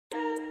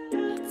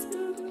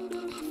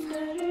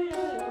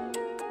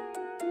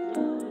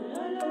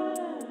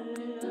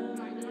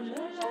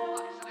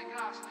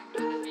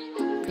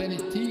On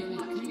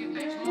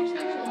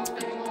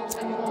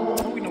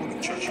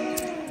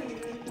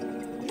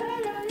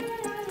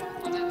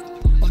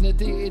a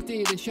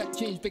day-to-day, the shit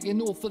change, but you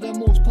know for the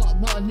most part,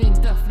 nothing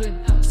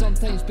indifferent.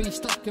 Sometimes be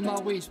stuck in my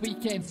ways,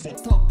 weekend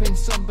fucked up in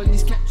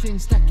somebody's kitchen,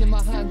 sticking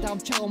my hand, I'm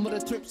chilling with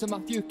the troops and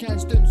my few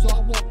cans down, so I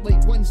walk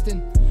like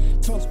Winston.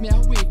 Trust me, I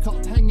wake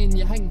up hanging,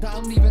 you think that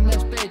I'm leaving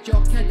this bed,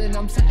 you're kidding,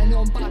 I'm sitting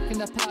on back in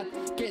the pad,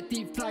 get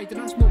deep fried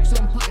and I smoke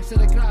some packs of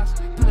the grass,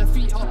 put the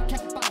feet up,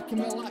 kick back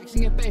and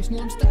relaxing your best,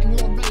 know I'm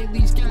sitting on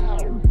Reilly's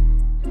Gaff.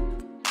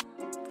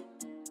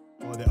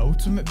 Oh, the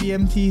ultimate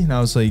BMT, and I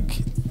was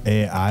like,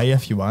 aye,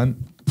 if you want.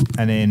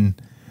 And then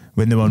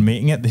when they were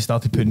making it, they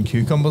started putting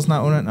cucumbers and that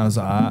on it, and I was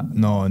like,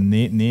 no,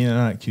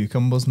 no,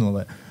 cucumbers, no,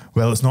 like,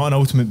 well, it's not an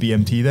ultimate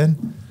BMT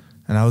then.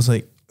 And I was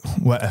like,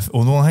 what if the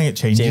only thing it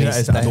changes it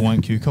is I don't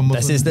want cucumbers.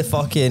 This is the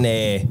fucking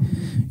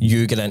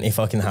you get into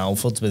fucking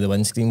Halfords with the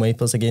windscreen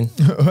wipers again.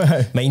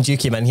 Mind you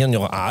came in here and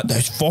you're like,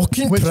 this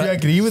fucking would you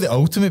agree with the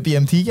ultimate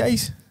BMT,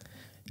 guys?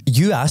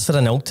 You asked for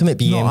an ultimate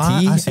BMT, no,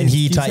 I and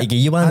he tried to give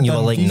you one and you were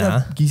like,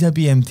 nah. He's a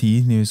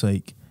BMT, and he was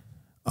like,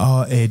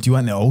 oh, do you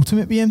want the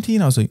ultimate BMT?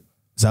 And I was like,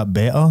 is that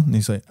better? And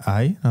he's like,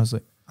 aye. And I was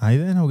like, aye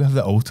then, I'll have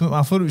the ultimate.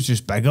 I thought it was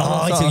just bigger.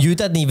 Oh, so you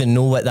didn't even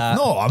know what that...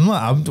 No, I'm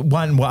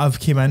wanting what I've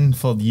came in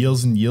for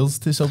years and years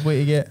to Subway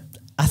to get.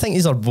 I think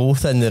these are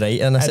both in the right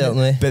in a certain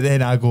way. But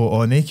then I go,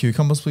 oh, no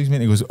cucumbers please, mate.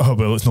 And he goes, oh,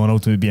 well, it's not an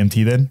ultimate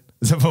BMT then.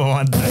 Is it for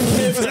one?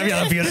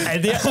 You're an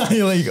idiot.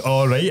 You're like,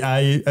 all right,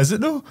 aye. Is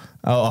it though?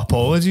 Oh,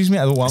 apologies, mate.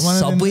 I don't want one.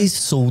 Subway's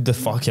sold the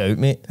fuck out,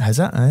 mate. Is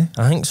it? Aye.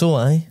 I think so,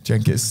 aye. Do you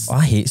think it's...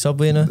 I hate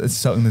Subway now. It's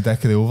sucking the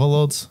dick of the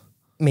overlords.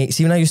 Mate,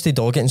 see when I used to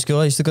dog it in school,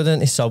 I used to go down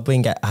to Subway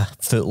and get a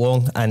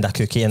footlong and a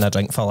cookie and a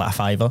drink for like a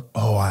 $5.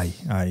 Oh, aye,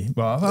 aye.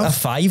 Well, a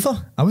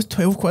 $5? I was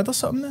 12 quid or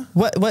something there.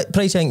 What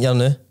price do you think you're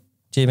now,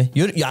 Jamie?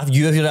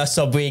 You're a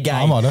Subway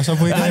guy. I'm a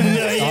Subway guy. I know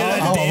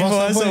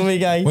you're a Subway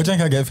guy. What do you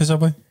think I get for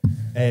Subway?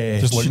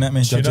 Just looking at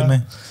me, judging me.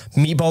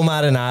 Meatball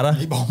marinara.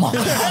 Meatball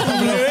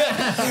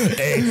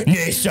marinara.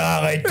 No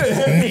salad,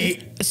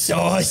 meat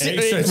sauce.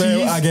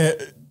 I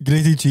get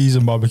grated cheese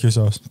and barbecue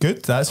sauce.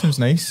 Good, that sounds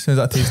nice. Is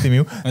that a tasty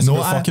meal? It's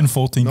no, fucking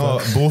 14. No,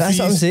 that's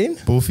what I'm saying.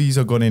 Both of you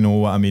are going to know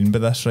what I mean by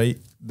this, right?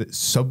 The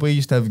Subway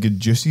used to have good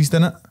juices,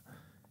 didn't it?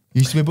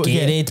 Used to be able to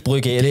get Blue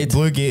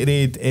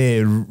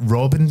Gatorade,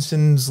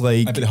 Robinsons,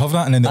 like... But they have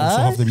that and then they also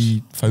have the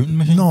wee fountain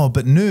machine. No,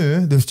 but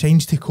now they've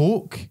changed to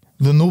Coke.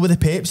 They're not with the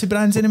Pepsi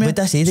brands anymore. But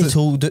that's it,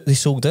 they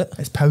sold it.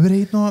 It's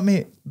Powerade, not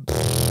mate.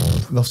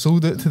 They've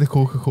sold it to the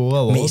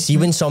Coca-Cola. Mate, see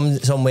when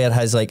somewhere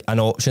has like an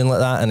option like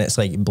that and it's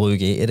like Blue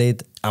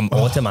Gatorade, I'm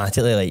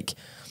automatically like...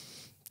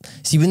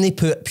 See when they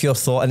put pure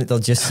thought in it, they'll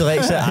just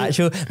select the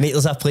actual... Mate,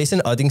 there's a place in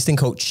Uddingston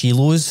called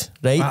Chilo's,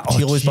 right?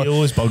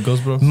 Chilo's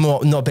burgers, bro.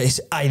 No, but it's...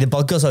 Aye, the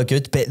burgers are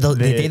good, but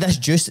they do this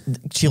juice,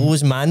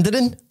 Chilo's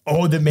Mandarin.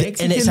 Oh, the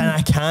Mexican? And it's in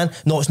a can.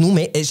 No, it's no,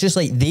 mate. It's just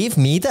like they've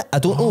made it. I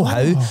don't know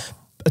how.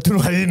 I don't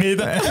know how they made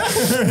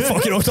it.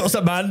 Fucking all sorts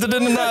of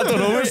Mandarin and that, I don't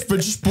know. But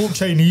just spoke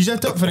Chinese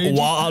at it for ages.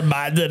 What a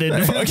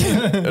Mandarin.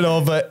 Fucking. No,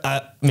 but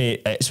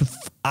mate,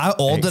 I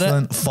order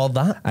it for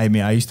that. Aye,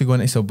 mate, I used to go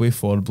into Subway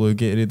for Blue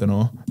Gatorade and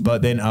all.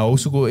 But then I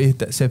also go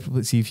to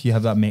separately see if you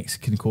have that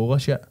Mexican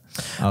cola shit.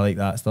 I like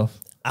that stuff.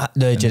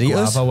 The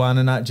Doritos? Guava one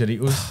and that,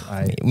 Doritos.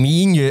 Aye.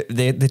 Me and you,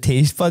 the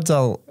taste buds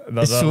are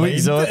so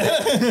exotic.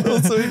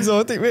 They're so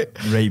exotic, mate.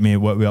 Right, mate,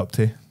 what are we up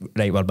to?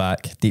 Right, we're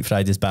back. Deep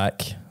fried is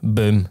back.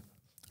 Boom.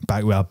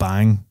 Back with a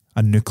bang.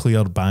 A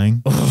nuclear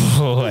bang.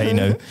 Oh, I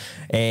know.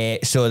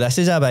 So this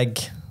is a big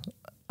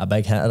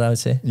hitter, I would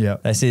say. Yeah.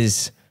 This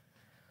is...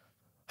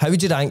 How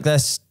would you rank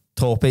this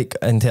topic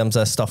in terms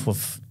of stuff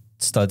we've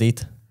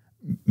studied?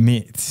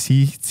 Mate,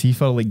 see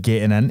for like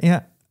getting into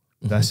it,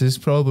 this is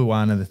probably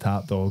one of the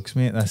top dogs,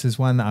 mate. This is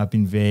one that I've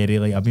been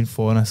I've been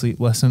falling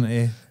asleep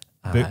listening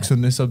to books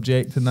on the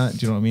subject and that.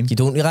 Do you know what I mean? You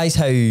don't realise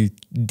how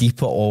deep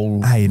it all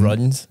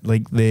runs.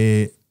 Like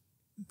I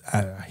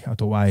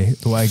don't want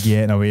to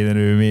get in away the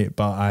room, mate,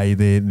 but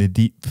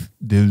the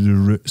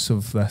roots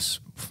of this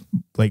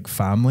like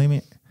family,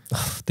 mate.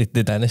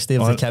 the dynasty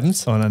of the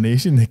Kims. On a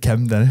nation, the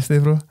Kim dynasty,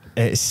 bro.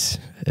 It's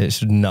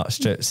nuts,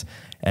 trips.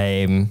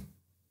 I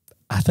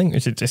think we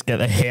should just get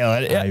the hell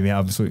out of it. Aye, mate,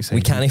 I'm so excited.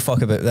 We can't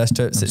fuck about this,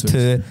 trips. It's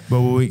too...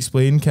 Well, we'll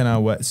explain kind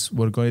of what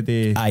we're going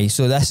to do. Aye,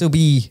 so this will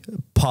be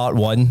part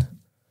one,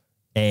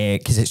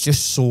 because it's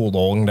just so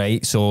long,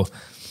 right? So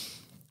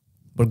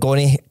we're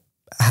going to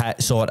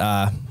hit sort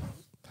of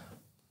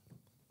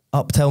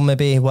up till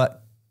maybe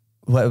what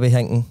are we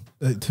thinking?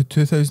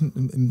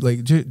 2000, like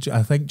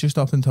I think just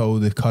up until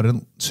the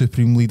current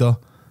supreme leader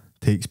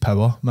takes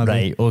power, maybe.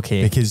 Right,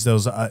 okay. Because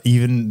there's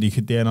even you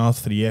could do another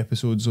 3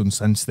 episodes on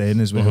since then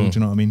as well. Do you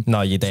know what I mean?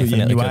 No, you definitely.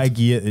 So you want to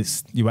give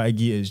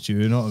it its due.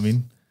 You know what I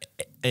mean?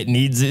 It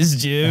needs its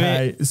due.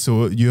 Right.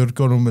 So you're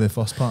going on with the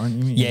first part, aren't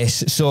you, mate?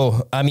 Yes.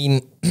 So I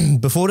mean,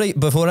 before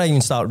I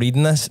even start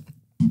reading this,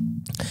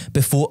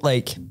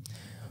 like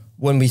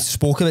when we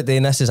spoke about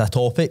doing this as a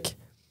topic,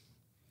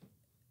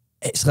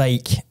 it's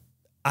like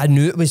I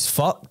knew it was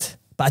fucked,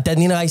 but I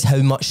didn't realise how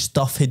much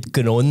stuff had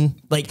gone on.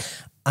 Like,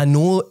 I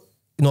know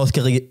North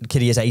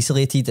Korea's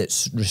isolated,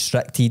 it's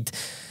restricted,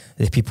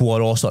 the people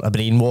were all sort of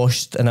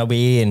brainwashed in a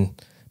way,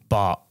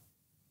 but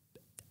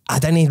I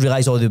didn't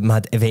realise all the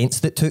mad events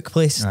that took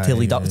place to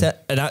lead up to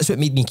it. And that's what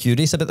made me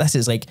curious about this.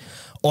 It's like,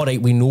 all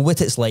right, we know what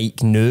it's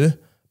like now,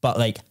 but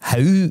like, how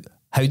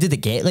did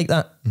it get like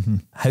that?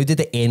 How did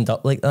it end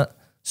up like that?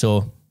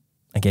 So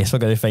I guess we're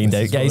going to find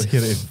out, guys. We're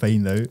here to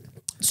find out.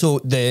 So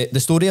the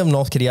story of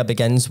North Korea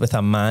begins with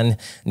a man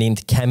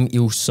named Kim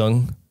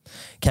Il-sung.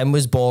 Kim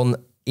was born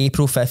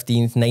April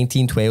 15th,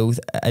 1912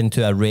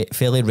 into a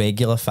fairly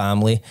regular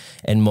family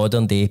in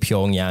modern day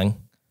Pyongyang.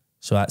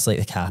 So that's like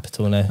the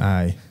capital now.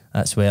 Aye.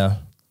 That's where,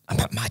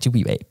 imagine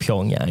we went to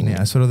Pyongyang. Yeah,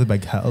 that's where all the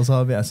big hitters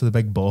are, mate. That's where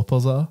the big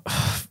boppers are.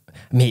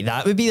 Mate,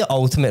 that would be the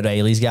ultimate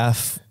Reilly's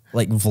Gaff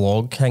like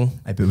vlog thing.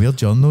 Aye, but we're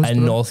journos, in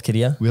bro. North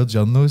Korea. We're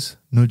journos.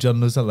 No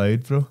journos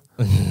allowed, bro.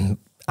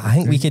 I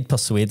think we could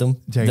persuade them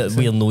that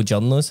we're no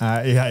journos.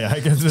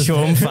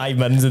 Show them 5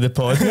 minutes of the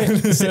pod.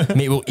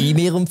 Mate, we'll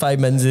email them 5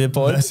 minutes of the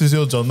pod. This is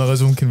your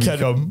journalism. Can we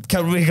come?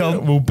 Can we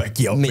come? We'll pick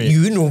you up, mate.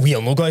 You know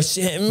we're not going to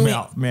say it,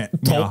 mate. Mate,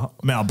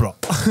 bro.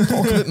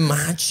 Talk about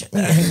match.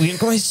 We're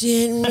going to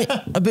say it, mate,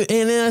 about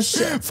any of that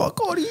shit.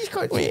 Fuck all these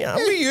guys. Mate, I'm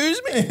going to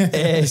use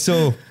me.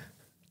 So,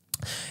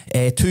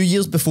 2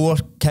 years before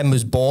Kim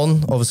was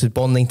born, obviously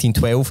born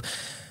 1912,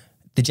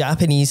 the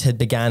Japanese had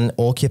began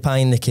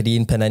occupying the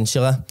Korean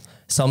peninsula,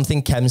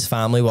 something Kim's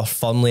family were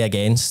firmly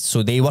against.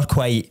 So they were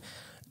quite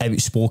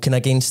outspoken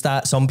against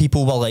that. Some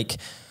people were like,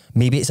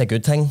 maybe it's a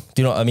good thing,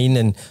 do you know what I mean?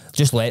 And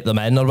just let them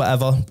in or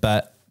whatever.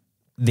 But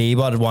they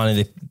were one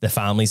of the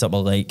families that were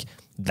like,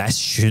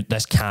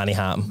 this can't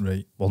happen.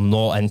 Right. We're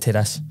not into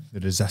this. The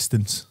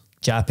resistance.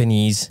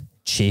 Japanese,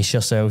 chase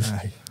yourselves.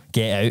 Aye.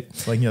 Get out.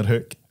 Sling your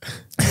hook.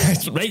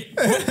 right,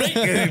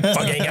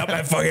 fucking up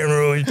my fucking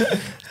road.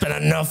 It's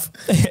been enough.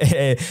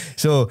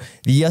 So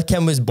the year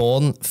Kim was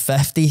born,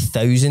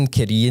 50,000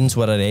 Koreans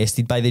were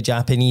arrested by the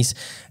Japanese,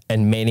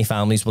 and many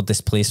families were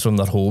displaced from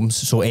their homes.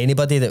 So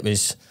anybody that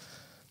was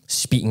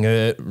speaking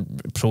out,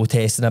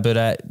 protesting about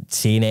it,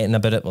 saying anything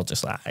about it, were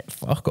just like,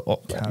 fuck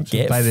up,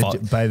 Captured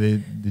by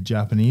the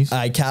Japanese.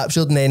 I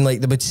captured, and then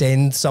like they would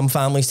send some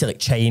families to like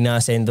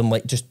China, send them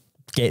like, just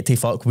get to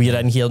fuck, we're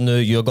in here now,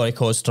 you're going to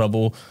cause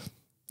trouble.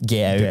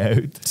 Get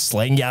out.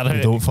 Sling your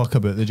out. Don't fuck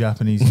about the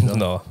Japanese.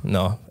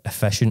 No,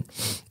 efficient.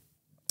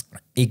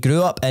 He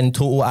grew up in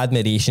total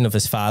admiration of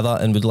his father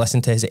and would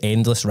listen to his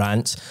endless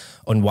rants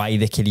on why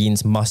the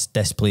Koreans must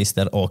displace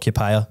their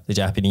occupier, the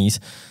Japanese.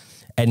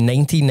 In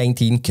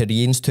 1919,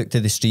 Koreans took to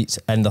the streets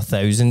in their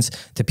thousands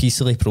to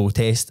peacefully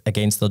protest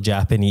against their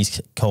Japanese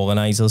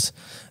colonisers.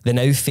 The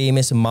now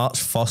famous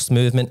March 1st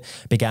movement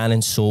began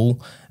in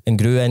Seoul and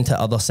grew into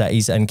other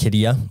cities in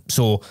Korea.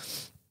 So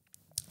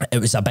it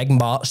was a big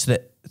march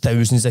that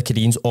thousands of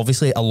Koreans,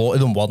 obviously a lot of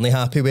them weren't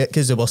happy with it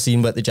because they were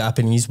seeing what the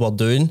Japanese were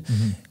doing,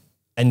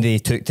 and they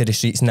took to the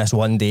streets in this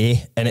one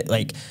day. And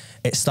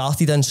it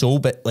started in Seoul,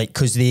 but like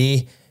because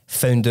they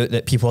found out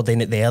that people were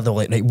doing it there, they were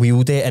like, right,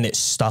 we'll do it, and it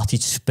Mm-hmm.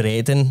 started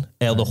spreading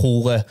the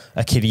whole of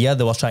Korea.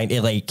 They were trying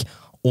to like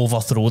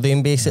overthrow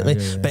them basically.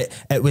 But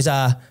it was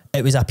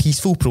a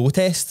peaceful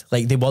protest.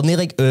 Like they weren't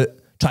like out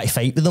trying to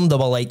fight with them. They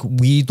were like,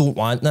 we don't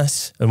want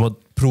this, and we're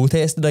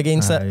protesting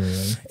against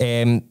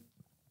it.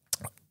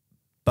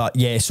 But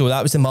yeah, so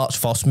that was the March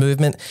 1st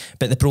movement.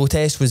 But the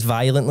protest was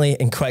violently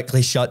and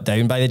quickly shut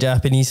down by the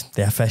Japanese,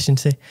 the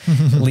efficiency,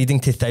 leading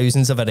to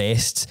thousands of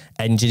arrests,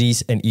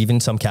 injuries, and even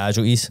some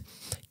casualties.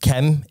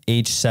 Kim,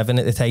 aged 7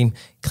 at the time,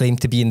 claimed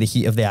to be in the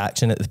heat of the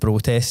action at the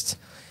protests.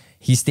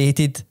 He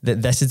stated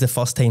that this is the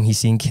first time he's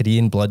seen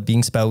Korean blood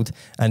being spilled,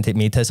 and it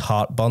made his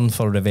heart burn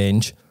for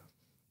revenge.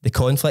 The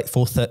conflict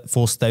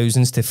forced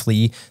thousands to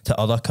flee to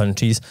other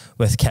countries,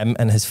 with Kim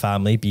and his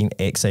family being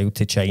exiled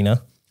to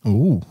China.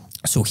 Ooh.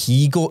 So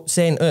he got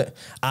sent out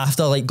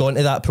after like going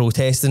to that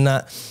protest and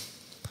that.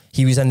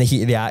 He was in the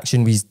heat of the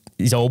action with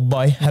his old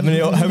boy. Him and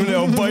the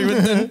old boy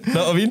with him.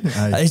 Know what I mean?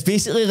 Aye. It's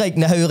basically like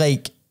now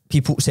like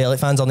people,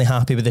 Celtic fans aren't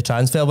happy with the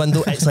transfer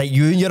window. It's like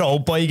you and your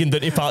old boy going down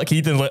to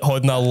Parkhead and like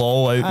holding a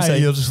law outside. Aye,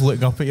 you're just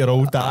looking up at your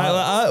old dad.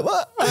 Like,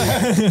 what?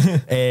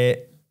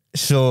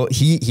 So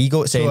he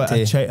got sent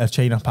to a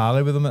China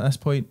pally with him at this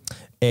point.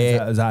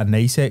 Is that a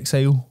nice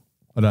exile?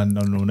 Or a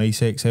no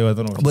nice exile? I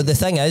don't know. Well, the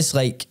thing is,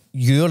 like,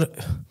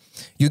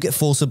 you get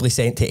forcibly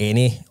sent to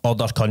any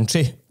other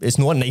country. It's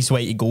not a nice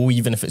way to go,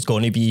 even if it's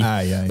going to be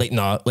like,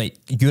 nah, like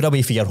you're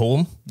away for your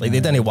home. Like they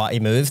didn't want to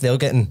move. They're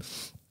getting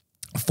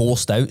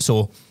forced out.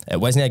 So it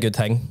wasn't a good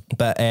thing.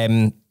 But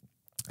in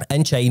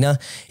China,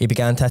 he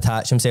began to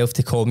attach himself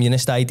to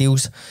communist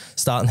ideals,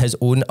 starting his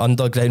own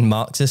underground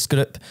Marxist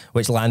group,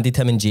 which landed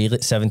him in jail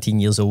at 17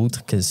 years old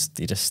because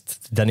they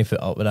just didn't put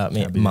up with that,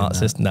 mate.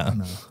 Marxist, nah.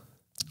 No.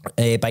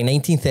 By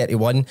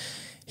 1931,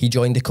 he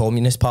joined the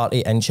Communist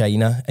Party in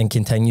China and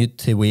continued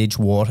to wage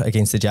war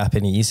against the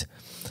Japanese.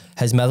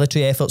 His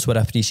military efforts were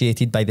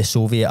appreciated by the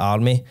Soviet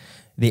army.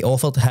 They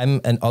offered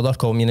him and other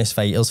communist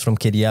fighters from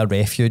Korea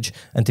refuge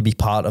and to be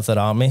part of their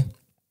army.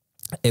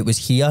 It was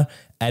here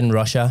in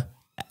Russia,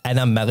 in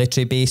a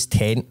military base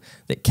tent,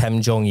 that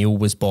Kim Jong-il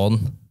was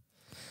born.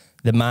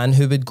 the man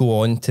who would go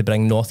on to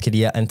bring North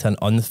Korea into an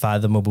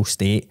unfathomable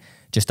state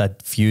just a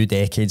few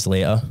decades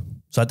later.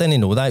 So I didn't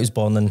know that. He was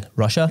born in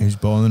Russia. He was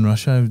born in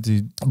Russia.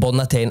 Born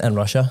in a tent in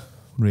Russia.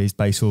 Raised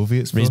by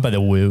Soviets. Raised by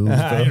the wolves.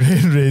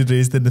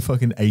 Raised in the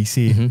fucking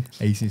icy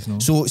snow.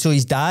 So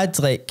his dad,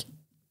 like,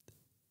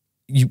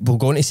 we're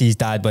going to see his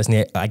dad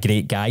wasn't a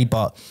great guy,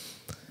 but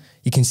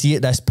you can see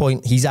at this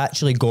point, he's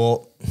actually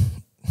got,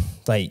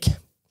 like,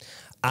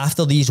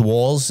 after these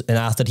wars and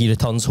after he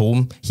returns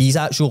home, he's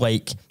actually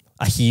like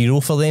a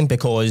hero for them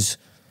because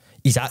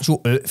he's actually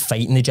out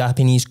fighting the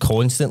Japanese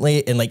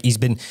constantly. And like, he's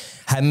been,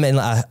 him and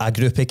like a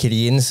group of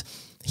Koreans,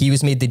 he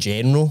was made the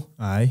general.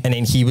 Aye. And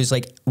then he was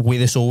like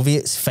with the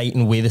Soviets,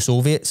 fighting with the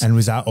Soviets. And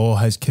was that all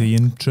his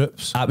Korean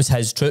troops? That was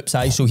his troops,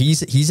 aye. So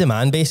he's a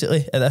man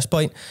basically at this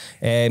point.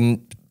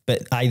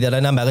 But they're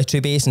in a military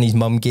base and his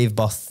mum gave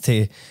birth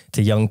to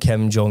young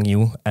Kim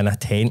Jong-il in a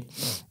tent.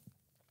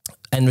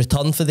 In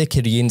return for the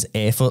Koreans'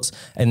 efforts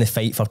in the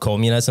fight for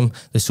communism,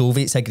 the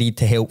Soviets agreed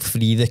to help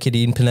free the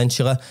Korean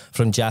peninsula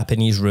from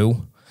Japanese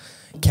rule.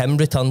 Kim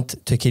returned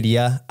to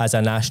Korea as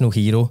a national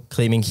hero,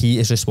 claiming he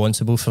is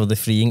responsible for the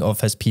freeing of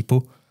his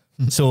people.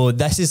 So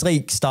this is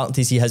like starting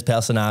to see his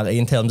personality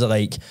in terms of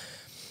like,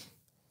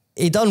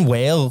 he done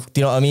well,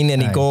 do you know what I mean?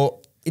 And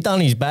he done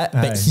his bit,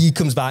 but he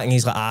comes back and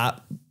he's like,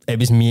 it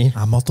was me.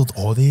 I murdered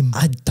all them.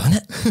 I'd done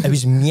it. It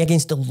was me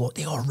against the lot.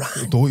 They all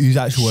ran. Don't use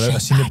actual word. I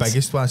seen the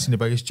biggest one. I seen the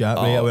biggest Jap.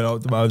 Right? I went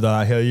up to my dad.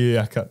 I hear you.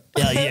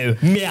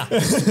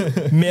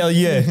 Mail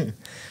you.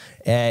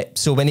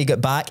 So when he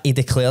got back, he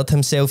declared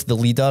himself the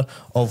leader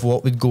of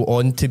what would go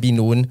on to be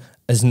known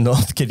as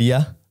North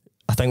Korea.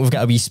 I think we've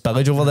got a wee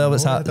spillage over there.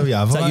 What's that?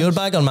 Is that your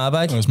bag or my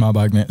bag? Oh, it's my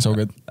bag, mate. It's all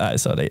good.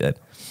 It's all right then.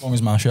 As long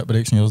as my shit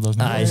breaks and yours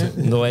doesn't. Aye,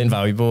 no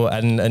invaluable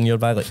in your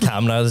bag, like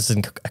cameras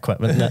and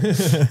equipment.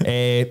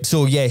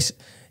 So yes,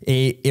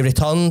 he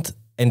returned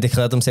and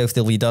declared himself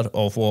the leader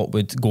of what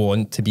would go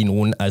on to be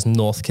known as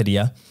North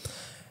Korea.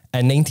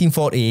 In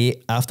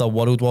 1948, after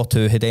World War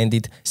II had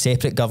ended,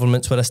 separate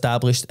governments were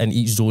established in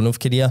each zone of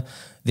Korea.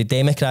 The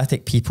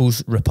Democratic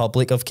People's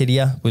Republic of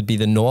Korea would be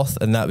the North,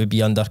 and that would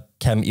be under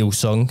Kim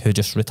Il-sung, who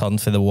just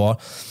returned for the war.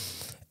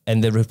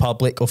 And the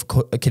Republic of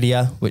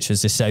Korea, which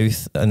is the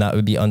South, and that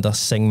would be under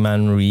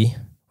Syngman Rhee,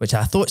 which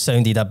I thought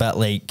sounded a bit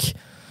like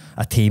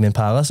a Tame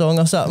Impala song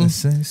or something.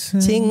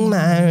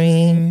 Syngman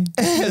Rhee.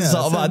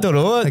 Something, I don't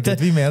know.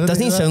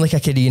 Doesn't even sound like a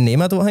Korean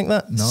name, I don't think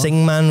that. No.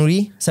 Syngman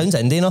Rhee. Sounds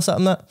Indian or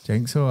something that. I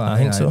think so. I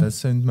think so. It does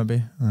sound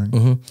maybe.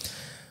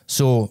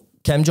 So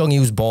Kim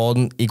Jong-il's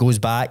born, he goes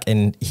back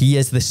and he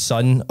is the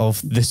son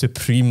of the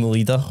supreme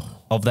leader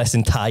of this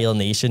entire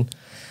nation.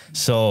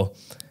 So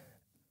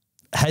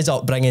his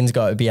upbringing's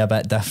got to be a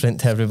bit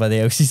different to everybody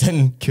else's.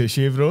 In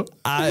cushy, bro.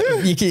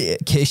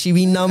 Cushy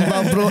wee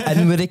number, bro.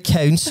 In with the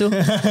council.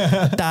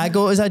 Dad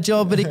got us a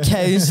job with the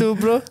council,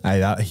 bro.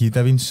 Aye, he'd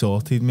have been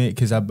sorted, mate,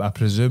 because I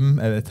presume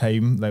at the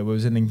time, like, what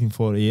was it,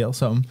 1948 or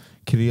something,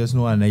 Korea's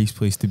not a nice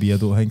place to be, I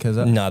don't think, is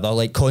it? Nah, they're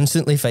like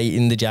constantly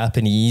fighting the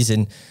Japanese,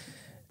 and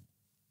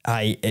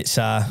it's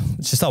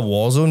just a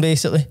war zone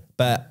basically.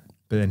 But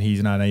then he's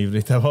in an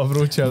ivory tower,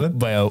 bro, chilling.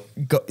 Well,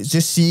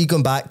 just see,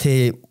 going back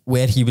to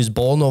where he was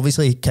born,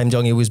 obviously Kim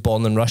Jong-il was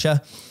born in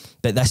Russia,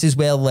 but this is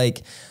where,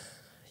 like,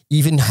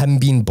 even him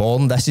being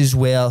born, this is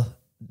where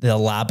the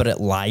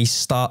elaborate lies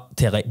start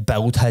to, like,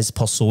 build his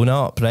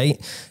persona up, right?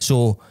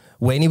 So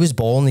when he was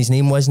born, his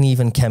name wasn't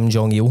even Kim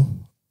Jong-il.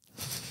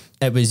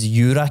 It was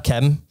Yura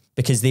Kim,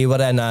 because they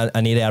were in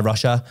an area of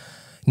Russia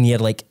near,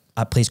 like,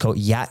 a place called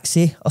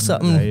Yaxi or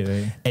something,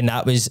 right. And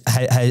that was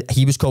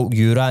he was called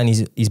Yura, and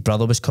his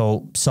brother was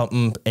called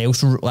something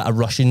else, like a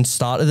Russian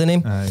started the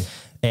name.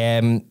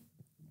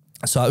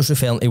 So I was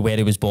referring to where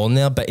he was born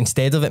there, but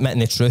instead of admitting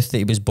the truth that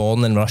he was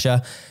born in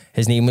Russia,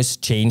 his name was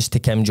changed to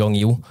Kim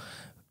Jong-il.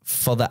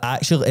 For the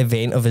actual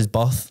event of his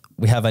birth,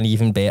 we have an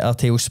even better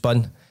tale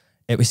spun.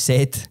 It was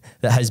said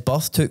that his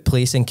birth took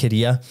place in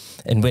Korea,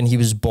 and when he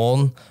was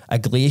born, a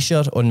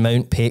glacier on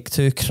Mount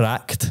Paektu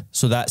cracked.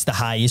 So that's the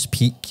highest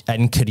peak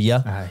in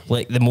Korea,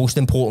 like the most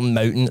important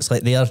mountain. It's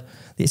like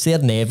it's their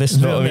Nevis.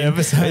 It's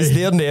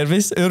their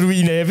Nevis. Our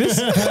wee Nevis.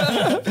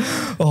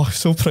 Oh,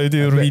 so proud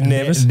of our wee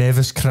Nevis.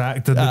 Nevis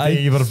cracked on the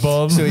day you were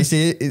born. So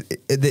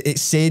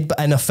it's said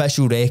in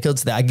official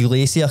records that a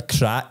glacier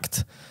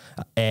cracked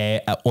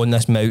on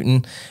this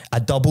mountain. A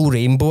double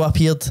rainbow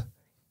appeared,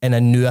 and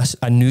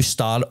a new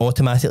star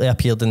automatically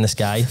appeared in the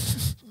sky.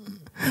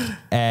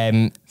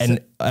 And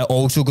it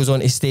also goes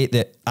on to state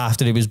that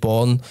after he was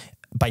born,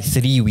 by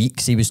 3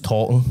 weeks he was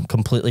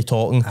completely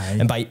talking,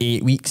 and by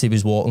 8 weeks he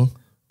was walking.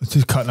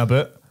 Just cutting a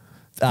bit.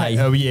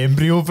 A wee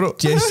embryo, bro.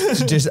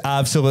 Just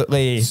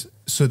absolutely.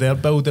 So they're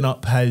building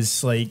up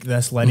his, like,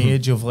 this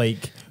lineage of,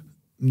 like,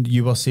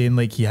 you were saying,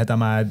 like, he had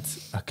a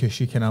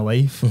cushy kind of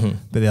life,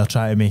 but they're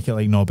trying to make it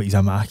like, no, but he's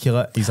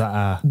immaculate. He's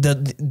like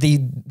they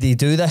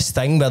do this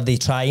thing where they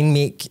try and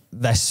make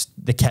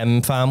the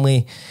Kim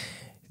family,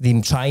 they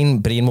try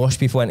and brainwash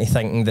people into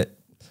thinking that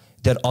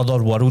they're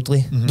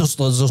otherworldly.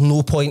 There's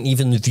no point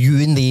even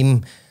viewing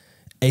them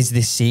is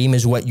the same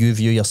as what you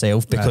view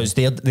yourself, because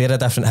they're a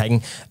different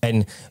thing,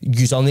 and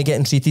you're only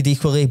getting treated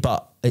equally,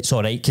 but it's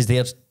all right because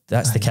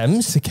that's the Kims.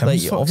 It's the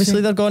Kims, Like,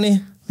 obviously they're gonna.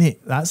 Mate,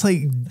 that's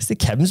like It's the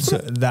Kims, so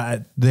bro.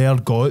 that they're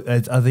god.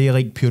 Are they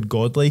like pure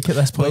godlike at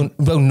this point?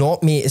 Well,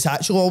 not, mate. It's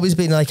actually always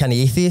been like an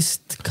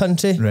atheist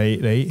country.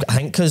 Right. I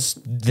think because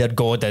their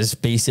god is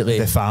basically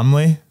The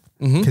family.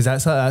 Because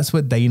that's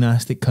what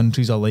dynastic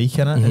countries are like,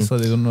 innit? It's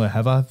like they don't really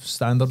have a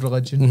standard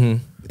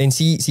religion. And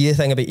see the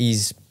thing about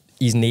his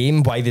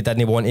name, why they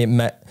didn't want to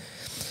admit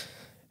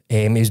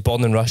he was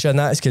born in Russia, and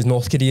that is because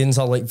North Koreans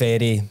are like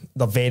very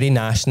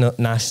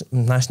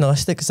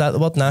nationalistic. Is that the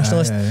word?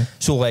 Nationalist. Yeah.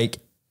 So like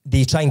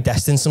they try and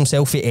distance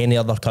themselves from any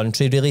other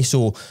country, really.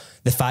 So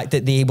the fact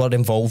that they were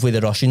involved with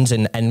the Russians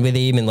and in with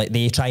them, and like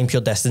they try and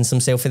pure distance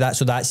themselves from that.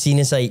 So that's seen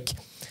as like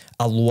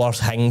a lower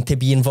thing to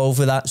be involved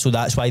with that. So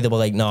that's why they were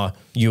like, nah,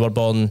 he was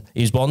born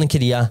in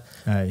Korea.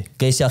 Aye.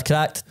 Glacier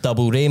cracked,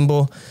 double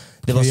rainbow.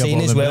 They were Korea saying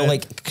born as in well,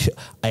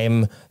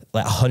 Britain.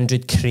 like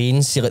 100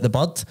 cranes, see like the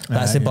bird,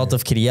 that's the bird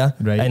of Korea,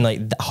 Right. and like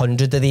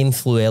 100 of them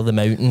flew over the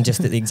mountain just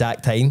at the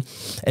exact time,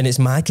 and it's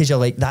mad because you're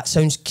like, that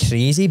sounds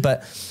crazy,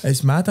 but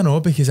It's mad, I know,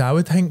 because I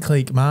would think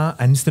like my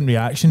instant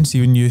reaction,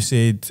 see when you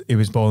said he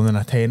was born in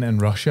a tent in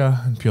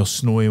Russia and pure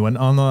snowy winter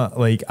on it,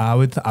 like I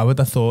would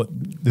have thought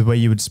the way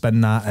you would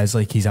spin that is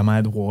like he's a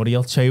mad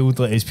warrior child,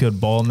 like he's pure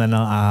born in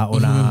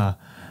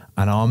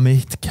an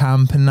army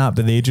camp and that,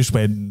 but they just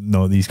went,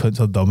 no, these cunts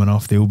are dumb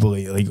enough, they'll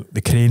be like the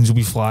cranes will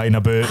be flying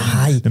about,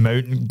 Aye. the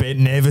mountain,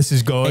 Nevis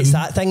is gone. it's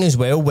that thing as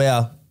well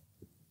where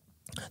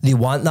they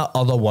want that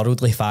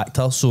otherworldly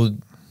factor. So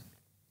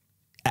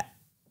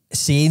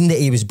saying that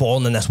he was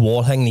born in this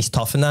war thing, he's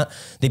tough in that,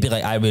 they'd be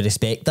like, I would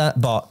respect that,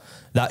 but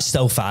that's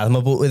still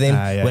fathomable with them.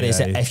 Aye, Whereas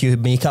aye. if you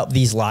make up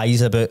these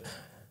lies about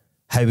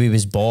how he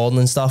was born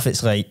and stuff,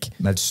 it's like,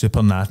 That's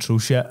supernatural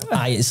shit.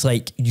 it's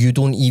like you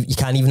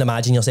can't even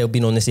imagine yourself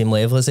being on the same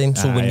level as them.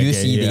 So when Aye, you I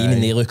see get you, them and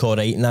aye. they look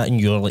alright and that, and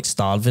you're like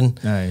starving,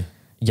 Aye.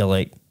 you're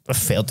like,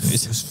 fair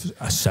dues. It's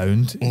a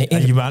sound. Ne- Are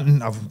you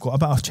wanting? I've got a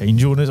bit of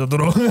change on it. I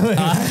don't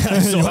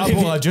know. You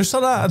want a juice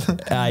or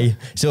that? Aye.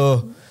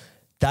 So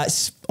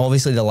that's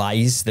obviously the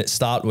lies that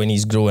start when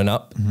he's growing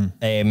up.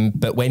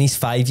 But when he's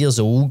 5 years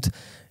old,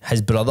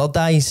 his brother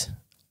dies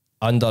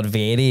under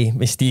very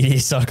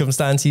mysterious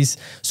circumstances.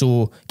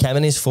 So Kim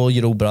and his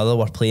 4-year-old brother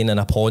were playing in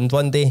a pond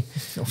one day,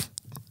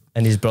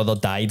 and his brother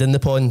died in the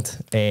pond.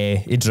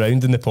 He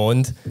drowned in the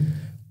pond.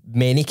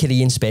 Many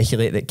Koreans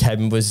speculate that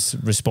Kim was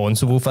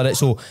responsible for it.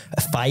 So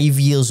at 5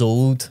 years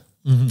old,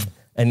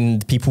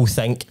 and people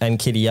think in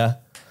Korea,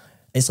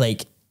 it's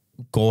like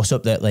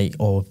gossip that like,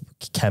 oh,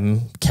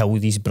 Kim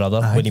killed his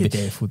brother I when think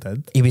he definitely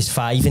did. he was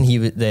 5 and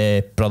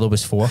the brother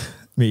was 4.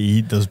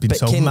 Mate, there's been But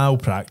some Kim-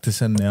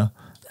 malpractice in there.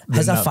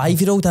 Has a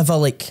 5-year-old ever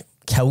like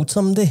killed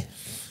somebody?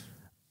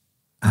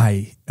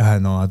 Aye,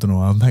 no, I don't know.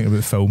 I'm thinking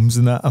about films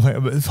and that. I'm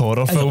thinking about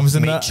horror films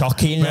and mate, that.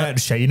 Chucky and Mate, that.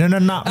 Shining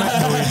and that,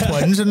 mate. No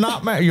twins and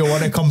that, mate. You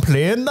want to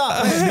complain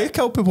that, mate? They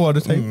kill people all the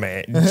time.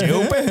 Mate,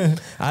 jail,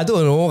 I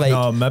don't know. Like,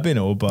 No, maybe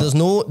no, but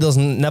there's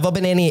never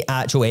been any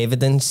actual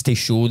evidence to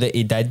show that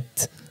he did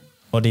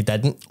or he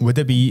didn't. would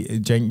it be,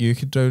 Jink, you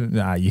could drown?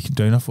 Nah, you could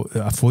drown a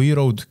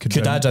 4-year-old.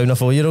 Could I drown a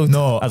 4-year-old?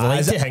 No, I'd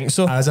like to think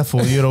so. As a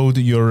 4-year-old,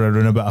 you're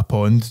around about a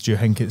pond. Do you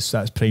think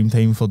that's prime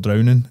time for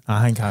drowning?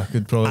 I think I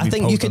could probably. I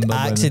think you could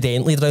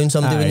accidentally drown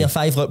somebody when Aye. you're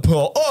 5. Like,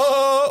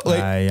 like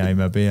Aye,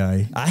 maybe.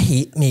 I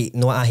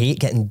hate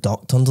getting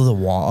ducked under the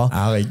water.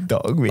 I like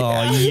dog, mate.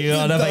 Oh, you're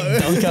a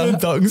big ducker.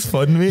 Dog's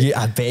fun, mate.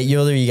 I bet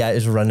you're the wee guy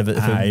who's running about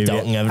the Aye, food,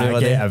 ducking mate.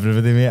 everybody. I get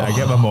everybody, mate. I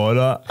get my mom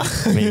on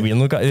it. Mate, we're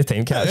not got the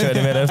time capture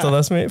anymore after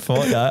this, mate.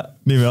 Fuck that.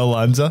 Name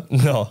Lanza.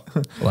 No,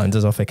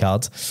 Landa's off the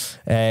cards.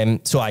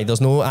 So aye,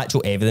 there's no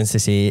actual evidence to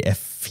say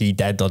if he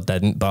did or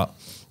didn't, but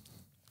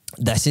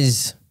this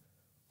is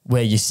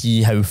where you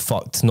see how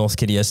fucked North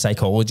Korea's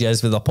psychology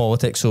is with their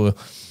politics. So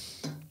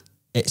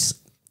it's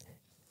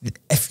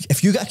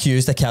if you get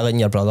accused of killing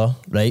your brother,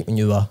 right, when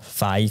you were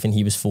 5 and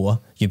he was 4,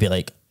 you'd be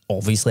like,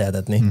 obviously I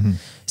didn't.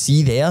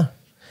 See,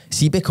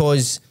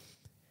 because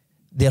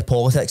their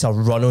politics are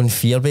run on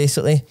fear,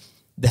 basically.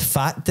 The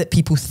fact that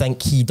people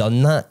think he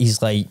done that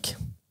is like,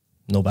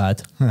 no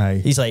bad.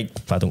 Aye. He's like,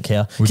 I don't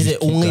care. We'll Because just it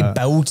keep only that.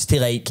 builds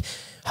to like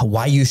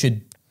why you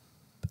should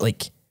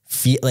like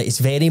feel like it's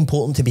very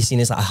important to be seen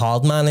as like a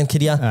hard man in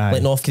Korea. Aye.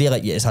 Like North Korea,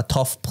 like it's a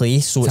tough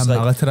place. So It's it's a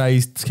like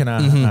militarised kind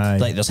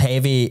of. like there's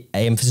heavy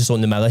emphasis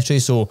on the military.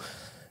 So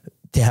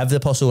to have the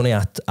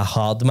persona a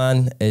hard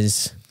man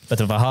is a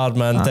bit of a hard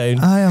man town.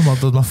 I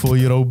murdered my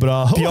 4-year-old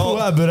bra. Pyong-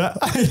 What about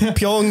it?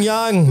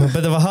 Pyongyang, a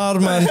bit of a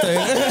hard man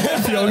town.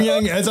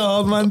 Pyongyang is a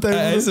hard man town.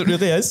 It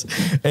really is.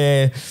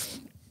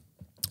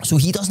 So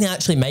he doesn't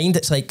actually mind.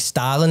 It's like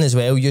Stalin as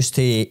well used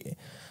to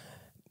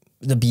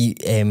there be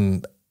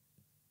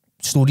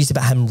stories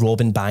about him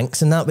robbing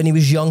banks and that when he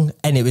was young,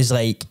 and it was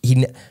like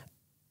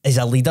as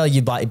a leader,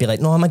 you'd like to be like,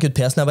 no, I'm a good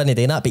person, I wouldn't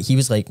do that. But he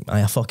was like,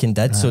 I fucking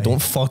did, so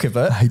don't fuck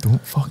about. I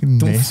don't fucking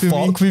mess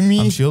fuck with me. with me.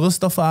 I'm sure there's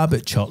stuff like that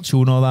about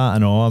Churchill and all that. I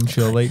know. I'm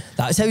sure like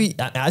That's how you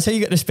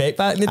get respect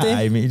back in the day.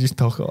 aye, mate, you just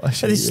talk a lot of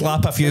shit. They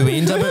slap a few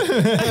wains about,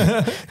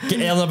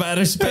 get earn a bit of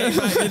respect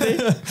back in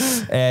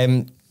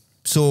the day.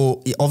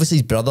 So obviously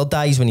his brother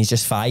dies when he's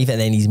just 5, and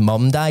then his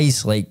mum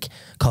dies like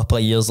a couple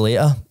of years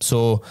later.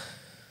 So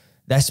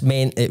this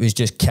meant it was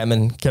just Kim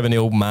and the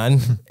old man.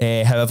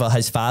 However,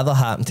 his father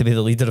happened to be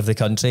the leader of the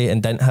country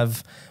and didn't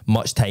have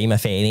much time,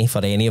 if any,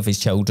 for any of his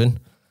children.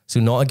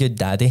 So not a good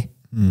daddy.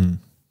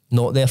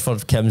 Not there for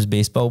Kim's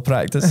baseball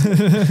practice.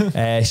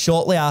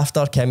 Shortly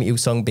after Kim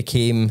Il-sung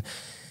became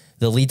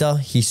the leader,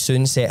 he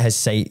soon set his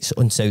sights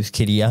on South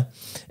Korea.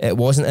 It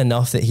wasn't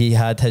enough that he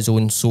had his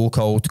own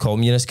so-called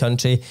communist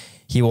country.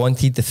 He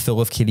wanted the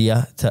full of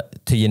Korea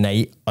to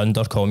unite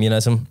under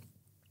communism.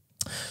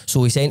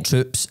 So he sent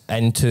troops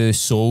into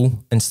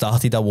Seoul and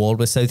started a war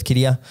with South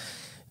Korea.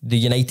 The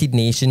United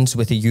Nations,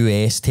 with the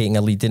US taking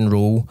a leading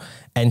role,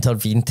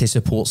 intervened to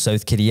support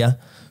South Korea.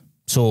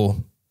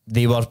 So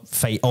they were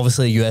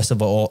obviously the US are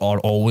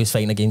always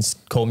fighting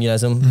against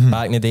communism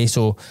back in the day.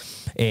 So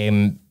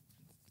as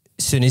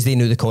soon as they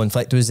knew the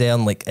conflict was there,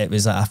 and like it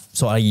was a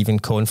sort of even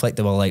conflict,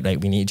 they were like,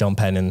 right, we need to jump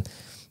in, and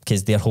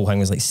because their whole thing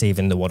was like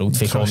saving the world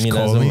for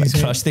communism. Like,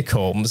 crush the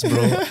comms,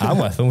 bro. I'm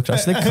with them.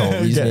 Crush the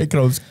comms. Yeah,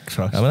 crowds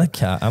crush.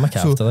 I'm a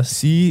capitalist.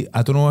 See,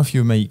 I don't know if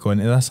you might go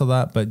into this or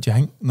that, but do you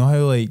think, know how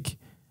like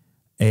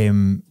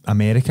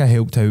America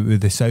helped out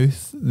with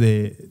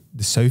the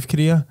South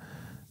Korea,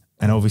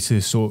 and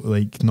obviously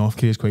like North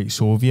Korea's quite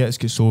Soviet, it's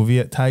got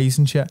Soviet ties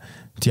and shit.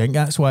 Do you think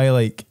that's why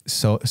like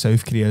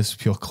South Korea is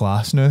pure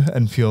class now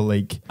and pure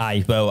like?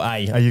 Aye.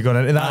 Are you going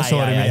into that?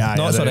 Sorry, mate. Aye. I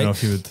don't know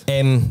if you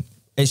would.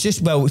 It's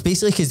just, well, it's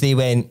basically because they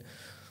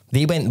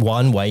went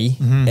one way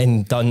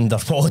and done their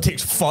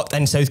politics fucked,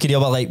 and South Korea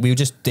were like, we'll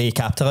just do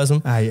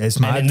capitalism. Aye, it's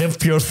mad. And then they've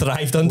pure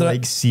thrived under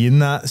like it. seeing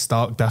that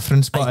stark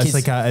difference, but Aye,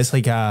 it's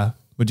like a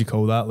what do you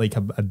call that? Like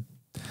a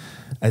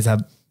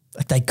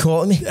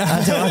dichotomy.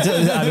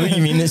 I know what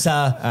you mean. It's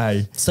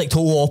like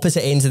total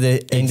opposite ends of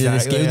the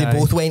scale. They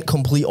both went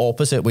complete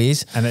opposite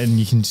ways, and then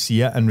you can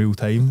see it in real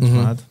time.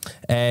 It's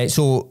mad.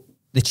 So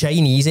the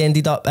Chinese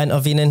ended up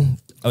intervening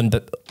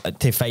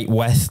to fight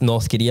with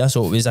North Korea.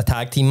 So it was a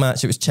tag team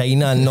match. It was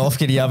China and North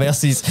Korea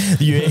versus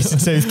the US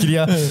and South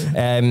Korea.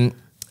 And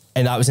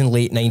that was in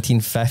late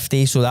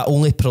 1950. So that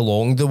only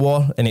prolonged the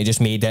war, and it just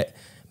made it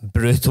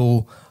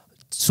brutal.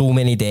 So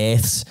many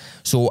deaths.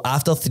 So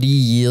after 3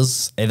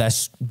 years of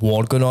this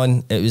war going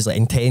on, it was like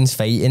intense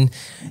fighting.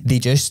 They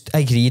just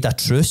agreed a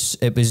truce.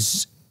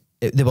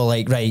 They were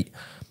like, right,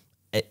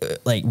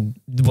 like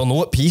we're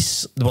not at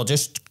peace. They were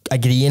just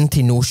agreeing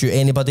to no shoot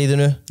anybody they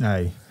knew.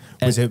 Aye.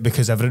 Was it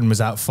because everything was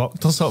that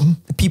fucked or something?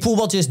 People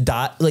were just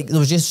like there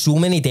was just so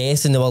many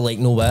deaths, and they were like,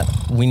 no, what?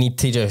 We need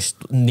to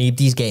just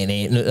nobody's getting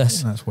anything out of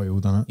this. That's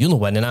wild, isn't it? You're not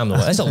winning, I'm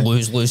not. It's a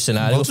lose-lose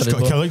scenario. We're just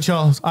got to kill each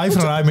other. Eye for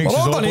an eye makes us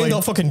all blind.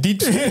 Not fucking deed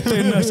doing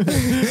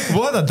this.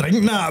 What a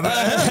drink now.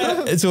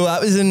 So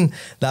that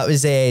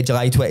was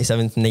July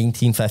 27th,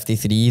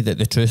 1953 that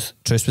the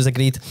truce was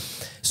agreed.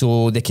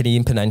 So the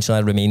Korean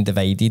Peninsula remained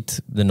divided,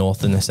 the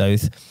north and the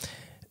south,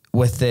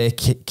 with the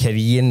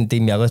Korean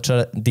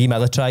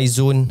demilitarized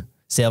zone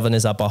serving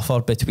as a buffer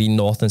between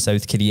North and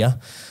South Korea.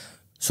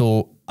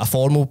 So a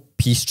formal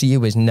peace treaty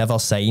was never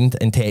signed,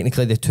 and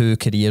technically the two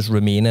Koreas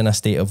remain in a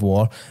state of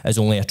war as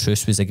only a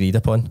truce was agreed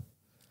upon.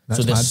 That's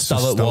so they're mad.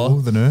 still at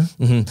war.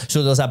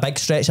 So there's a big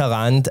stretch of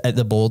land at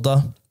the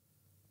border,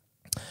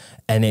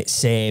 and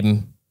it's a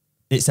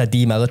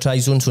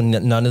demilitarized zone, so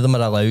none of them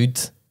are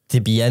allowed to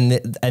be in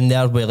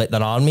there with like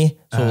their army.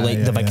 So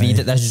they've agreed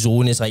that this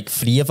zone is like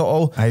free of it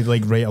all.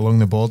 Like right along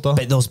the border.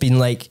 But there's been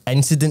like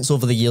incidents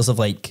over the years of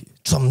like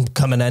some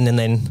coming in, and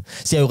then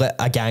see how like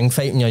a gang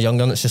fight when you're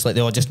younger, and it's just like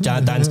they all just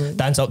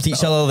dance up to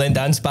each other, then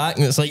dance back,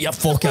 and it's like, yeah,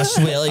 fuck, I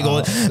swear to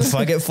God, if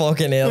I get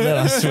fucking earlier,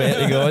 I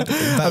swear to God.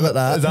 Like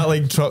that. Is that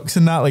like trucks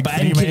and that? Like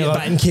but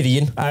in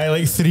Korean. Aye,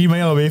 like 3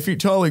 mile away from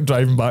each other, like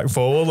driving back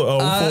forward, like,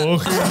 oh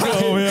fuck.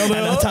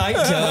 And attack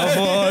each other.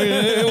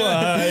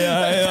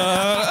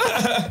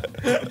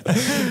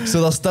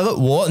 So they're still at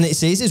war, and it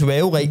says as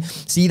well, like,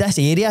 see this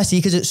area,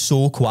 because it's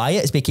so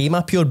quiet, it's became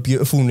a pure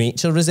beautiful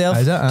nature reserve.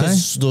 Is it?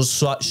 Because there's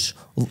such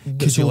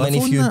so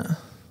many few.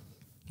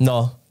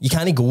 No, you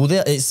can't go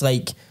there. It's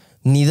like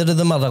neither of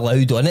them are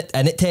allowed in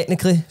it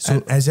technically.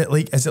 So is it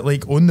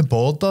like on the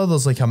border?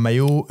 There's like a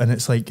mile, and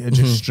it's like it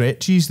just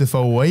stretches the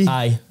full way.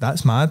 Aye,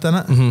 that's mad, isn't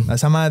it?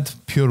 That's a mad,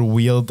 pure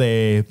weird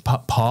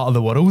part of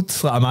the world.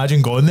 Like,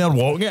 imagine going there,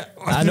 walking it.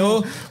 I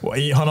know. What,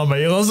 800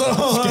 miles or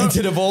something? Get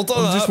to the border.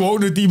 I'm just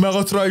walking the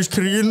demilitarised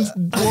Koreans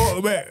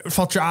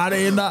for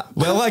charity and that.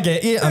 Well, I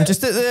get you. I'm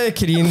just at the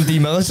Korean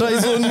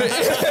demilitarised zone,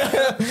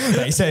 mate.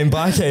 Right, send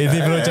back, Eddie,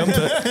 bro, jump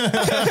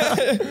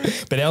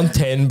it. But they're on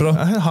 10, bro.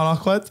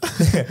 100 quid.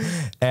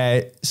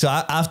 So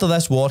after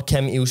this war,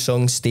 Kim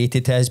Il-sung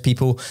stated to his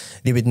people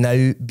they would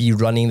now be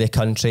running the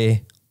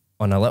country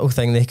on a little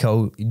thing they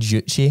call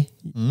duchi.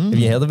 Have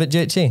you heard of it,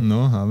 duchi?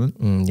 No, I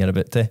haven't. You're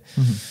about to.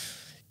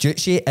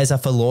 Juche is a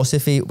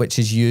philosophy which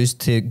is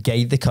used to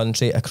guide the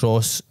country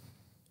across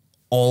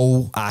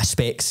all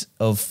aspects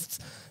of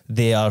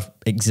their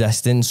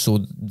existence. So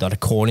their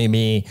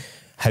economy,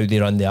 how they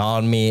run the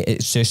army.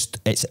 It's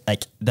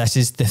like, this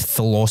is the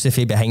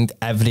philosophy behind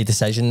every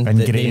decision that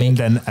they make. Ingrained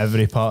in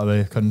every part of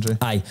the country.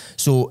 Aye.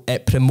 So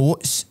it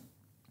promotes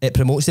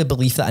the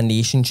belief that a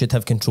nation should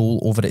have control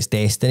over its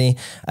destiny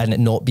and it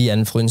not be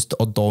influenced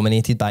or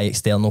dominated by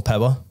external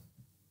power.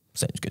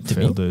 Sounds good to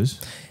Fair me. dues.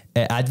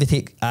 It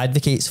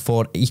advocates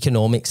for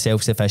economic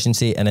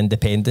self-sufficiency and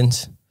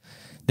independence.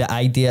 The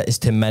idea is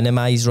to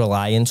minimise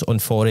reliance on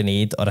foreign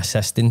aid or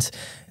assistance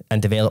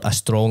and develop a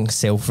strong,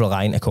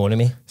 self-reliant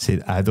economy.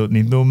 Said, I don't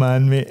need no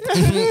man, mate.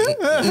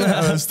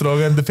 I'm a strong,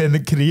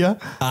 independent career.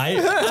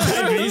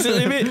 Aye,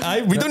 basically, mate.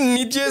 Aye, we don't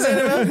need you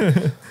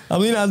anymore. I'm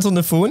going to answer on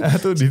the phone. I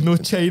don't need no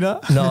China.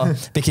 No,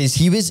 because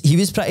he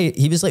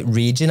was like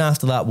raging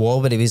after that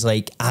war, where he was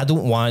like, I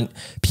don't want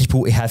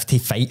people to have to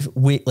fight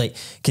with, like,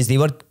 because they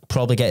were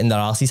probably getting their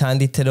arses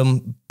handed to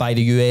them by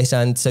the US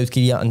and South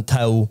Korea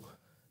until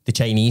the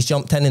Chinese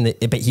jumped in,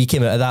 but he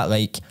came out of that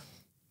like,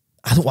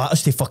 I don't want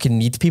us to fucking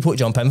need people to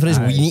jump in for us.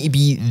 Aye. We need to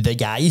be the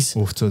guys.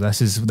 Oh, so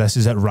this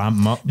is it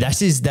ramping up.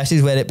 This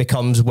is where it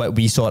becomes what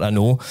we sort of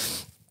know.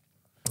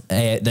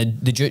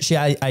 The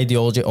Juche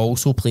ideology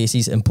also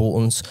places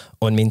importance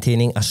on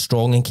maintaining a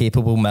strong and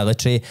capable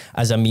military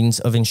as a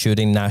means of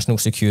ensuring national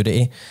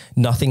security.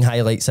 Nothing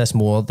highlights this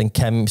more than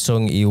Kim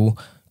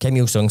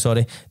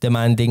Il-sung,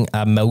 demanding a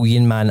 1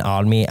 million man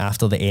army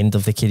after the end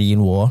of the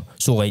Korean War.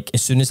 So like,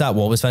 as soon as that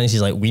war was finished,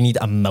 he's like, we need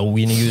 1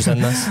 million of yous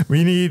in this.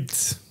 We need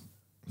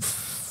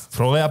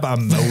probably about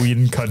 1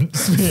 million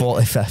cunts.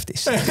 40, 50,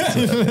 60,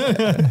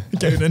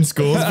 Counting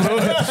scores, bro.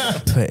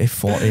 20,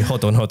 40,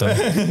 hold on.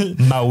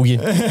 Million.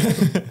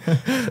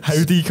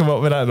 How do you come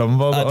up with that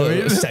number? I don't know,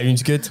 it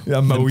sounds good.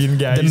 1 million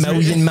guys. The 1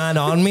 million man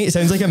army, it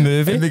sounds like a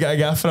movie. They got a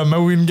gaff for 1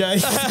 million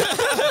guys.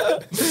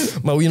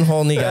 Million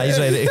horny guys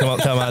ready to come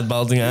up to a mad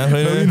building. 1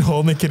 million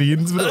horny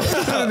Koreans, bro.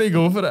 They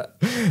go for it.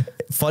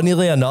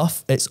 Funnily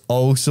enough, it's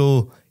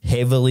also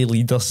heavily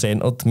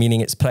leader-centred,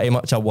 meaning it's pretty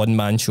much a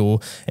one-man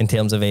show in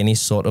terms of any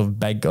sort of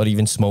big or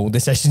even small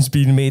decisions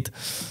being made.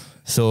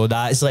 So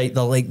that's like,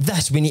 they're like,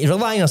 this, we need to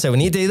rely on ourselves,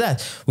 we need to do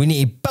this, we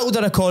need to build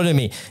our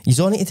economy. You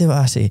don't need to do what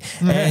I say.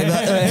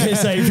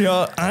 It's like,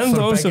 and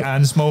For also, big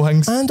and small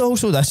things. and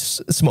also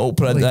this small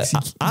print, Like,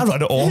 I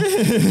run it all.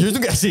 You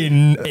don't get to say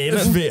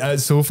anything.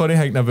 It's so funny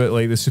thinking about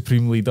like the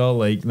Supreme Leader,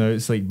 like now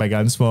it's like big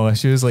and small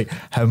issues, like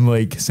him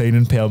like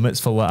signing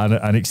permits for like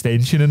an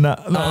extension and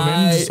that. You know what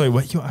I mean? Just like,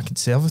 what, you a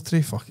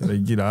conservatory? Fucking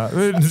like, you know,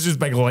 it's just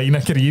big line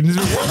of Koreans.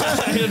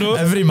 You know?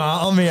 Every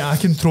matter, mate, I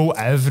control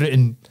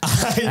everything.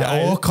 It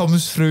all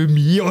comes through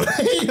me. Like,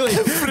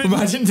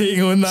 imagine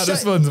taking on that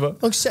responsibility.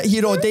 I'll sit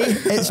here all day.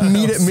 It's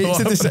me that makes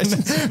the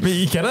decision. Mate,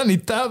 you kinda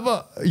need that,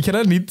 but you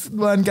kinda need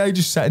one guy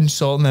just sitting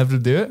sorting every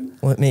do it.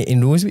 Look, mate, he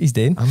knows what he's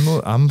doing. I'm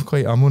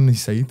on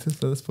his side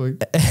at this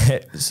point.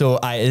 So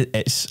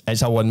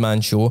it's a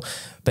one-man show,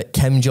 but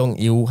Kim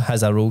Jong-il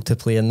has a role to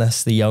play in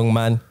this. The young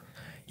man,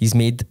 he's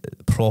made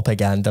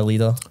propaganda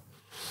leader.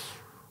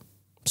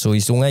 So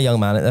he's only a young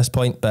man at this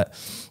point, but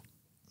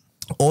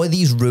all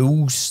these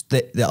rules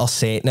that are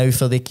set now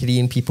for the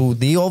Korean people,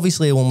 they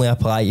obviously only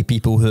apply to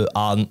people who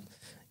aren't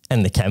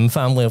in the Kim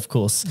family, of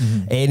course.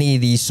 Any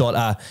of these sort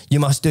of, you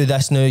must do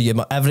this now,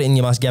 everything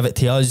you must give it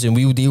to us and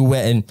we'll deal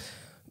with it,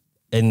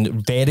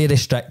 and very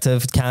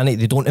restrictive, they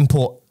don't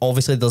import,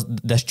 obviously there's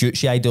this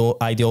Juche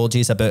ideology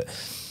is about,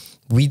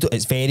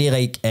 it's very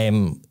like,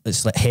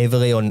 it's like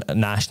heavily on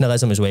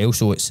nationalism as well,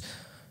 so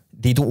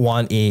they don't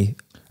want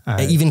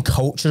even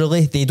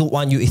culturally, they don't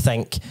want you to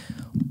think,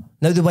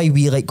 now the way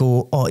we like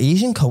go, oh,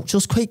 Asian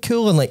culture's quite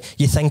cool, and like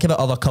you think about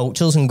other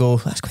cultures and go,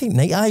 that's quite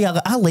nice,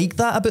 I like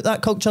that about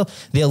that culture.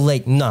 They're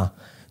like, nah,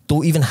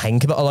 don't even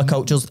think about other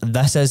cultures.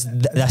 This is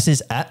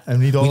it. And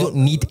we don't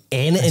need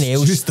anything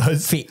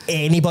else for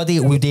anybody.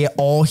 We do it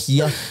all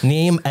here.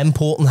 Name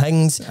important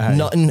things,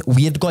 nothing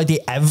weird. Got to do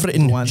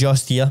everything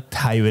just here.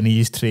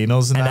 Taiwanese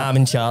trainers and that. I'm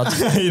in charge.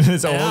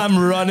 It's all, I'm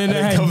running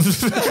it.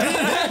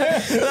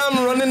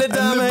 I'm running the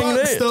damn the thing.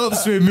 buck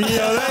stops with me,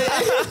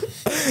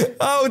 alright?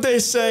 I'll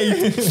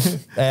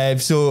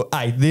decide. So,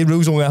 the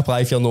rules only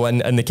apply if you're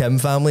not in the Kim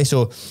family.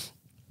 So,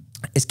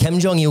 as Kim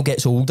Jong-il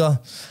gets older,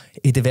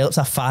 he develops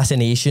a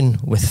fascination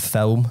with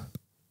film.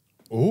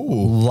 Oh.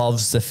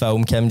 Loves the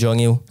film, Kim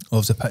Jong-il.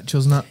 Loves the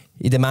pictures and that.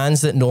 He demands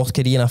that North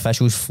Korean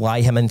officials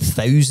fly him in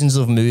thousands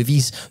of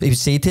movies. He would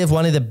say to have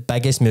one of the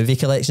biggest movie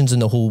collections in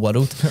the whole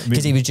world,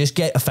 because he would just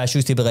get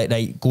officials to be like,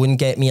 right, go and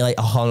get me like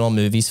 100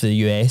 movies for the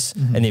US,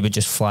 and they would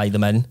just fly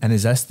them in. And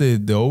is this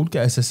the old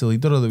guy? Is this the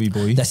leader or the wee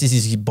boy? This is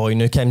his boy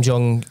now. Kim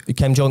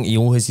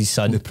Jong-il is his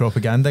son. The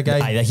propaganda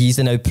guy? He's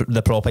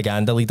the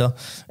propaganda leader,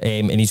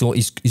 and he's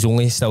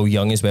only still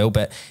young as well.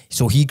 But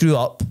so he grew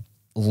up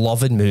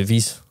loving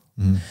movies.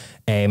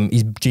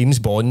 James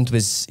Bond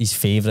was his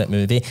favourite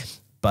movie.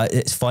 But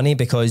it's funny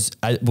because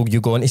you're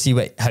going to see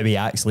how he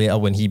acts later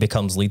when he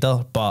becomes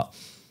leader. But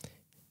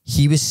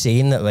he was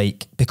saying that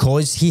like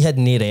because he had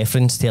no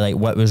reference to like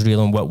what was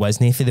real and what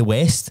wasn't for the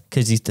West,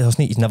 because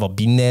he's never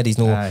been there. He's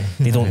no,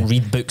 they don't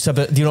read books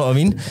about. Do you know what I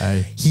mean?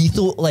 He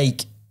thought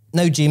like.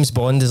 Now James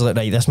Bond is like,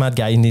 right, this mad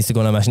guy needs to go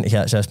on a mission to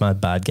catch this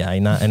mad bad guy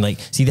and that, and like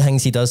see the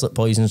things he does like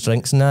poisons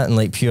drinks and that, and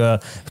like pure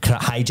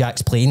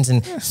hijacks planes,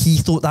 and he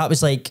thought that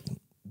was like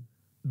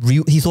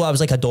real. He thought that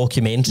was like a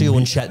documentary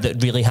on shit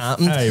that really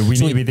happened. We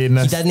need to be doing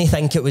this. He didn't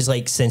think it was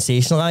like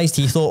sensationalized.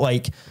 He thought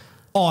like,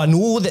 oh, I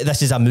know that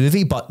this is a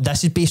movie, but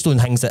this is based on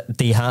things that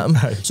they happen.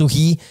 So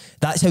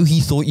that's how he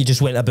thought you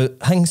just went about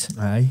things.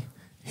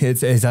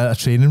 Is that a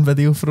training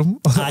video for him?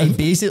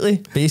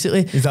 Basically. Is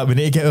that we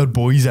need to get our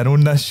boys in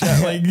on this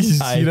shit? Like, you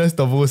see this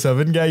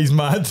 007 guy, he's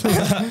mad.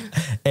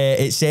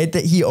 It said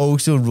that he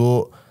also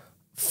wrote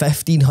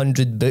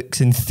 1,500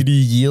 books in 3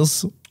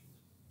 years.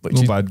 Which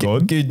no is bad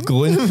going. Good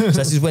going. So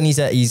this is when he's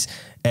at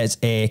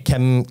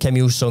Kim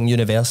Il-sung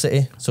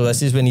University. So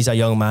this is when he's a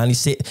young man.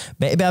 He's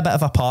meant to be a bit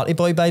of a party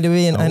boy, by the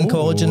way, in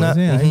college and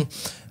that.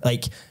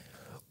 Like,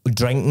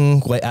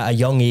 drinking like, at a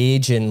young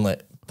age and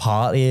like,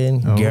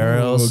 partying,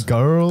 girls,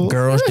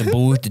 the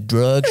booze, the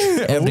drugs,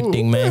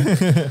 everything, man.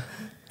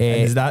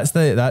 That's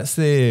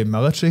the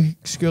military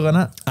school,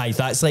 innit? Aye,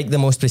 that's like the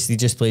most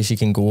prestigious place you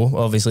can go,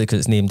 obviously, because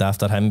it's named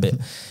after him. But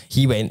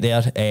he went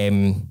there.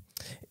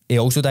 He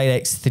also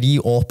directs 3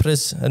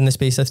 operas in the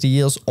space of 3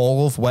 years,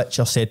 all of which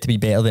are said to be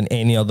better than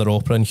any other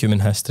opera in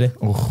human history.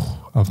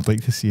 Oh, I'd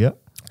like to see it.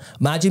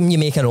 Imagine you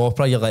make an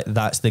opera, you're like,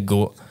 that's the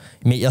GOAT.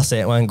 You make your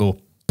second one and go,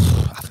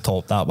 I've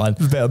topped that one.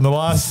 It's better than the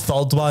last.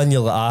 Third one,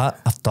 you're like,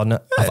 I've done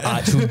it. I've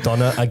actually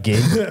done it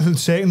again. The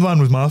second one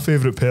was my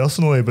favourite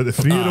personally, but the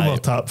 3 of them are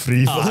top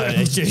 3.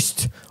 It's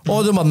just,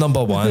 all of them are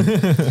number 1.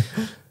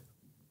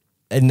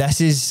 And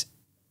this is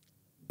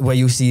where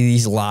you see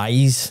these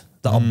lies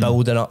that are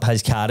building up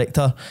his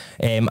character.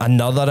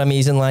 Another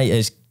amazing lie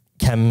is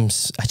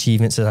Kim's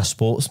achievements as a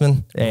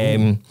sportsman.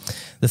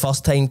 The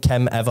first time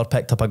Kim ever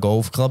picked up a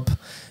golf club,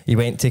 he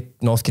went to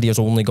North Korea's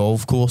only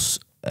golf course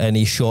and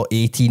he shot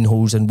 18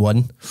 holes and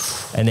won,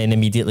 and then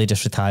immediately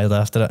just retired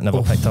after it,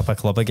 never picked up a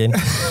club again.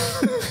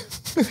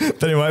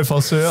 Didn't want to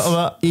pursue it or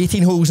that?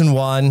 18 holes and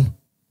 1,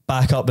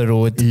 back up the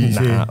road. Easy.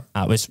 Nah,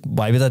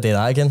 why would I do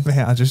that again? Mate,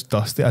 I just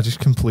dusted. I just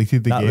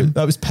completed the game.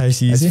 That was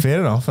piss easy. It's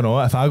fair enough, I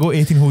know. If I got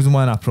 18 holes in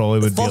 1, I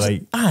probably would be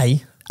like...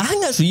 Aye. I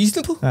think that's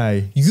reasonable.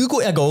 Aye. You go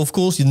to a golf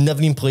course you've never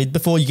even played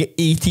before, you get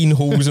 18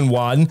 holes in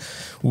 1,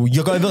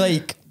 you're going to be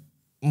like...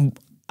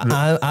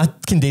 I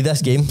can do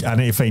this game. I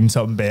need to find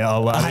something better.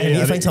 I need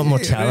to find something more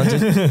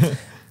challenging.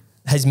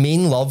 His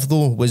main love,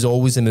 though, was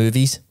always the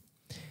movies.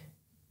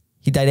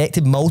 He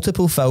directed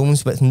multiple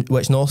films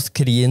which North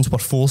Koreans were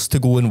forced to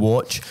go and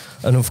watch,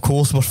 and of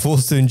course were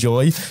forced to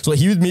enjoy. So like,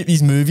 he would make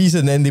these movies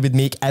and then they would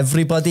make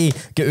everybody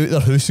get out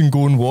their house and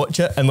go and watch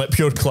it, and like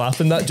pure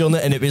clapping that during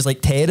it, and it was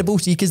like terrible,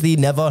 see, because they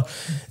never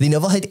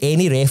had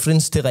any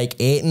reference to like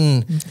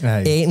eating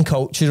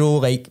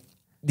cultural, like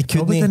they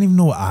probably didn't even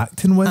know what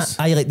acting was.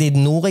 Like they had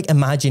no like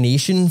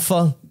imagination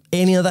for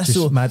any of this. Just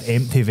so mad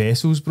empty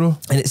vessels, bro.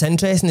 And it's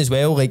interesting as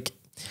well, like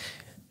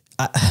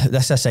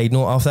this is a side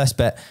note of this,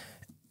 but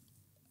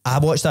I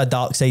watched that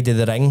Dark Side of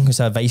the Ring. It's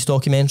a Vice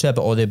documentary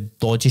about all the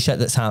dodgy shit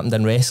that's happened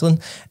in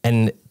wrestling,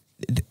 and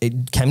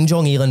Kim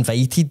Jong-il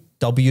invited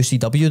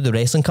WCW, the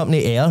wrestling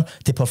company, Air,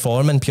 to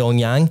perform in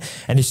Pyongyang,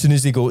 and as soon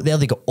as they go there,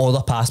 they got all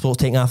their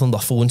passports taken off them, their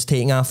phones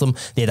taken off them.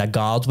 They had a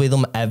guard with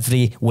them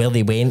everywhere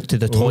they went. To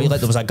the toilet,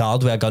 there was a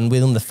guard with a gun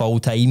with them the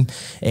full time.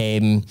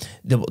 They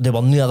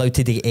weren't allowed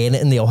to do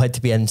anything. They all had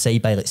to be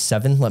inside by like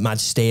 7, like mad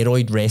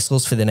steroid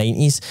wrestlers for the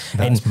 90s.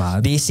 That's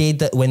mad. They said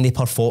that when they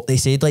performed, they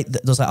said like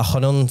there's like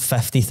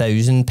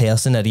 150,000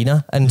 person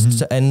arena in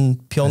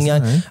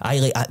Pyongyang.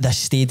 Like at this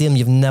stadium,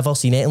 you've never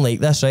seen anything like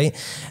this, right?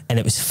 And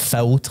it was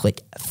filled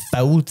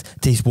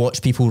to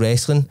watch people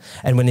wrestling.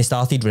 And when they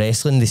started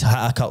wrestling, they hit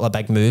a couple of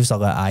big moves. They're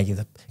like, aye,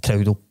 the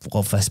crowd will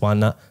love this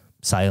one. That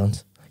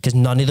silence, because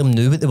none of them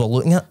knew what they were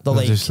looking at. They're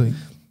like,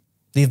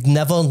 they've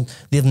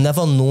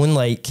never known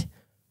like,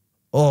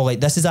 oh, like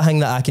this is a thing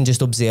that I can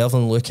just observe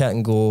and look at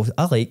and go,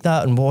 I like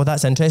that, and wow,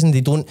 that's interesting. They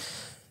don't,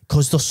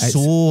 because they're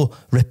so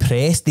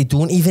repressed, they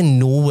don't even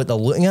know what they're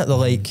looking at. They're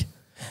like,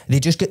 they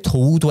just get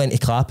told when to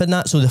clap in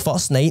that. So the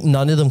first night,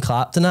 none of them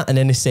clapped in it, and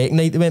then the second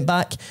night they went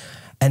back,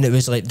 and it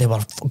was like they were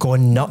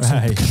going nuts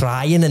and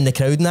crying in the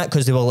crowd and that,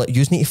 because they were like, you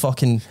just need to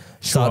fucking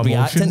start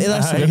reacting to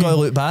this, and you're going to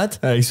look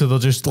bad. So they're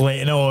just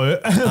letting it all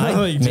out.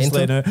 Like, just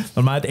letting it out.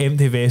 They're mad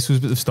empty vessels,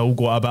 but they've still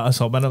got a bit of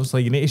something. It's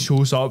like, you need to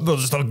show something. They'll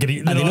just start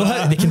greeting. And they know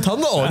how they can turn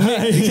it on,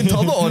 mate. They can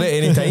turn it on at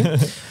any time.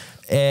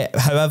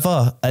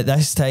 However, at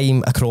this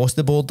time, across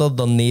the border,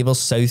 their neighbours,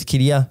 South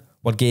Korea,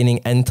 were gaining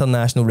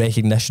international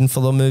recognition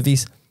for their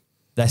movies.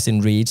 This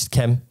enraged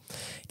Kim.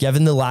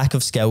 Given the lack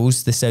of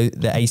skills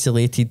the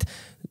isolated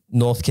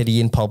North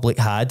Korean public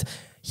had,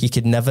 he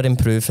could never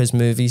improve his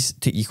movies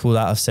to equal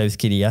that of South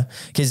Korea,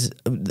 because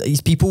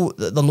these people,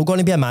 they're not going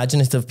to be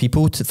imaginative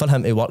people for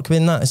him to work with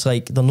in that. It's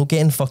like they're not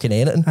getting fucking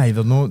anything. Aye,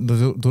 they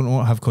don't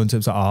know have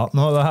concepts of art,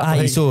 not that. Aye,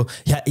 like. so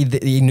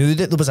he knew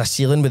that there was a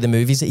ceiling with the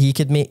movies that he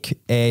could make,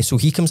 so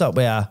he comes up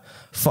with a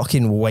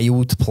fucking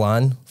wild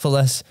plan for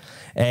this.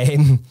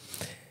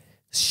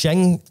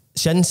 Shin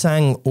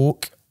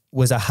Sang-ok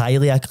was a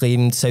highly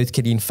acclaimed South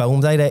Korean film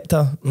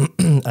director,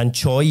 and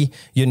Choi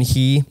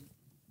Yoon-hee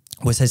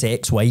was his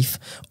ex-wife,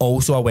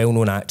 also a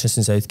well-known actress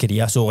in South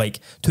Korea. So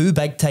like two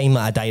big time,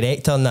 like a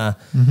director and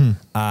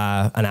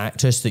an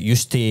actress that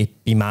used to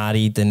be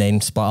married and then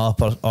split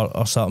up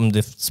or something.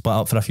 They've split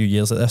up for a few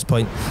years at this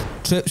point.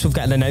 Troops, we've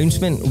got an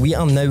announcement. We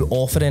are now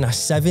offering a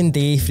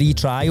 7-day free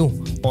trial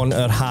on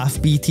our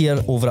half B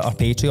tier over at our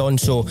Patreon.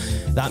 So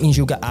that means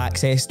you'll get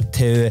access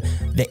to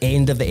the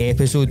end of the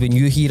episode. When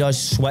you hear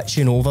us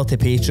switching over to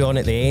Patreon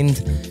at the end,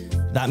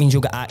 that means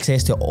you'll get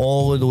access to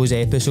all of those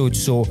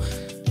episodes. So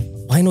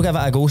why not give it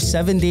a go?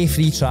 7-day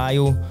free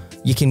trial.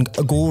 You can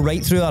go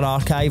right through our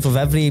archive of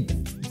every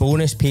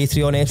bonus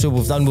Patreon episode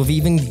we've done. We've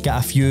even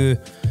got a few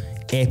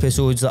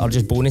episodes that are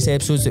just bonus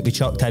episodes that we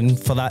chucked in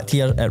for that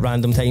tier at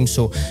random times.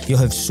 So you'll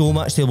have so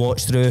much to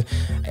watch through.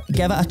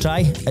 Give it a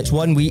try. It's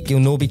 1 week. You'll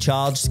not be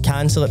charged.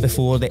 Cancel it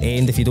before the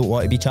end if you don't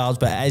want to be charged.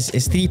 But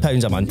it's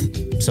 £3 a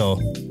month. So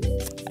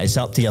it's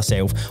up to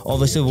yourself.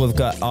 Obviously, we've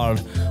got our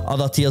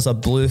other tiers, a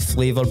blue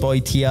flavour boy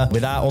tier.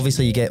 With that,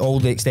 obviously, you get all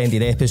the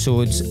extended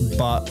episodes,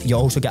 but you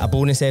also get a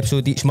bonus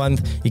episode each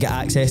month. You get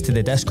access to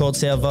the Discord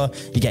server.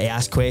 You get to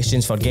ask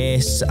questions for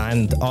guests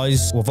and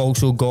us. We've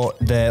also got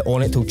the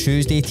On It Till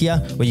Tuesday tier,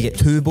 where you get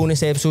 2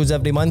 bonus episodes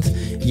every month.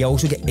 You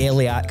also get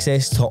early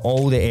access to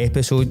all the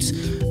episodes,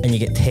 and you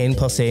get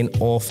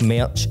 10% off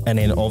merch. And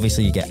then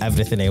obviously, you get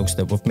everything else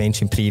that we've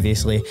mentioned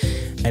previously.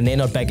 And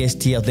then our biggest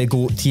tier, the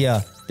GOAT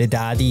tier, the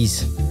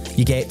daddies.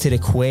 You get to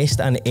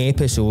request an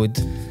episode.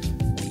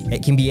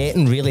 It can be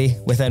anything really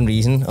within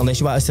reason, unless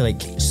you want us to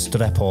like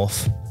strip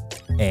off.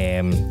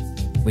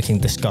 We can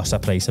discuss a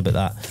price about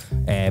that.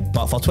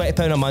 But for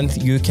 £20 a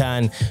month, you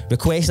can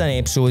request an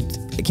episode.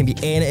 It can be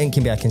anything. It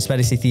can be a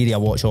conspiracy theory, a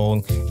watch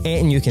along,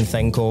 anything you can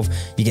think of.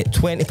 You get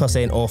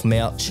 20% off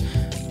merch,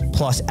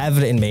 plus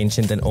everything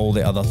mentioned in all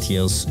the other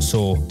tiers.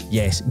 So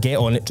yes, get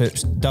on it,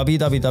 troops.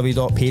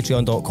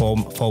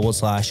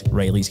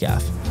 www.patreon.com/Reilly's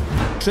Gaff.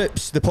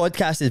 Troops, the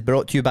podcast is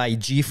brought to you by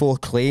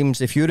G4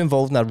 Claims. If you're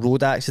involved in a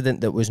road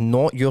accident that was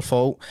not your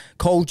fault,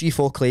 call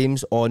G4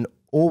 Claims on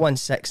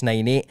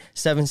 01698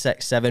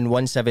 767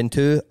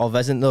 172 or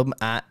visit them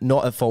at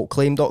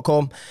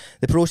notatfaultclaim.com.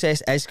 The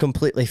process is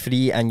completely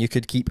free and you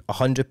could keep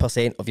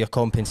 100% of your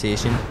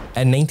compensation.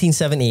 In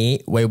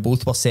 1978, while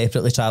both were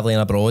separately travelling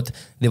abroad,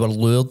 they were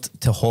lured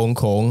to Hong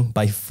Kong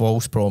by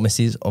false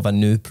promises of a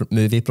new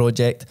movie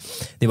project.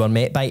 They were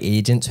met by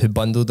agents who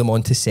bundled them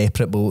onto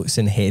separate boats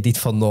and headed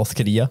for North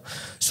Korea.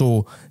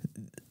 So,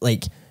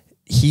 like,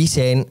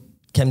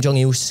 Kim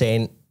Jong-il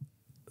sent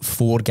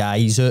 4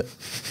 guys out.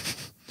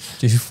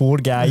 Just 4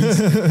 guys,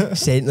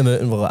 sent them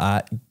out and were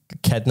like,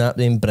 kidnap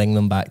them, bring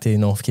them back to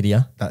North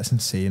Korea. That's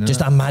insane.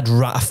 Just a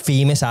a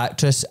famous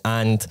actress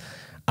and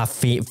a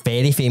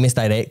very famous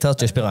director.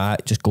 Just be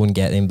like, just go and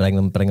get them, bring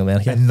them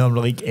here. And they're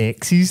like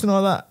exes and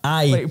all that.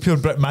 Aye. Like pure.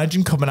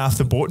 Imagine coming off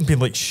the boat and being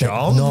like,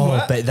 "Sure." No,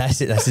 what? but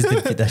this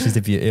is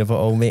the beauty of it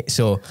all, mate.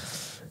 So,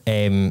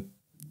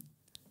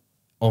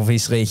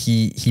 obviously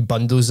they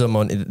bundle them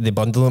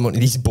onto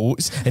these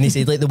boats, and he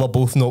said like they were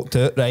both knocked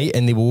out, right?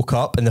 And they woke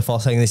up, and the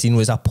first thing they seen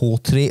was a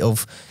portrait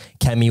of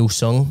Kim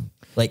Il-sung,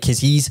 like, because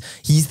he's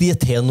the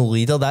eternal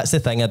leader. That's the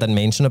thing I didn't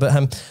mention about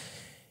him.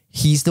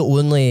 He's the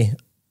only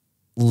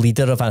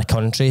leader of a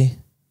country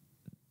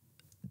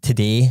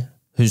today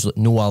who's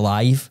no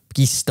alive.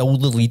 He's still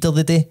the leader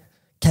today.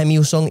 Kim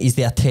Il-sung is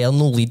the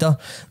eternal leader.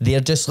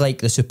 They're just like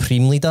the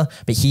supreme leader,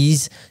 but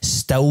he's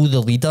still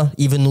the leader,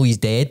 even though he's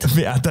dead.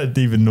 Mate, I didn't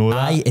even know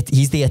that.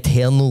 He's the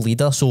eternal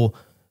leader. So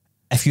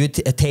if you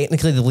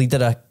technically the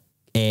leader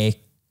of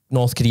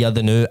North Korea,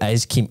 the new,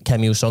 is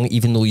Kim Il-sung,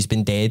 even though he's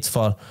been dead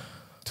for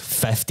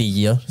 50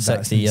 years,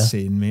 60 years. That's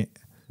insane, mate.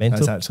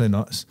 Mental. That's actually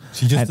nuts.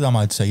 See, just a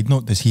mad side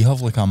note, does he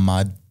have like a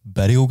mad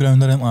burial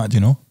ground or anything like that, do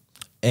you know?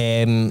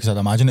 Because I'd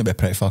imagine it'd be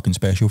pretty fucking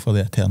special for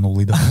the eternal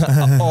leader.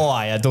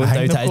 I don't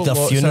doubt it.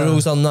 Their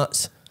funerals are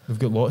nuts. They've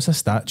got lots of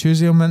statues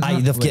here, man.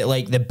 They've got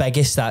like the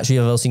biggest statue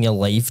you've ever seen in your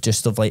life,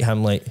 just of like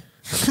him, like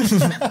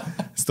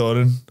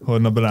Storing,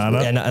 holding a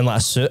banana. in like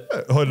a suit.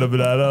 Holding a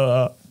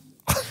banana.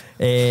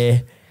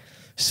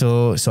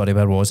 So, sorry,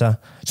 where was I?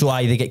 So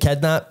they get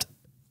kidnapped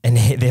and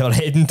they were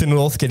heading to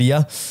North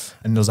Korea.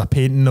 And there's a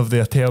painting of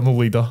the eternal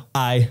leader.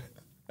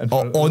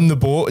 On the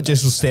boat,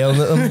 just staring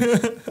at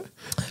them.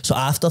 So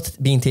after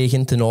being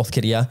taken to North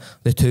Korea,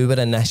 the two were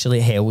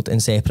initially held in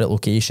separate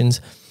locations.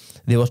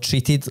 They were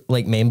treated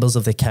like members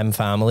of the Kim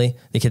family.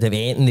 They could have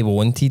anything they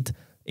wanted,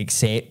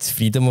 except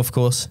freedom, of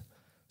course.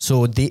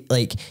 So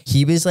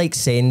he was like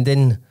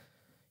sending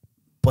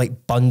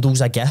like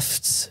bundles of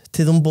gifts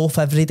to them both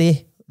every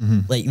day.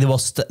 Like they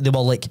were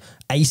like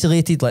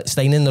isolated, like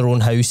staying in their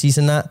own houses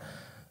and that.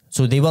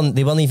 So they weren't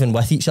even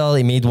with each other.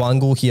 He made one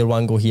go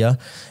here,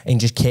 and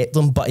just kept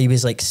them. But he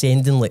was like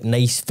sending like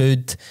nice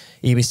food.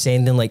 He was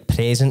sending like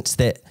presents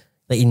that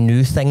like he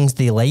knew things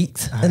they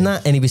liked and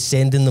that, and he was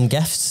sending them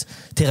gifts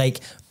to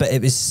like. But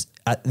it was,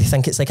 I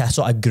think it's like a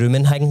sort of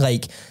grooming thing,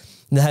 like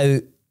how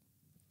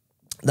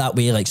that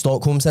way, like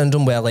Stockholm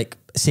syndrome, where like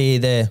say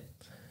the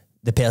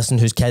person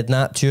who's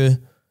kidnapped you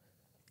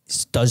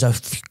does a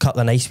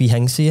couple of nice wee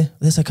things for you.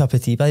 There's a cup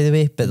of tea, by the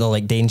way, but they're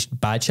like doing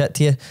bad shit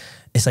to you.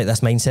 It's like this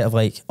mindset of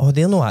like, oh,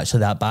 they're not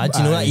actually that bad. Do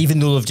you know that? Even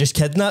though they've just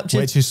kidnapped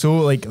you. Which is so,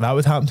 like, that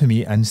would happen to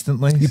me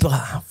instantly. You'd be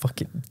like, ah,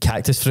 fucking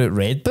cactus fruit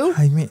Red Bull.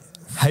 Hi, mate.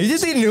 How did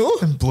they know?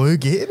 And blue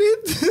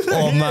Gatorade.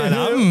 Oh man,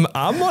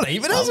 I'm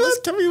alright with this.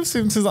 Camille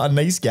seems like a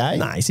nice guy.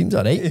 Nah, he seems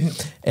alright.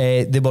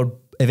 They were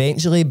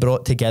eventually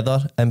brought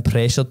together and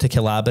pressured to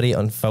collaborate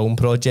on film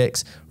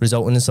projects,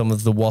 resulting in some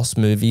of the worst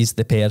movies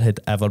the pair had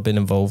ever been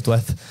involved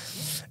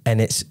with.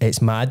 And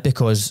it's mad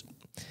because,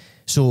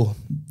 so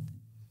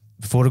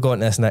before we got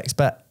into this next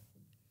bit,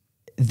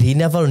 they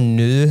never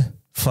knew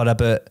for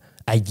about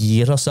a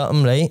year or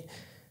something, right,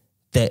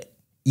 that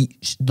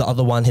the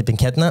other one had been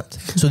kidnapped.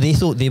 So they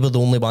thought they were the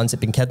only ones that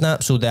had been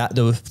kidnapped. So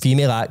the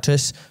female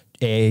actress,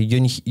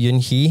 Yoon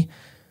Hee,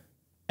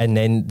 and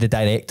then the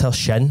director,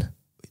 Shin,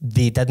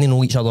 they didn't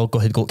know each other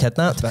had got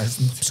kidnapped.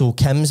 So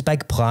Kim's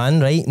big plan,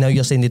 right, now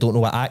you're saying they don't know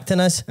what acting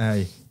is.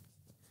 Aye.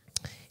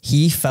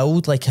 He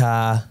filled like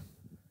a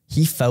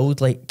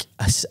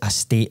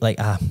state, like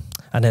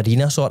an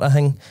arena sort of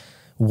thing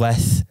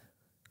with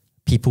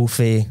people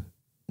from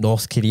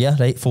North Korea,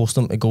 right, forced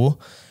them to go.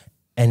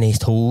 And he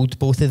told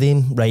both of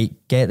them, right,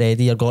 get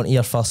ready, you're going to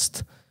your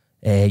first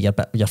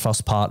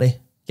first party,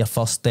 your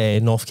first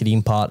North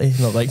Korean party. And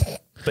they're like,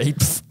 right,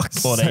 fuck,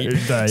 all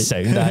right,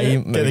 sound eye.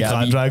 Get the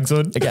car drags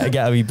on. Get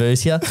a wee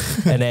booze here.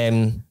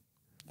 And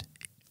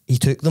he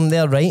took them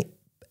there, right,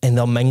 and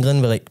they're mingling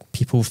with like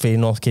people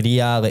from North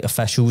Korea, like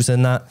officials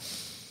and that.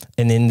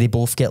 And then they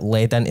both get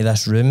led into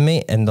this room,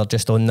 mate, and they're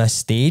just on this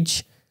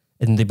stage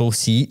and they both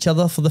see each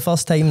other for the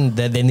first time. And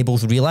then they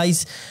both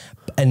realise,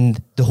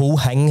 and the whole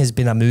thing has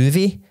been a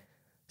movie.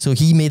 So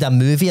he made a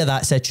movie of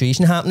that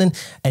situation happening,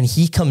 and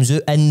he comes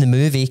out in the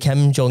movie,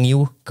 Kim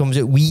Jong-il comes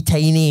out, wee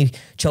tiny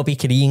chubby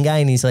Korean guy,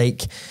 and he's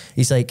like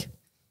he says,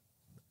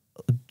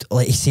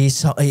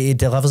 he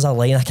delivers a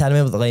line, I can't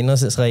remember what the line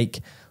is, it's like,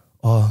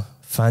 oh,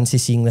 fancy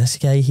seeing this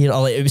guy here,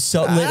 or like, it was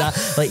something like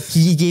that. Like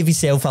he gave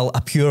himself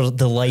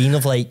the line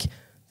of like,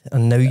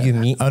 and now you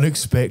meet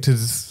unexpected.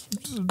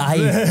 I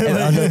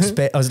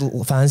was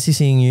fancy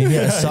seeing you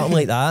here, something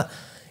like that.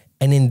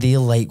 And then they're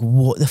like,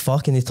 what the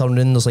fuck? And they turn around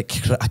and there's like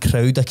a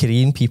crowd of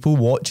Korean people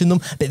watching them.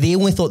 But they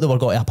only thought they were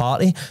going to a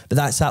party. But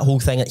that's that whole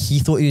thing. Like, he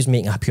thought he was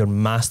making a pure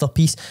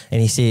masterpiece.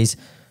 And he says,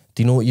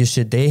 do you know what you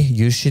should do?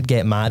 You should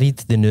get married.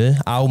 The new,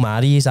 I'll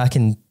marry you. I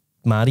can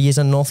marry you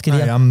in North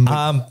Korea. I'm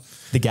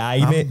the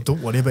guy, mate.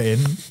 Don't worry about him.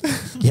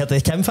 You heard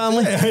the Kim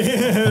family?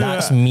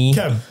 That's me.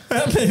 Kim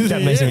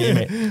is me,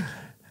 mate.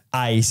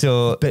 Aye,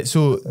 so... But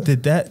so,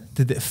 did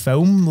it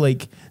film,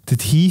 like,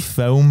 did he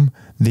film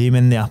them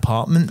in the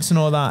apartments and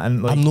all that?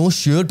 And like, I'm not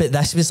sure, but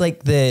this was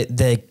like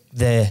the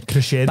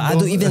crescendo.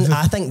 But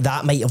I think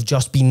that might have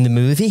just been the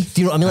movie.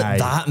 Do you know what I mean? Like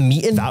that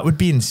meeting. That would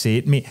be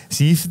insane, mate.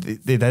 See if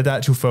they did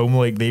actual film,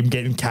 like them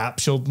getting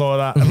captured and all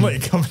that, and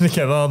like coming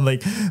together and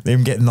like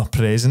them getting their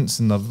presents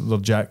and their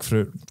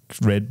jackfruit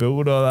Red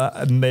Bull and all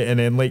that, and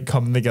then like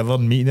coming together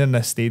and meeting in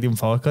this stadium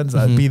Falcons.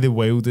 That'd be the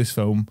wildest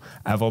film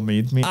ever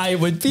made, mate. I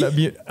would be. That'd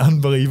be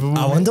unbelievable.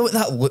 I wonder what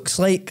that looks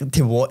like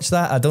to watch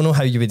that. I don't know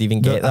how you would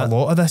even get that. A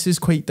lot of this is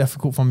quite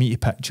difficult for me to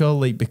picture,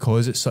 like,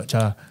 because it's such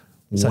a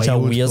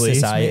weird place,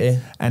 society, mate.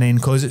 And then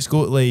because it's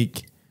got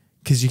like,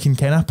 because you can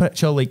kind of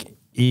picture like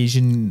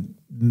Asian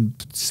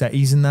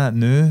cities and that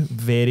now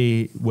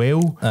very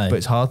well. Aye. But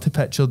it's hard to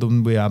picture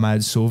them with a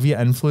mad Soviet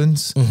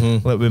influence,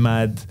 like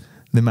with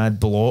the mad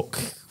block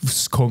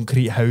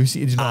concrete house. Do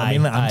you know what I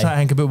mean? Like, I'm trying to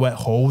think about what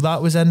hall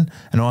that was in,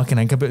 and all I can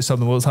think about is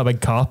something that looks like a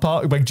big car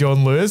park, big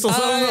John Lewis or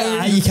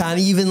something. You can't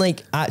even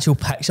like actual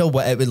picture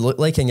what it would look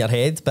like in your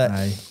head, but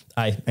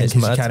and because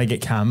you kind of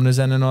get cameras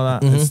in and all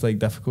that, it's like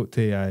difficult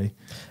to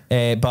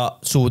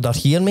but so they're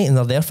here, mate, and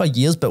they're there for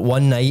years. But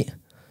one night,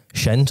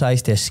 Shin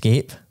tries to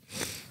escape.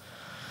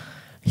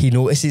 He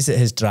notices that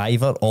his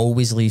driver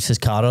always leaves his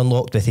car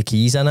unlocked with the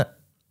keys in it.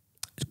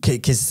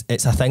 Because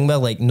it's a thing where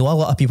like, no, a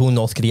lot of people in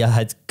North Korea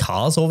had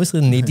cars,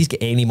 obviously, and nobody's got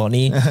any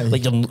money.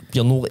 Like you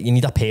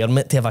need a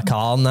permit to have a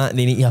car and that, and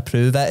they need to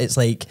approve it. It's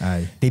like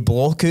they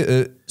block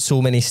out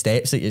so many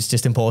steps that it's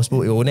just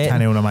impossible to own it.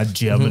 Can't own a mad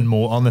German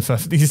motor in the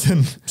 50s.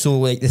 And so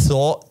like the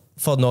thought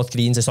for North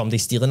Koreans of somebody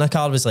stealing a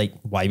car was like,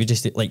 why would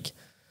you like,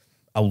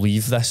 I'll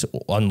leave this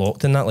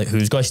unlocked and that, like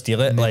who's going to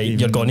steal it? Like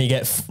you're going to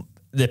get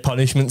the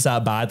punishment's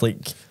that bad. Like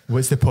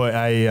what's the point?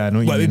 I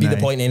know what would be the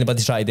point in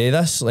anybody trying to do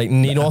this? Like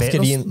North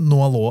Korean,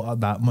 no a lot of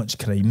that much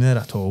crime there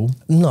at all.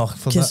 No,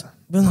 because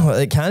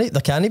there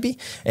can't be.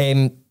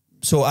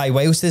 So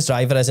whilst this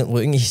driver isn't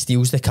looking, he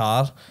steals the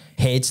car,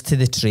 heads to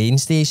the train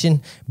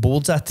station,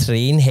 boards a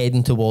train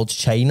heading towards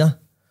China.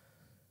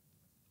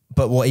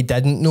 But what he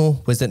didn't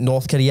know was that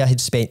North Korea had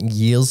spent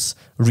years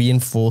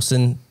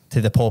reinforcing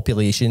to the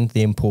population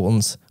the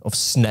importance of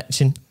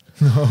snitching.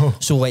 No.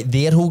 So like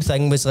their whole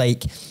thing was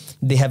like,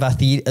 they have a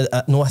theory,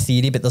 not a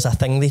theory, but there's a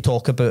thing they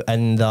talk about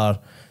in the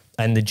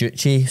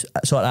Juche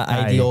sort of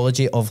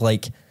ideology of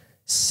like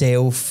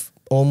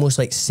almost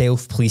like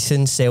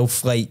self-policing,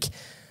 like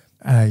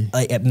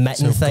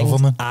admitting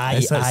things.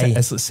 It's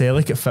like say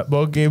like at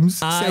football games,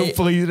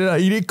 self-policing.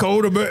 You need to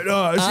call him out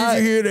that. As soon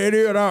as you hear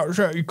any of that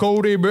shit, you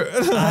call him out.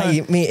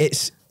 Aye, mate,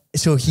 it's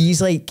so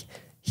he's like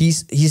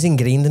he's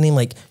ingrained in him,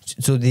 like,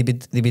 so they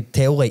would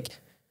tell like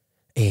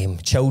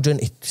children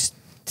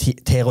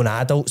telling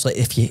adults, like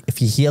if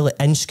you hear like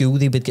in school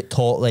they would get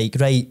taught like,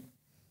 right,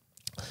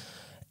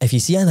 if you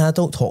see an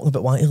adult talking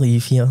about wanting to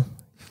leave here,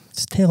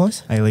 just tell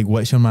us. I like,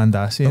 what's your man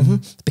da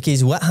saying?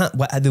 Because what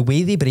the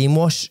way they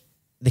brainwash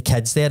the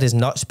kids there is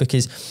nuts,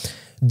 because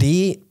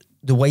the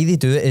way they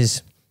do it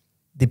is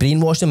they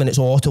brainwash them and it's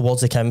all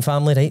towards the Kim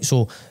family, right?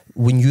 So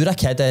when you're a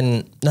kid,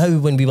 and now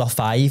when we were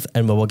 5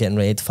 and we were getting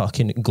read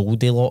fucking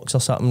Goldilocks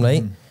or something,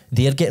 right?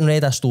 They're getting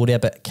read a story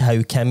about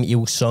how Kim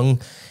Il-sung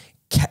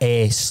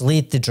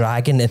slayed the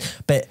dragon,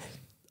 but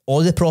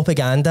all the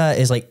propaganda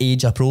is like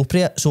age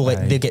appropriate, so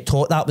like they get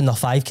taught that when they're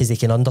 5 because they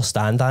can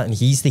understand that, and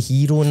he's the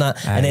hero in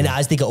that. And then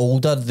as they get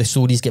older, the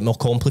stories get more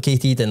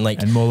complicated and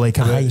more like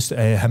about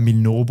him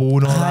being noble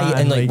and all that.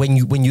 And like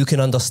when you can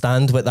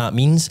understand what that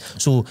means.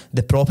 So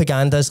the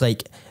propaganda is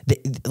like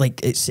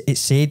it's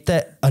said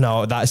that. Oh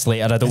no, that's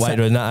later. I don't want to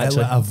ruin that.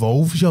 Actually, it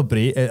evolves your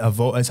brain.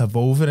 It's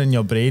evolving in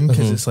your brain,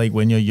 because it's like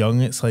when you're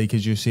young, it's like,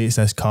 as you say, it's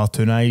this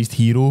cartoonized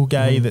hero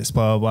guy that's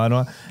blah blah blah.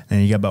 And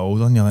then you get a bit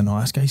older and you're like, no,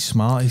 this guy's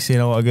smart. He's saying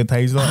a lot of good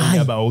things. Like, you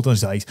get a bit older and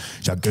he's like,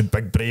 he's a good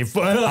big brave.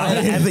 But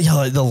you're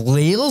like, the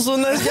layers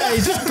on this guy,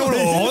 just going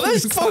on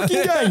this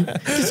fucking guy,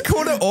 just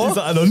going it off. Is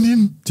that an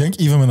onion? Do you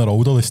think even when they're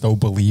older they still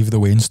believe the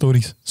Wayne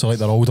stories? So like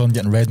they're older and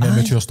getting read more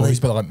mature stories,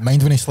 but they're like,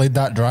 mind when he slayed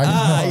that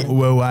dragon?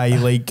 Well,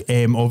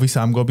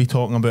 obviously I'm going to be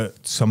talking about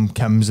some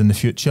Kims in the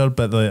future,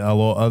 but like a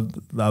lot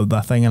of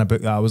the thing in a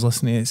book that I was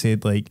listening to, it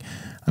said like,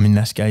 I mean,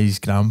 this guy's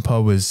grandpa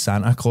was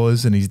Santa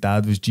Claus and his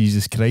dad was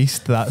Jesus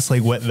Christ. That's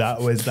like what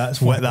that was.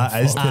 That's what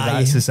that is to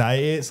that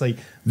society. It's like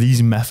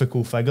these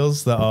mythical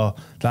figures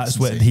that's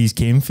what he's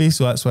came for.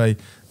 So that's why, you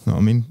know what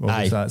I mean?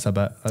 Obviously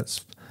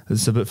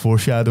that's a bit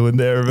foreshadowing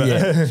there.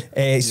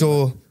 But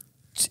so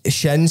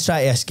Shin's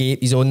trying to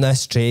escape. He's on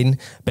this train,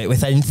 but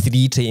within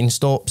 3 train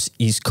stops,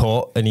 he's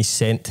caught and he's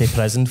sent to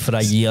prison for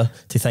a year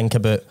to think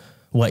about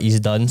what he's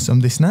done.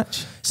 Somebody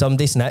snitched,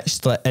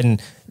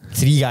 and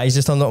 3 guys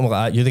just turned up and were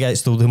like, you're the guy that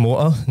stole the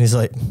motor? And he's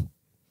like,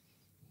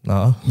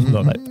 no.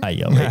 They're like,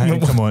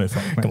 come on,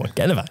 get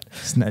in the van.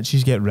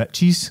 Snitches get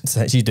riches.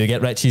 Snitches do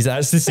get riches.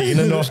 That's the saying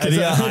in North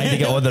Korea. They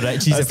get all the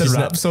riches. That's the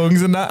rap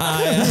songs and that.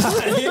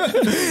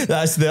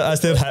 That's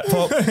their hip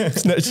hop.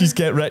 Snitches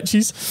get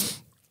riches.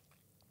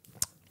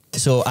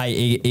 So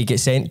he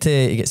gets sent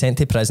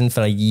to prison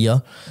for a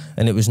year,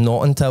 and it was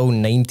not until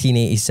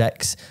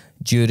 1986,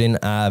 during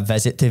a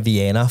visit to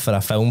Vienna for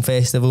a film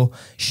festival,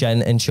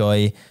 Shin and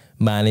Choi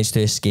managed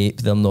to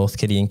escape their North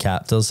Korean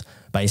captors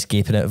by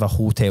escaping out of a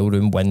hotel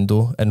room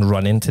window and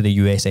running to the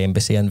US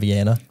Embassy in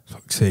Vienna.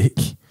 Fuck's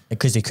sake.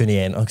 Because they couldn't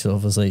enter, because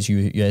obviously it's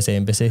US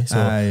Embassy.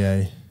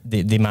 So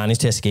they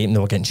managed to escape, and they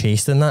were getting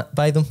chased in that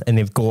by them, and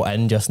they've got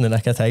in just in the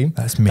nick of time.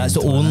 That's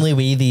the only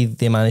way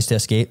they managed to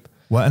escape.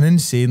 What an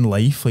insane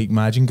life. Like,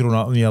 imagine growing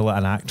up and you're like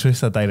an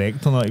actress, a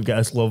director, like, you've got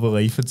this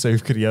lovely life in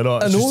South Korea.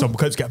 It's just some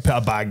kids get put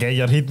a bag in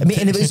your head. I mean,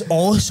 and it was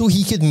also,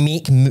 he could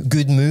make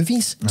good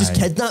movies, just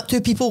kidnap 2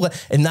 people.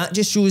 And that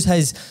just shows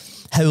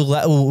how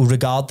little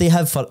regard they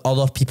have for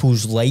other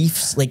people's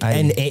lives. Like,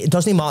 and it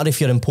doesn't matter if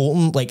you're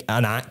important, like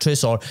an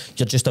actress, or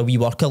you're just a wee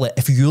worker. Like,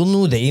 if you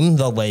know them,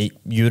 they're like,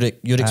 you're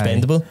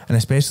expendable. And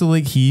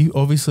especially, like, he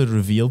obviously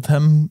revealed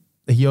him.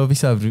 He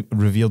obviously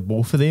revealed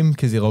both of them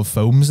because they love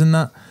films and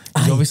that.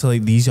 He's obviously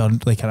like, these are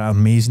like an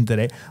amazing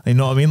direct. Like, you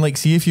know what I mean? Like,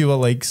 see if you were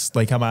like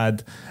a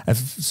mad,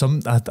 if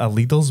a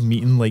leader's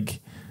meeting like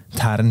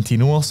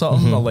Tarantino or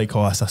something, they're like,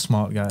 oh, that's a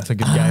smart guy, that's a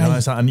good guy, and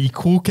it's like an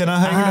equal kind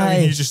of thing.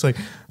 And he's just like,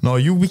 no,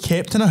 you'll be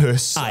kept in a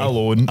house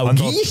alone. I'll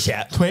give you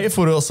shit.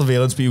 24-hour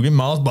surveillance, but you'll get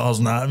Mars bars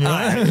and that.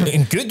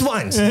 And good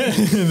ones.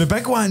 The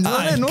big ones.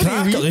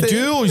 The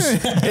jewels.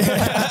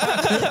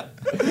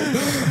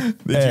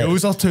 The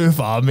jewels are too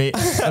far, mate.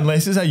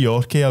 Unless it's a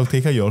Yorkie, I'll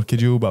take a Yorkie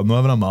jewel, but I'm not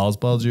having a Mars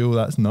bar jewel.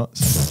 That's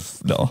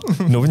nuts. No,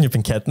 when you've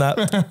been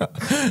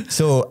kidnapped.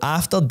 So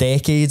after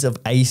decades of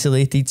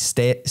isolated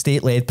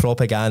state-led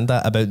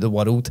propaganda about the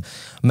world,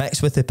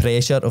 mixed with the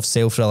pressure of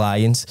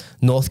self-reliance,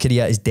 North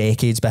Korea is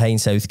decades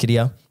behind South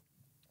Korea.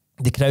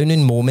 The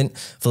crowning moment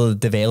for the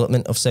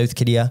development of South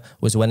Korea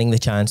was winning the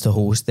chance to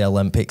host the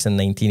Olympics in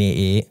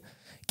 1988.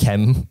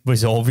 Kim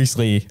was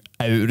obviously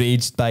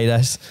outraged by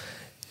this.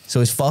 So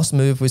his first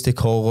move was to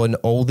call on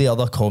all the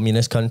other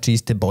communist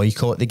countries to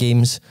boycott the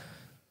games.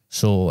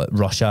 So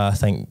Russia, I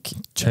think,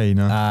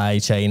 China,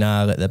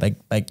 like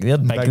the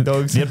big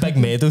dogs. They're big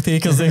medal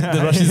takers. The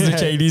Russians and the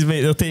Chinese,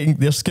 mate,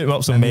 they're scooting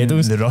up some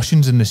medals. The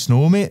Russians in the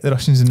snow, mate. The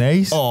Russians in the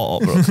ice. Oh,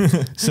 bro.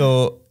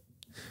 So,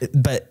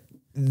 but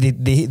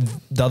the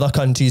other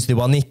countries, they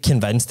weren't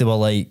convinced. They were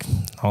like,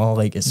 oh,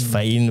 like it's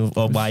fine,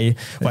 or why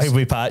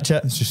we patch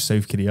it? It's just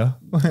South Korea.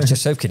 It's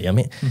just South Korea,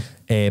 mate.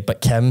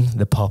 But Kim,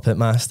 the puppet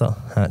master,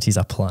 hatches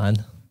a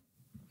plan.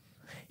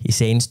 He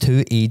sends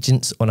 2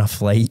 agents on a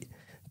flight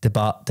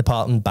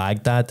departing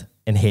Baghdad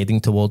and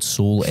heading towards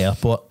Seoul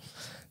airport.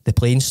 The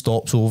plane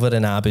stops over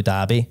in Abu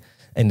Dhabi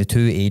and the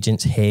 2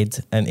 agents head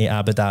into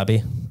Abu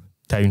Dhabi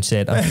town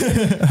centre.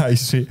 I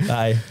see.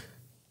 Aye.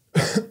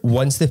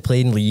 Once the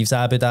plane leaves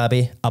Abu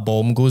Dhabi, a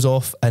bomb goes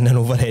off in an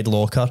overhead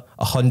locker.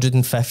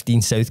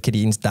 115 South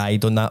Koreans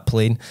died on that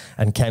plane,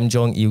 and Kim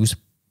Jong-il's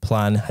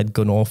plan had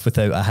gone off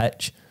without a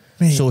hitch.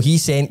 Mate. So he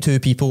sent 2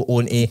 people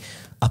onto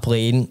a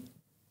plane,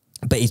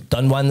 but he's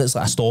done one that's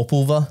like a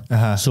stopover.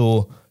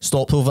 So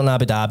stopped over in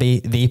Abu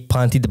Dhabi, they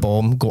planted the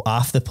bomb, got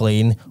off the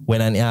plane,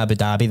 went into Abu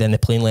Dhabi, then the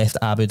plane left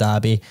Abu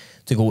Dhabi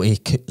to go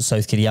to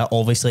South Korea.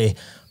 Obviously,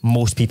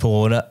 most people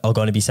on it are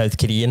going to be South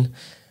Korean.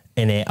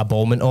 And a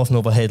bomb went off an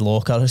overhead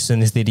locker as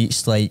soon as they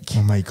reached, like...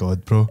 Oh my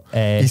God, bro.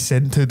 He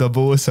sent 2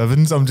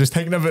 007s. I'm just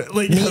thinking about,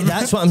 like... Mate,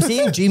 that's what I'm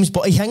saying, James.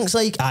 But he thinks,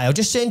 like, I'll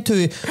just send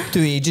two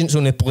agents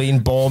on the plane,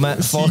 bomb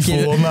it,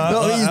 fucking... C4 and that,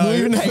 No, he's not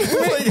even thinking.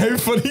 Like, how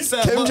funny is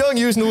that? Kim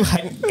Jong-il's no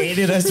thinking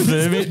any of this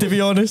through, mate, to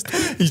be honest.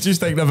 He's just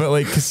thinking about,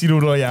 like,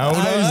 Casino Royale.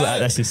 I was now. like,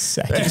 this is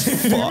sick as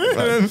fuck,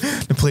 man.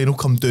 The plane will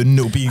come down,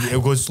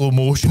 it'll go in slow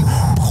motion.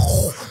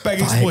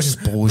 Big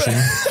explosion.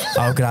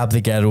 I'll grab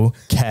the girl,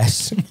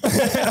 kiss.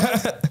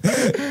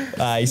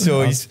 Aye,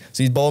 so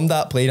he's bombed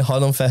that plane,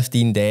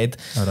 115 dead.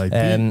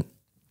 R.I.P.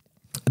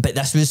 But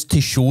this was to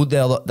show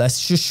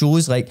this just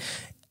shows, like,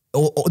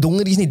 the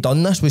only reason he'd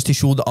done this was to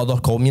show the other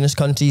communist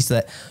countries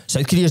that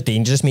South Korea's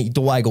dangerous, mate. You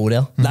don't want to go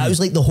there. That was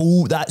like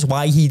that's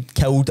why he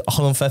killed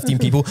 115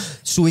 people,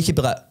 so he could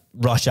be like,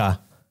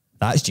 Russia,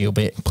 that's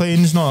jailbait.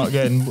 Plane's not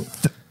getting...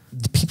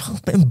 The people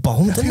have been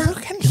bombed in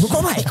that. You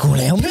don't want to go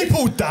there, mate.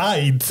 People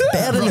died.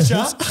 Better than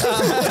Russia.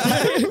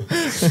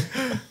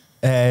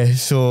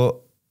 So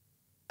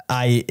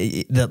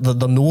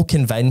they're no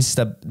convinced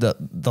that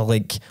they're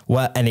like,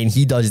 what? And then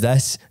he does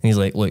this and he's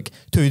like, look,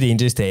 too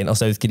dangerous to enter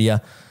South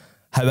Korea.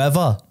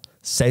 However,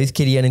 South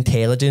Korean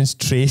intelligence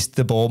traced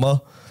the bomber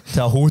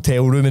to a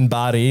hotel room in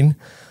Bahrain.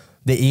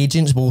 The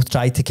agents both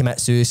tried to commit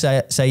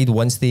suicide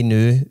once they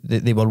knew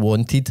that they were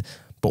wanted,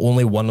 but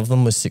only one of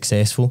them was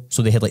successful.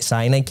 So they had like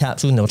cyanide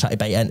capsules and they were trying to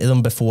bite into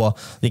them before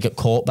they got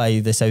caught by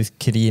the South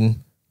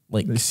Korean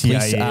like the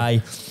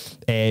CIA. police.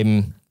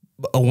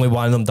 Only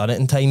one of them done it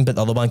in time, but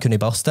the other one couldn't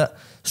bust it.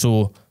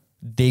 So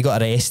they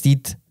got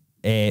arrested,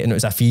 and it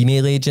was a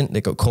female agent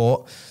that got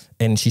caught,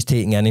 and she's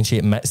taken in and she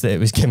admits that it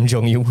was Kim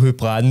Jong-il who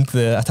planned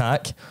the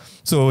attack.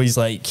 So he's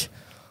like,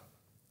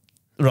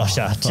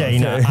 Russia,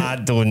 China, I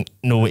don't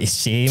know what to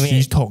say, mate.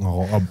 She's talking a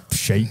lot of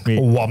shite,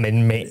 mate.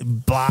 Woman, mate.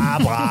 Blah,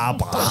 blah,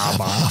 blah,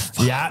 blah.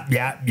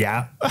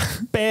 Yeah.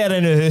 Better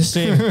in the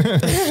history.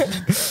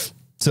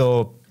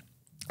 So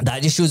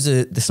that just shows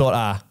the sort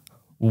of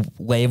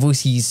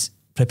levels he's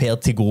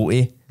prepared to go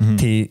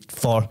to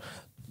for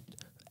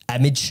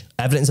image.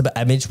 Everything's about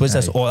image. What's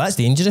this? Oh, that's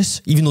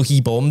dangerous. Even though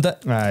he bombed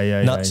it.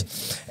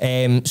 Nuts.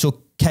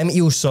 So Kim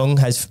Il-sung,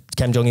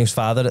 Kim Jong-il's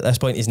father at this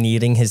point, is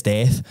nearing his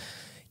death.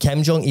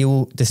 Kim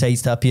Jong-il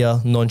decides to appear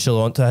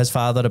nonchalant to his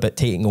father about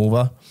taking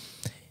over.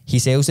 He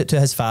sells it to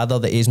his father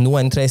that he has no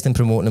interest in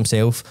promoting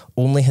himself.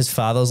 Only his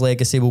father's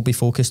legacy will be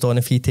focused on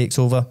if he takes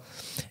over.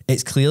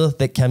 It's clear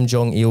that Kim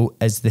Jong-il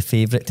is the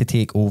favourite to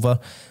take over,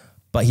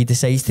 but he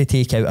decides to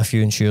take out a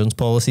few insurance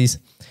policies.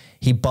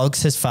 He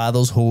bugs his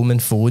father's home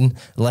and phone,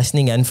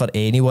 listening in for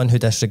anyone who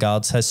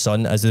disregards his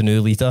son as the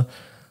new leader.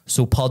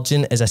 So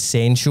purging is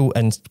essential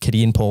in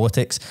Korean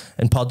politics,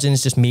 and purging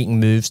is just making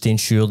moves to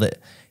ensure that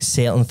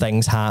certain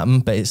things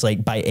happen, but it's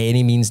like by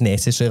any means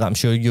necessary. Like I'm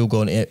sure you'll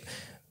go into it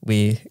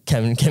with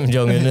Kim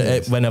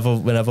Jong-un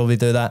whenever we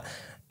do that.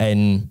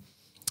 And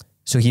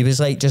so he was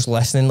like just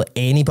listening, like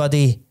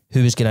anybody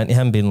who was going into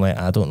him being like,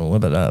 I don't know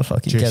about that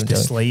fucking just Kim the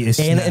Jong-un. slightest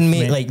Anything,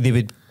 sniff, mate, like they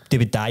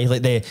would die.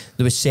 Like there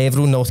was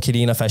several North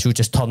Korean officials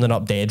just turning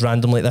up dead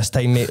randomly this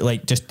time, mate.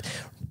 Like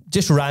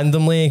just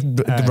randomly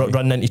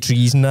running into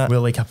trees and that.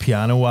 With like a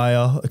piano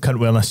wire, a cunt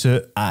wearing a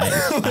suit.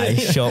 I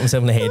shot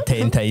himself in the head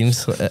 10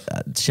 times.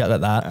 Shit like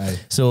that. Aye.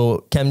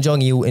 So Kim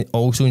Jong-il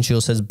also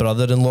ensures his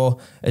brother-in-law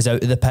is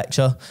out of the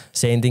picture,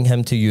 sending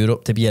him to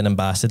Europe to be an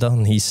ambassador,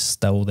 and he's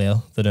still there,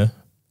 you know.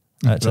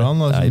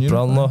 Brother-in-law's in Europe,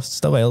 brother-in-law,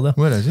 still well there.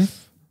 Where is he?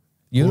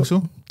 Europe.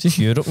 Also? Just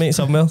Europe, mate,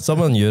 somewhere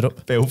in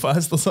Europe.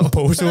 Belfast or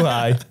something. Also,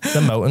 aye. It's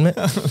a mountain, mate.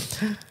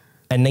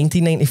 In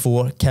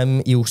 1994,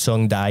 Kim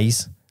Il-sung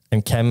dies,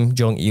 and Kim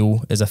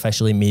Jong-il is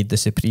officially made the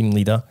supreme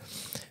leader.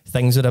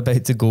 Things were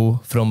about to go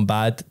from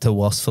bad to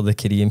worse for the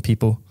Korean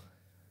people.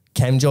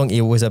 Kim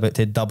Jong-il was about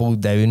to double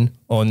down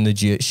on the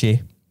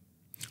Juche.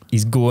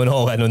 He's going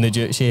all in on the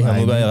Juche. I'm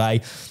not going to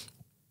lie.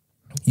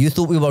 You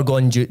thought we were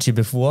going Juche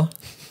before?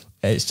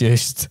 It's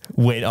just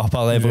went up a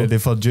level. Ready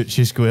for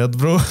Juche squared,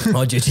 bro?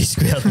 Oh, Juche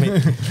squared,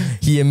 mate.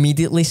 He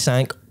immediately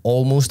sank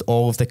almost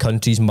all of the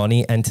country's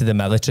money into the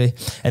military.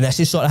 And this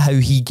is sort of how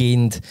he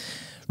gained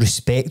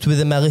respect with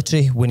the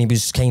military when he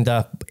was kind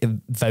of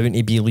vowing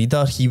to be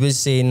leader, he was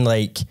saying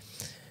like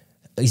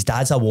his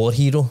dad's a war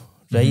hero,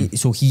 right?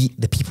 So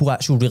the people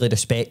actually really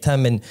respect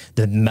him, and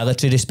the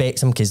military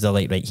respects him because they're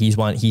like, right,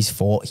 he's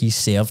fought, he's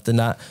served in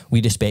that.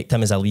 We respect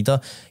him as a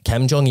leader.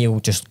 Kim Jong-il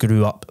just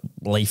grew up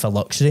life of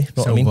luxury.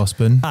 Know what I mean? Silver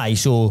spoon. Aye,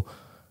 so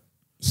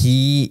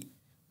they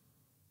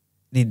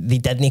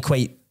didn't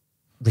quite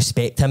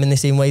respect him in the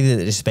same way that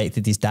they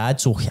respected his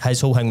dad. So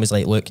his whole thing was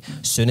like, look,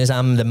 as soon as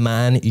I'm the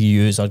man,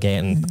 yous are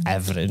getting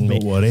everything.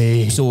 Don't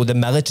worry. So the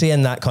military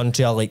in that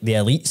country are like the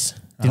elites.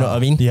 Do you know what I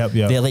mean? Yep.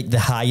 They're like the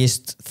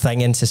highest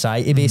thing in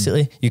society,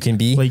 basically. You can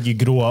be. Like you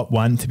grow up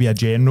wanting to be a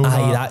general.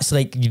 Aye, that's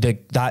like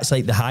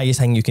the highest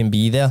thing you can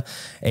be there.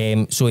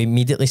 So he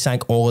immediately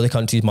sank all of the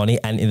country's money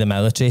into the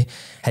military.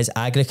 His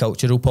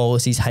agricultural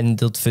policies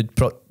hindered food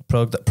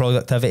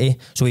productivity.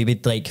 So he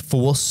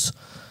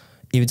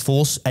would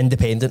force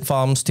independent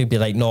farms to be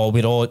like, no,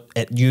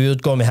 you're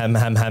going with him,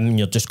 and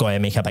you're just going to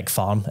make a big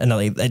farm. And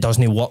it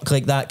doesn't work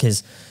like that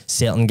because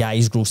certain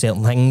guys grow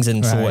certain things,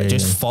 and so it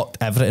just fucked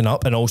everything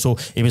up. And also,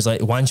 he was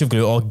like, once you've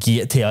grew it all,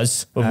 give it to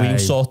us, and we'll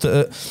sort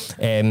it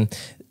out.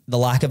 The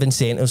lack of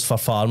incentives for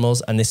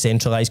farmers and the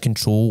centralised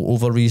control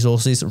over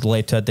resources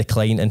led to a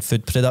decline in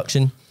food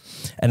production.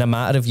 In a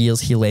matter of years,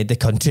 he led the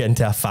country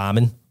into a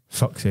famine.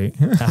 Fuck's sake.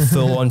 A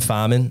full-on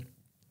famine.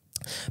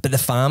 But the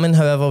famine,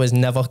 however, was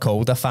never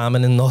called a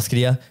famine in North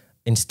Korea.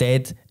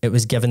 Instead, it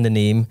was given the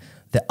name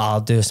the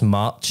Arduous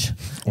March,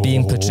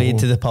 being portrayed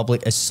to the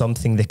public as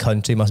something the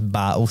country must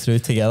battle through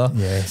together.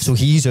 Yes. So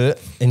he's out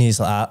and he's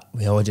like,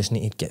 we all just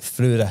need to get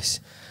through this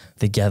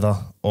together.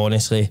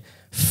 Honestly,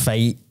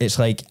 fight. It's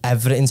like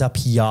everything's a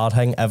PR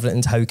thing.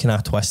 Everything's how can I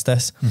twist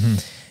this?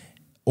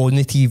 On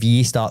the TV,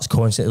 he starts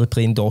constantly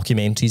playing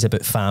documentaries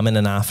about famine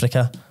in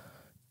Africa,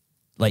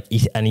 like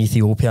in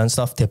Ethiopia and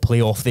stuff, to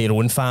play off their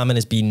own famine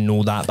as being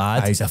no that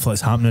bad. Aye, as if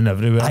it's happening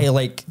everywhere. And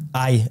like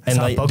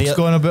bugs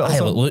going about or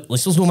something? look,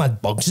 there's no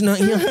mad bugs in that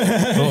here. You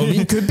know what I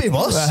mean? Could be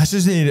worse. This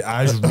isn't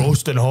as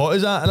roasting hot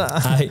as that,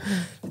 innit?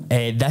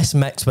 Aye. This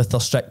mixed with their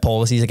strict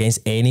policies against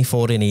any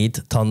foreign aid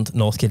turned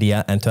North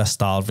Korea into a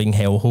starving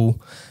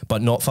hellhole,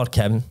 but not for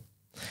Kim.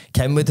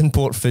 Kim would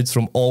import foods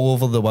from all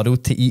over the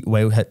world to eat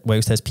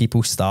whilst his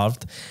people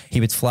starved. He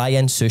would fly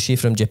in sushi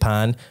from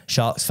Japan,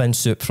 shark's fin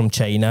soup from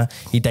China.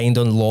 He dined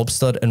on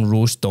lobster and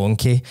roast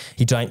donkey.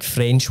 He drank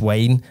French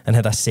wine and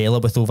had a cellar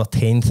with over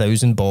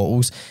 10,000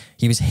 bottles.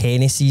 He was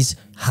Hennessy's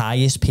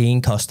highest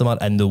paying customer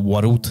in the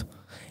world.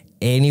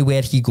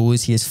 Anywhere he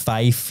goes, he has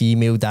 5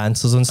 female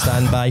dancers on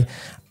standby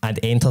and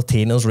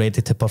entertainers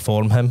ready to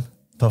perform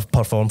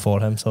for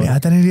him. Sorry. Mate, I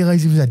didn't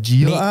realise he was a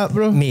G like that,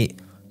 bro. Mate,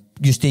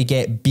 used to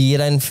get beer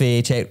in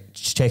for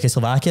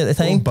Czechoslovakia at the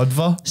time.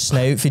 Budvar.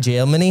 Snout for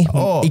Germany.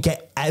 Oh. He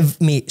get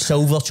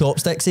silver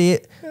chopsticks,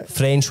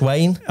 French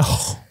wine.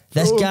 Oh,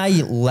 this guy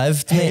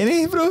lived, mate.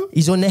 Henny, bro.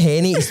 He's on the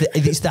Henny.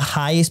 It's the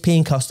highest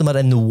paying customer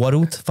in the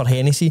world for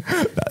Hennessy.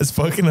 That's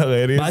fucking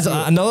hilarious.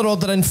 Another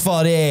order in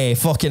for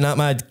fucking that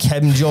mad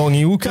Kim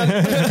Jong-il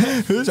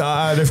cunt. Who's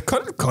that? They've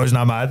causing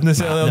a madness.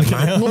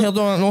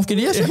 North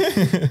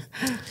Korea.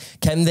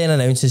 Kim then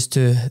announces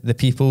to the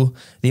people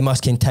they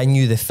must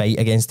continue the fight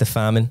against the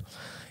famine.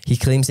 He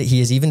claims that he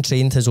has even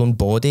trained his own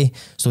body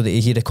so that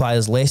he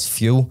requires less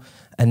fuel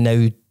and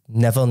now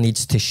never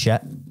needs to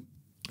shit.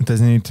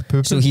 Doesn't need to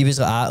poop. So he was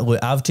like,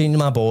 look, I've trained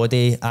my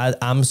body.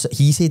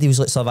 He said he was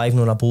like surviving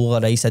on a bowl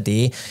of rice a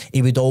day.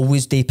 He would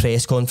always do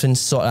press conference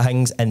sort of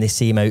things in the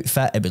same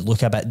outfit. It would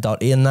look a bit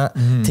dirty in that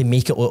to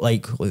make it look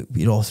like, look,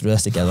 we're all through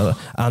this together.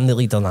 I'm the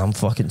leader and I'm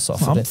fucking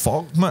suffering. I'm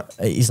fucked, mate.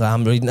 He's like,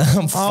 I'm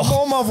fucked. I'm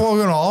on my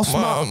fucking arse,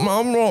 mate.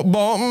 I'm rock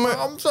bottom, mate.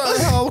 I'm saying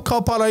a whole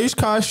cup of rice,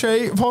 cash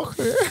shite. Fuck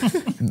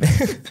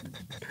it.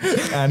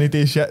 Any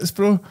day shits,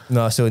 bro.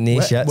 No, so no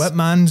shits. What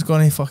man's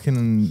gonna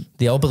fucking...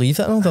 They all believe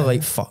it, and they're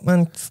like, fuck,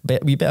 man,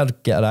 we better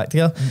get our act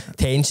together.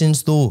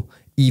 Tensions, though,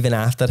 even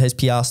after his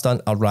PR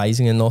stunt, are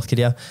rising in North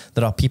Korea.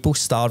 There are people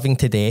starving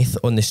to death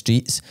on the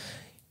streets.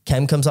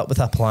 Kim comes up with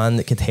a plan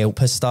that could help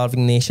his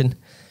starving nation.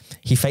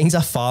 He finds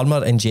a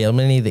farmer in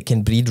Germany that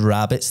can breed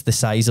rabbits the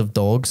size of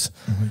dogs.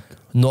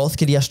 North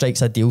Korea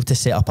strikes a deal to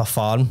set up a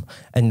farm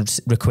and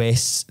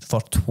requests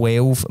for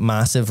 12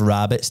 massive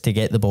rabbits to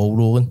get the ball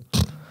rolling.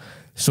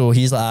 So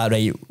he's like,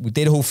 right, we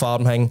did a whole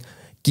farm thing,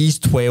 geese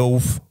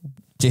 12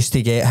 just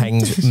to get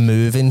things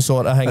moving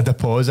sort of thing. A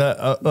deposit.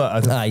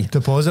 Aye.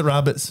 Deposit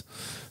rabbits.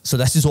 So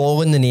this is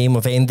all in the name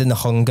of ending the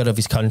hunger of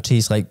his country.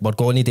 He's like, we're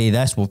going to do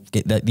this, we'll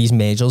get these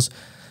measures.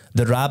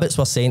 The rabbits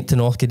were sent to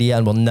North Korea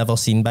and were never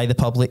seen by the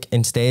public.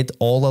 Instead,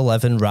 all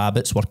 11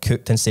 rabbits were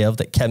cooked and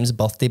served at Kim's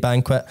birthday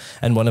banquet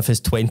in one of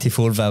his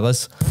 24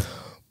 villas.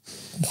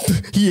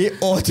 He ate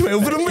all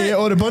 12 of them, mate. Ate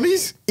all the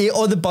bunnies? Ate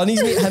all the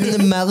bunnies, mate. Him and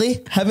the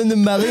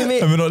Millie,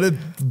 mate. I mean, all the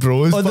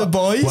bros. All the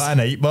boys. What a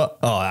night, but...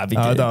 Oh, that'd be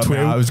good.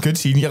 It was good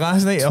seeing you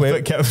last night. 12. Up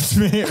at Kips,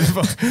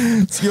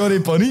 mate. See all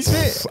the bunnies,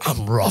 mate?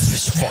 I'm rough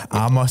as fuck.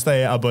 I must have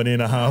ate a bunny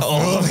and a half.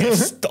 Oh,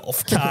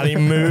 stuff can't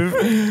even move.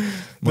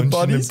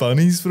 The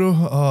bunnies, bro.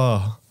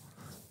 Oh.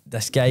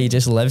 This guy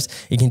just lives.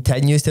 He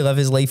continues to live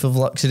his life of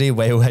luxury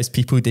while his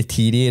people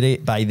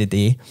deteriorate by the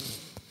day.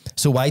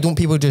 So why don't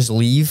people just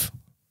leave?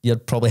 you're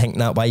probably thinking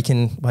that, why do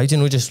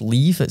you not just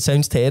leave? It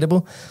sounds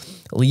terrible.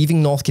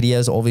 Leaving North Korea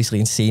is obviously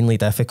insanely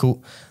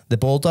difficult. The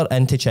border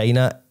into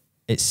China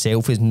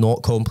itself is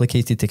not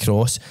complicated to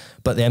cross,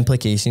 but the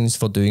implications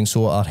for doing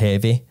so are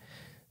heavy.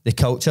 The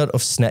culture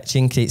of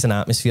snitching creates an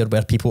atmosphere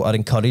where people are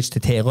encouraged to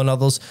tell on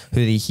others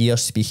who they hear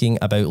speaking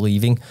about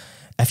leaving.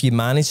 If you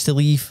manage to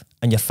leave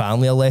and your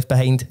family are left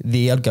behind,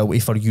 they are guilty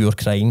for your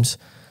crimes.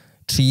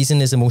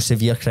 Treason is the most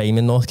severe crime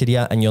in North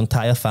Korea, and your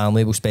entire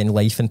family will spend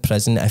life in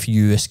prison if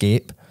you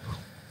escape.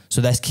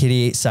 So this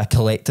creates a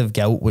collective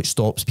guilt which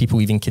stops people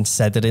even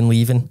considering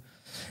leaving.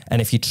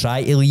 And if you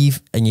try to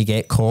leave and you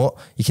get caught,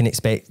 you can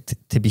expect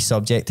to be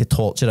subject to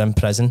torture in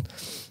prison.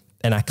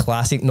 And a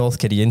classic North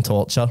Korean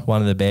torture,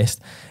 one of the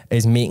best,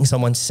 is making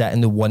someone sit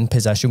in the one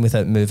position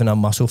without moving a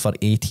muscle for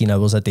 18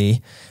 hours a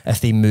day.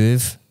 If they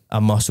move a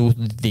muscle,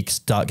 they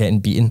start getting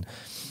beaten.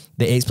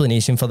 The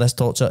explanation for this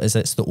torture is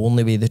it's the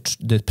only way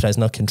the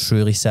prisoner can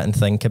truly sit and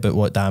think about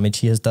what damage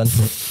he has done.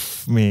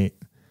 Mate,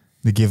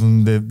 they give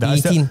him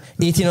the...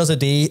 18 hours a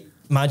day.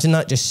 Imagine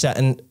that, just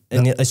sitting,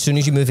 and as soon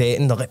as you move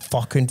 18, they're like,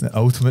 fucking... The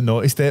ultimate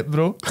naughty step,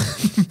 bro.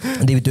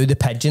 And they would do the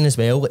pigeon as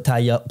well, like tie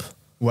you up.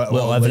 What,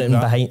 everything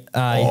like behind.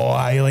 Aye. Oh,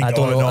 I like. I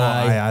don't know. No,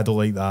 Aye. I don't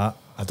like that.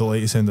 I don't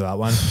like the sound of that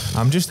one.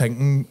 I'm just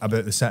thinking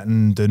about the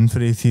sitting down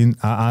for 18.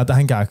 I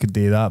think I could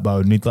do that, but I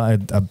would need like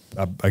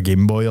a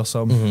Game Boy or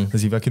something.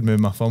 Because if I could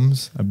move my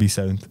thumbs, I'd be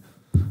sound.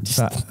 Skis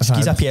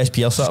a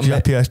PSP or something. Skis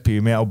a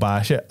PSP, mate. I'll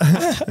bash it.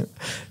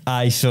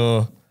 Aye,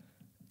 so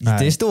you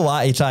just don't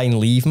want to try and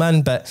leave,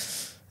 man. But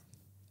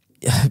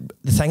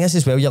the thing is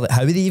as well, you're like,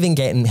 how are they even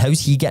getting? How's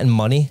he getting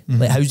money?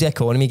 Like, how's the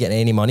economy getting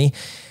any money?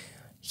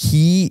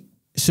 He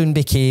soon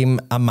became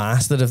a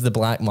master of the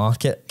black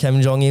market,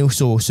 Kim Jong-il.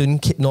 So soon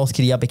North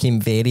Korea became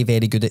very,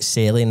 very good at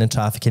selling and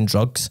trafficking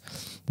drugs.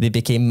 They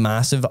became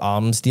massive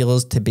arms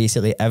dealers to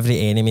basically every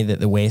enemy that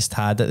the West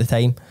had at the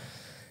time.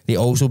 They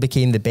also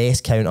became the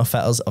best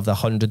counterfeiters of the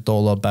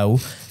 $100 bill.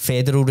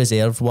 Federal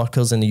Reserve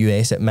workers in the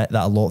US admit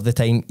that a lot of the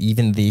time,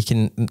 even they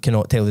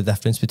cannot tell the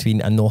difference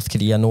between a North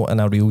Korea note and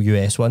a real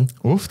US one.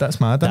 Oof,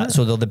 that's mad, isn't it?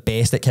 So they're the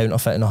best at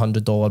counterfeiting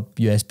 $100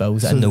 US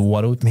bills in the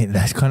world. Mate,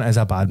 this cunt is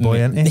a bad boy,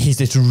 isn't he?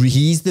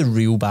 He's the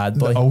real bad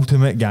boy. The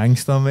ultimate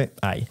gangster, mate.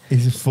 Aye.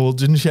 He's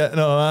forging shit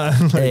and all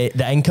that.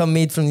 The income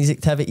made from these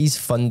activities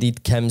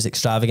funded Kim's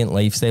extravagant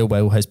lifestyle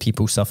while his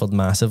people suffered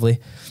massively.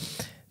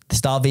 The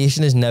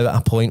starvation is now at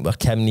a point where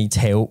Kim needs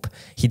help.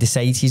 He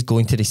decides he's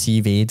going to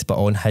receive aid, but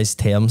on his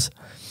terms.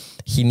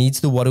 He needs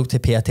the world to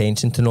pay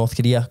attention to North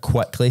Korea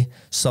quickly.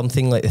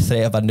 Something like the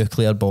threat of a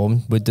nuclear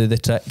bomb would do the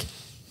trick.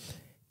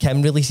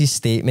 Kim releases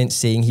statements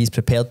saying he's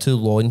prepared to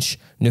launch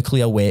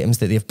nuclear weapons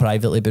that they've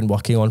privately been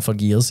working on for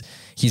years.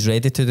 He's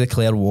ready to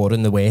declare war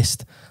on the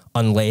West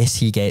unless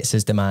he gets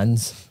his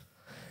demands.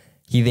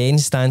 He then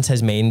stands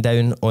his men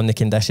down on the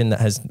condition that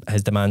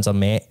his demands are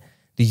met.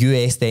 The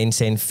US then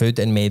send food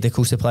and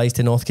medical supplies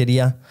to North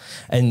Korea.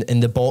 And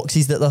in the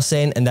boxes that they're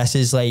sent, and this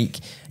is like,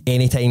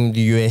 anytime the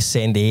US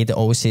send aid, it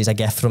always says a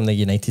gift from the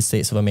United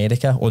States of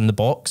America on the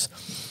box.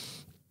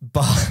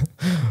 But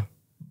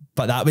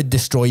that would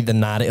destroy the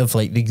narrative,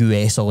 like the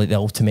US are like the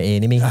ultimate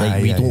enemy.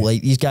 Like, we don't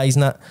like these guys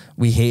and that.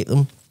 We hate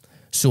them.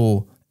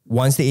 So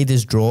once the aid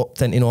is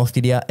dropped into North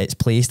Korea, it's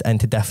placed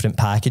into different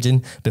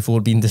packaging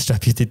before being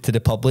distributed to the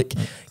public.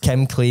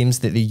 Kim claims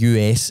that the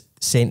US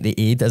sent the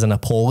aid as an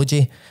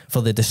apology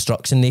for the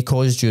destruction they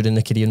caused during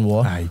the Korean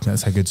War. Aye,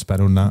 that's a good spin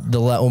on that.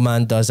 The little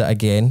man does it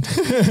again.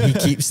 He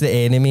keeps the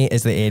enemy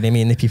as the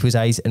enemy in the people's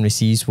eyes and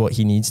receives what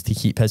he needs to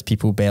keep his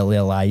people barely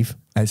alive.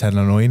 It's an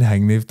annoying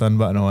thing they've done,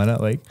 but no, innit?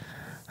 Like,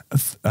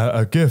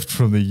 a gift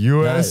from the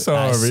US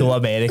Army. That's so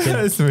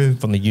American.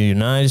 From the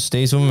United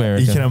States of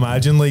America. You can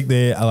imagine like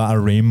a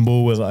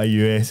rainbow with like a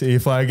USA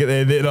flag at the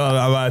end. You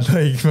know,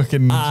 like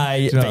fucking. Aye,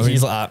 you know but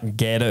he's like,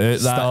 get it out.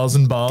 Stars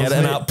and bars. Get it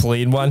in that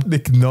plain one. The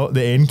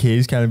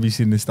NKs can't be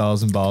seeing the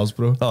stars and bars,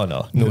 bro.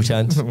 Oh no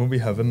chance. I won't be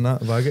having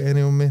that. Have I got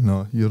any on me?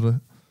 No, you're the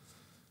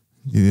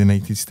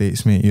United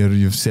States, mate.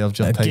 You've served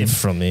your time. Gift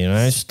from the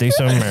United States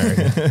of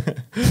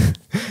America.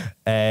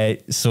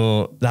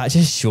 So that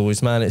just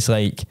shows, man. It's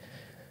like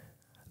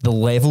the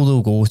level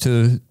they'll go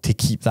to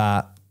keep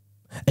that.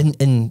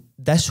 In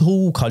this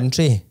whole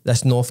country,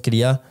 this North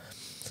Korea,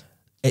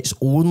 its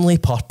only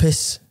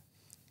purpose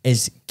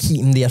is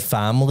keeping their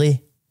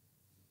family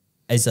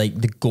as like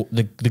the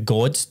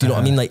gods. Do you know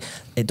what I mean? Like,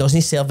 it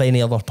doesn't serve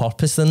any other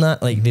purpose than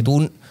that. Like, they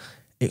don't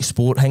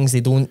export things.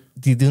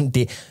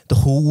 The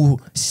whole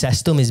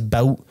system is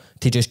built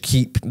to just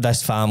keep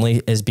this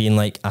family as being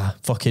like a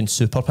fucking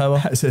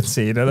superpower. That's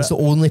insane, isn't it? It's the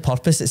only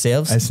purpose it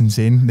serves. It's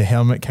insane. The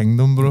Hermit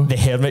Kingdom, bro. The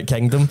Hermit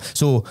Kingdom.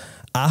 So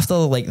after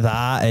like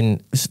that,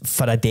 and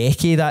for a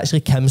decade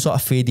actually, Kim sort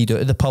of faded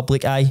out of the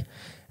public eye.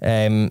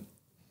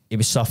 He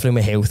was suffering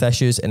with health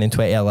issues, and in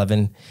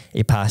 2011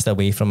 he passed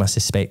away from a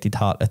suspected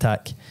heart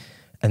attack.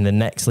 And the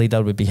next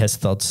leader would be his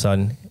third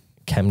son,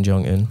 Kim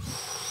Jong-un.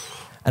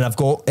 And I've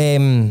got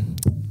I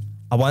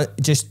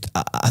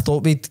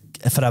thought we'd,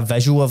 for a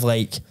visual of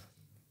like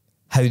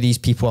how these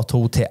people are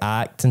told to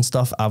act and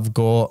stuff, I've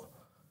got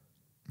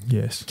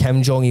Yes.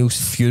 Kim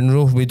Jong-il's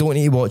funeral. We don't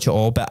need to watch it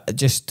all, but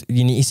just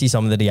you need to see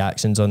some of the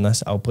reactions on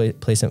this. I'll place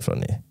it in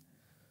front of you.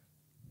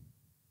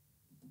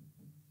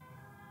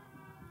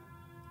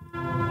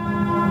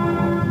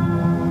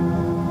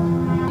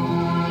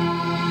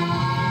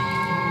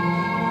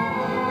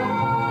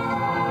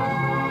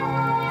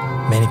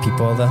 Many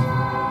people are there.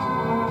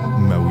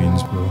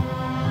 Millions, bro.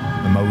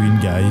 A million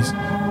guys.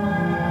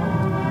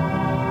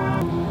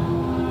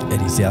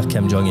 It is there,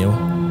 Kim Jong-il.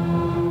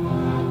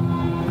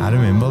 I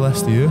remember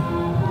this, do you?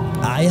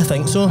 Aye, I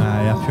think so.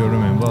 Aye, I pure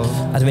remember.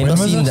 I remember When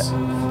was seeing this?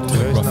 that.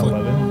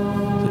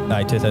 2011.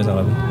 Aye,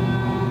 2011.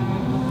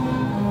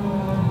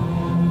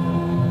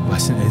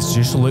 Listen, it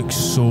just looks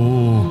so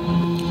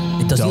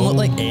It doesn't dull, look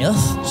like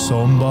Earth.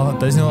 somber. It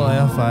doesn't look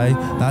like Earth, aye.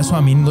 That's what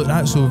I mean. Look,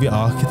 that Soviet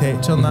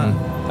architecture and that.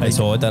 It's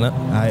odd, isn't it?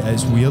 Aye,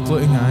 it's weird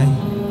looking, aye.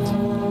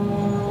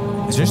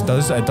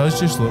 It does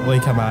just look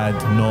like a mad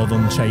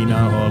northern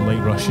China or like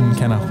Russian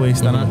kind of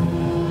place, doesn't it?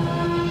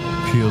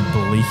 Pure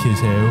bleak as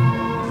hell.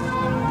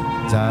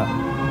 Is that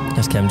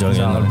It's Kim Jong-il. Is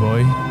that our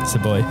boy? It's the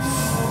boy.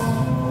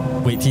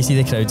 Wait till you see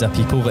the crowds of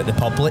people at the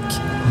public.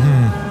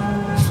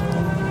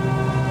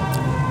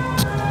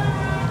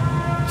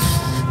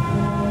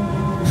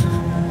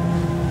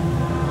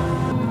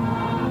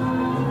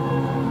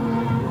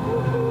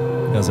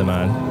 There's a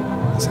man.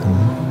 It's him.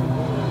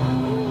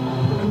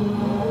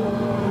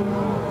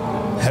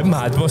 How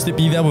mad must it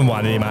be there when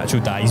one of them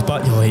actually dies?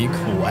 But you're like,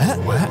 what?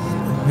 What?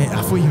 Mate,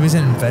 I thought he was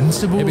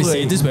invincible. It was like.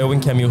 said as well when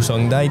Kim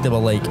Il-sung died, they were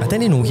like, I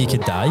didn't know he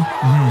could die.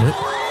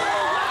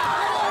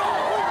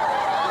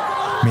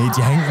 Mate,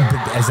 do you think,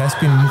 has this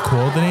been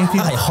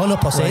coordinated? Aye,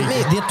 100%,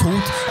 mate. They're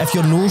told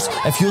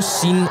if you're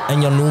seen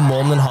and you're no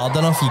more than hard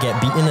enough, you get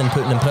beaten and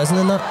put in prison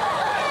and that.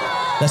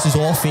 This is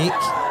all fake.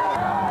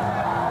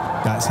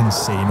 That's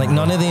insane. Like,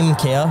 none of them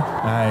care.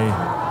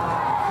 Aye.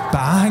 But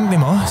I think they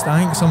must.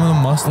 I think some of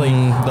them must. Like,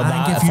 they're I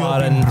that think if you've far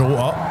been in.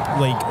 brought up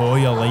like all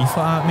your life like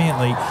that, mate.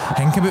 Like,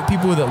 think about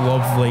people that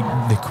love like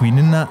the Queen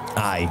and that.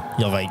 Aye,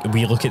 you're like,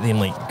 we look at them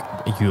like,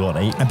 are you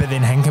alright? But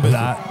then think about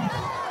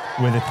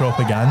that with the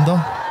propaganda.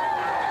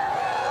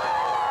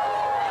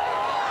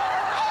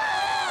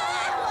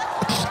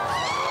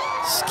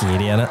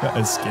 Scary, innit? That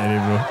is scary,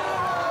 bro.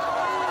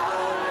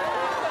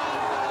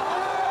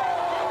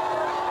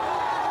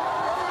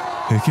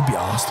 Who could be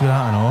asked with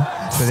that and all?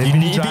 But they've You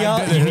been need to be dragged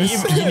out asked. the You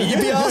house. need to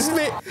be asked,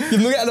 mate.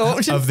 You've not got an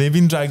option. Have they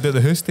been dragged out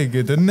the house to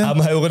go, didn't they? I'm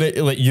howling at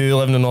like you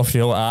living in North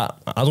York.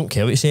 I don't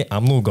care what you say.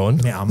 I'm no gone.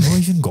 Mate, I'm not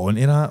even going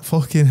to that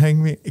fucking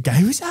thing, mate. The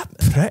guy was that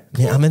prick.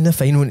 Mate, I'm in the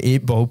final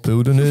 8-ball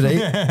pool now,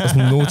 right? There's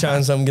no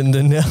chance I'm getting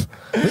down there.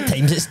 What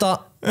time does it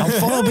start?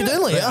 I'll be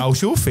down later. I'll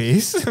show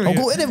face. I'll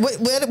go to the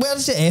where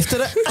is it after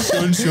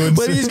it? Sean.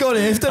 Where are you going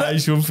after I it?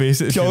 show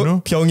face at the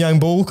funeral. Pyongyang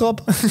Bowling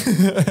Club.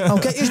 I'll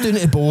get you down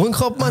at the bowling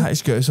club, man.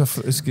 It's got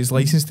its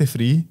license to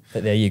free.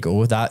 But there you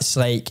go. That's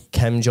like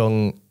Kim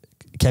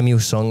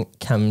Il-sung,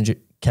 Kim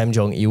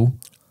Jong-il.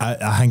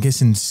 I think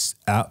it's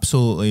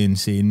absolutely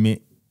insane,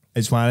 mate.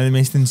 It's one of the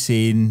most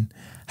insane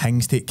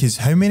things to, because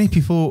how many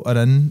people are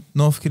in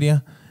North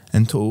Korea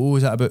in total?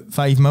 Is that about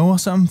 5 mil or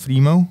something? 3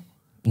 mil?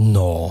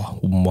 No,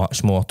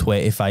 much more.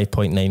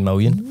 25.9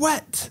 million.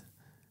 What?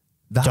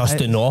 That Just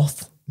is- the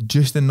north.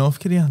 Just in North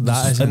Korea?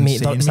 That is Mate,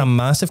 insane, it's a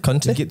massive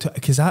country.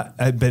 because that,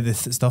 but the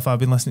stuff I've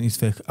been listening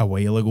to for a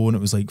while ago, and it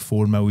was like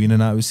 4 million,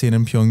 and I was saying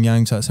in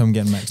Pyongyang, so that's how I'm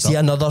getting mixed See,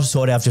 up.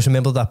 sorry, I've just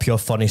remembered that pure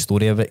funny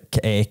story about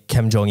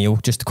Kim Jong-il,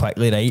 just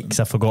quickly, right? Because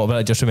I forgot about it,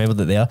 I just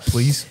remembered it there.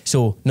 Please.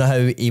 So, know how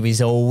he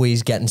was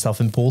always getting stuff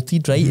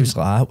imported, right? He was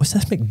like, what's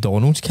this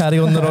McDonald's carry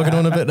on they're going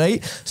on about,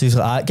 right? So he's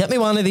like, get me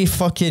one of these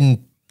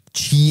fucking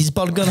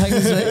cheeseburger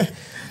things, right?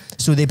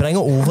 So they bring it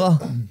over,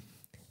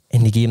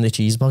 and they give him the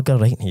cheeseburger,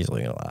 right? And he's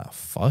like,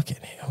 fucking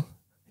hell.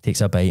 He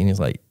takes a bite, and he's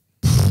like,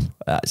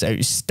 that's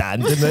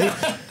outstanding,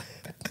 right?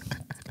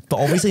 But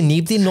obviously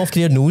nobody in North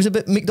Korea knows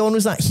about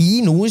McDonald's. That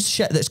he knows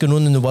shit that's going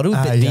on in the world,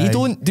 but Aye, they aye.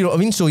 don't. Do you know what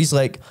I mean? So he's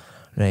like,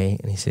 right,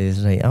 and he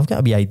says, right, I've got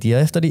a wee idea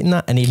after eating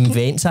that, and he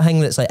invents a thing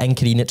that's like in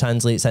Korean it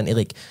translates into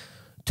like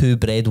 2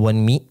 bread,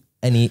 1 meat.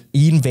 And he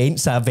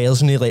invents a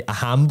version of like a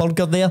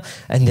hamburger there,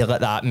 and they're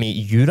like, that mate,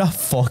 you're a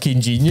fucking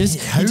genius.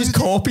 He just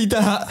copied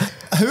that.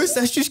 How is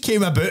this just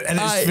came about and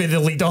Aye. it's for the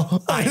leader?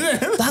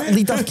 That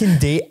leader can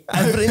date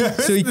everything.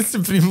 So The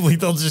supreme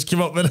leader just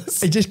came up with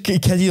this. he just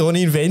carried on,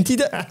 he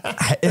invented it.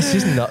 It's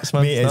just nuts,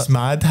 man. Mate, it's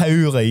mad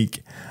how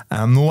like,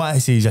 I know what I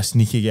say, he's a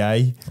sneaky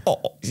guy. Oh,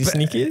 is he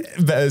sneaky?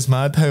 But it's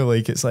mad how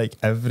like it's like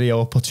every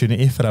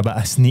opportunity for a bit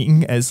of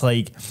sneaking. It's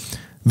like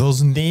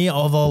there's no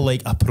other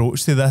like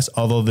approach to this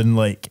other than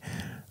like,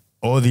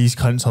 all these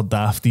cunts are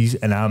dafties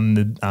and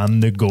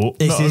I'm the goat.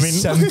 It's Know what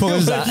as simple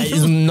as that.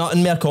 It's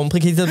nothing more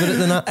complicated about it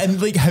than that.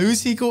 And like,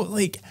 how's he got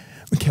like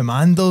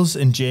commanders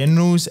and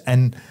generals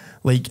and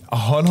like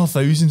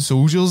 100,000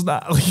 soldiers?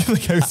 That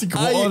like how's he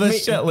got all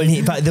this shit? Like,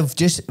 mate, but they've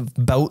just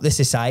built the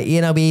society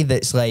in a way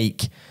that's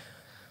like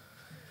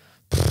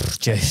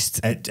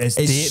just they're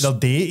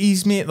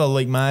deities, mate. They're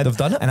like mad. They've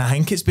done it. And I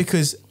think it's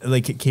because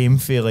like it came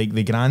for like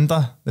the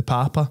granda, the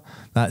papa.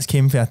 That's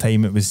came for a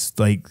time it was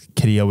like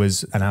Korea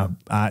was in a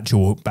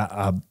actual bit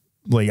of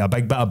like a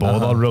big bit of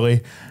bother,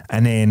 really.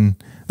 And then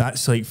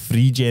that's like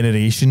 3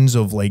 generations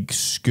of like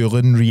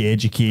schooling,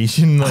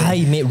 re-education. Like,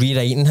 Aye, mate,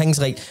 rewriting things.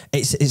 Like,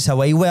 it's a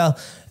way where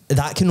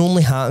that can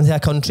only happen to a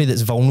country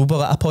that's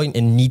vulnerable at a point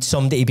and needs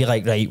somebody to be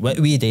like, right, what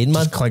are we doing,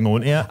 man? just cling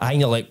on to it. Aye,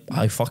 and you're like,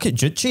 aye, fuck it,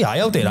 Gucci, aye,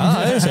 I'll do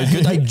that. Aye, sounds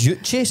good. Aye,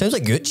 Gucci, sounds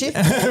like Gucci.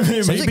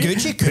 Sounds like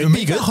Gucci, could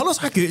be good.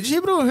 Colours like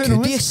Gucci, bro. Who Could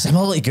knows? be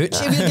similar to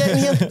Gucci we're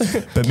getting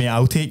here. But mate,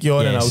 I'll take you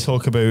on and Yes. I'll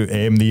talk about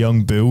the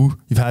young bull.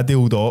 You've had the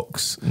old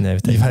ox. No,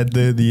 You've had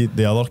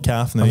the other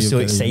calf. Now I'm you've so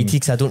got the- excited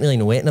because I don't really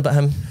know anything about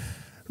him.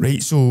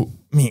 Right, so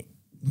mate,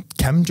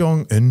 Kim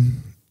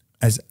Jong-un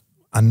is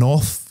a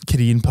North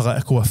Korean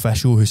political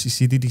official who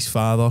succeeded his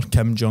father,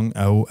 Kim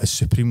Jong-il, as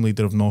Supreme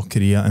Leader of North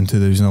Korea in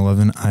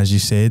 2011, as you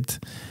said.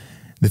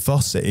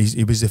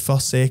 He was the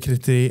first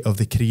secretary of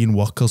the Korean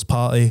Workers'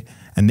 Party,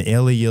 and the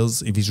early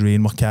years of his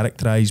reign were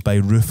characterised by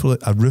a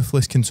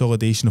ruthless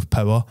consolidation of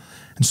power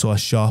and saw a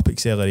sharp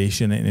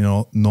acceleration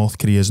in North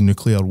Korea's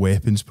nuclear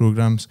weapons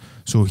programs.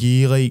 So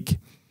he, like,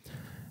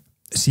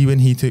 see when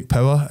he took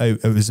power,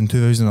 it was in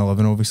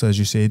 2011, obviously, as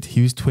you said,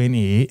 he was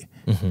 28.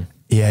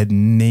 He had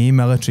no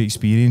military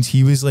experience.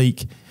 He was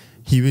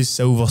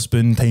silver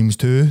spoon times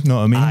 2, know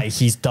what I mean? Aye,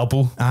 he's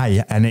double.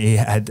 Aye, and he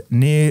had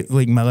no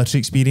like military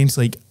experience.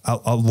 Like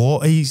a lot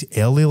of his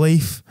early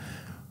life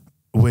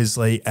was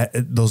like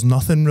there's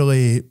nothing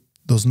really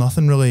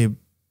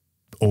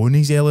on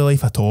his early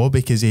life at all,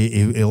 because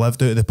he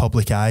lived out of the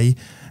public eye,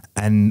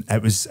 and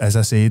it was, as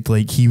I said,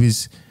 like he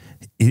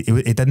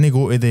didn't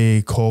go to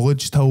the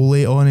college till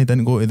late on. He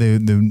didn't go to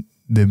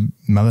the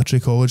military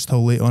college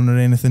till late on or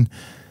anything.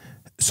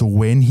 So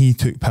when he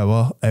took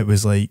power, it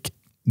was like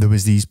there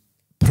was these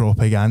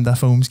propaganda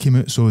films came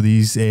out, so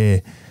these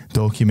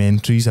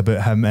documentaries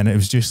about him, and it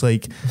was just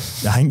like,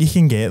 I think you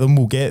can get them.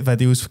 We'll get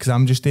videos, because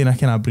I'm just doing a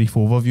kind of brief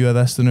overview of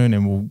this now, and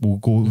then we'll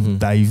go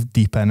dive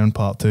deep in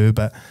part 2.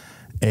 But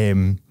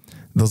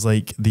there's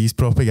like these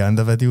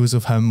propaganda videos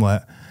of him,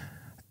 like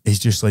he's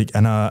just like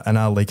in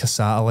a like a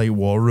satellite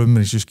war room, and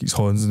he's just got his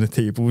hands on the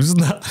tables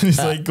and that, and he's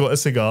like got a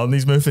cigar in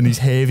his mouth, and he's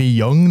heavy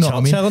young, know what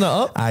I mean? Churchilling it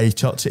up. Aye,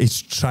 Churchill.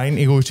 He's trying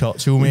to go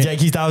Churchill, mate. Yeah,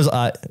 his dad was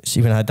like,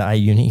 see when I had that,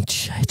 you need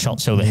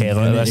Churchill the hell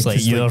out of this.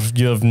 Like, you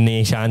have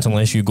no chance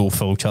unless you go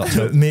full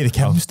Churchill. Mate, the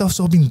Kim stuff's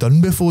all been done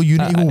before. You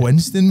need to go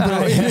Winston,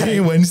 bro. You need to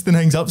go Winston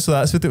hangs up. So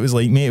that's what it was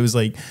like, mate. It was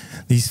like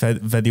these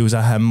videos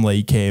of him,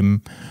 like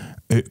out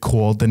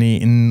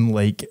coordinating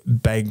like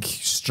big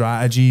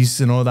strategies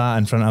and all that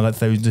in front of like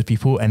thousands of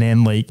people, and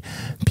then like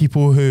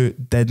people who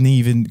couldn't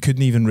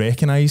even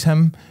recognise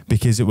him,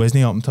 because it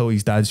wasn't up until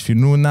his dad's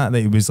funeral and that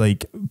he was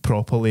like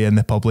properly in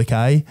the public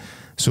eye.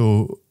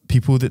 So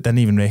people that didn't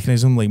even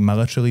recognise him, like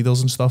military leaders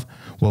and stuff,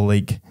 were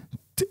like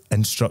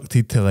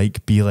instructed to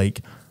like be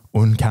like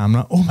on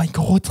camera, oh my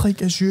god,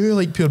 like it's you,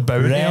 like pure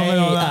bowing and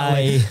all that.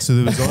 Like, so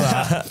there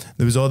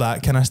was all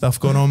that, kind of stuff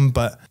going on.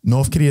 But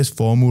North Korea's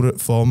former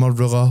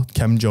ruler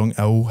Kim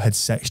Jong-il had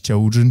 6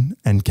 children,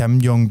 and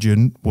Kim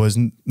Jong-un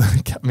wasn't.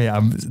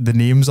 The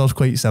names are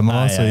quite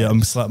similar, so yeah,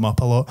 I'm slipping up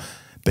a lot.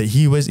 But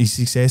his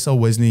successor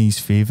wasn't his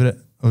favourite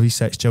of his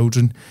 6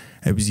 children.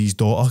 It was his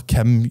daughter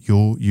Kim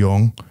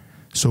Yo-young.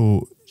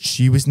 So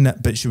she was,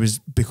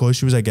 because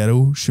she was a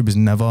girl, she was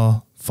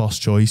never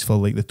first choice for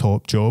like the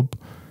top job.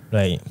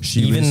 Right.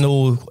 Even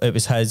though it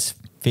was his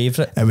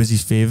favourite? It was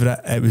his favourite.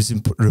 It was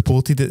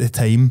reported at the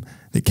time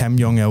that Kim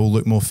Jong-il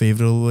looked more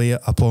favourably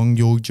upon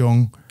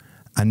Yo-jong,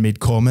 and made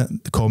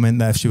comment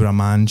that if she were a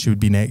man, she would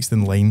be next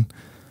in line.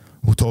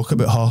 We'll talk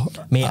about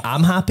her. Mate,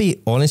 I'm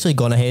happy, honestly,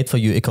 gone ahead for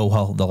you to call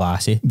her the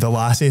lassie. The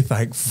lassie,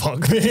 thank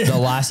fuck me. The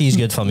lassie is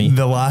good for me.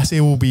 The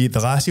lassie will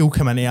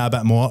come into it a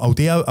bit more. I'll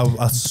do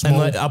a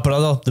small... And like a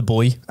brother, the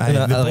boy. Aye,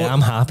 I'm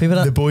happy with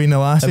it. The boy and the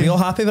lassie. Are we all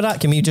happy with that?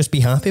 Can we just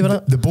be happy with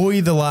it? The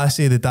boy, the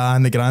lassie, the da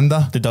and the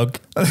granda. The dog.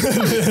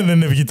 And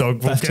then the wee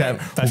dog. Biff,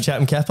 Chip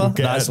and Kipper.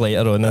 That's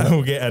later on.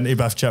 We'll get into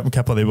Biff, Chip and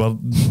Kipper. They were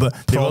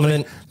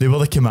Prominent. They were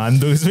the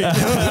commandos. They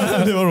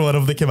were one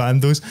of the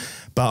commandos.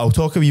 But I'll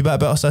talk a wee bit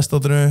about her sister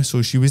now.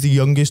 So she was the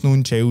youngest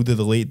known child of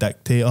the late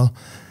dictator.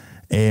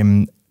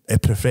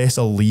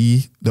 Professor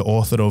Lee, the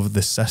author of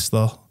The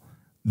Sister,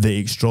 The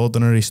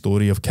Extraordinary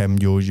Story of Kim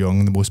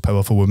Yo-jong, the most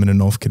powerful woman in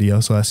North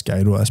Korea. So this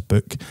guy wrote this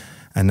book,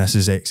 and this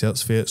is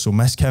excerpts for it. So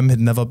Miss Kim had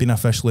never been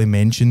officially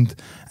mentioned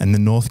in the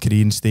North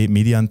Korean state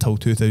media until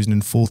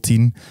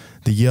 2014,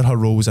 the year her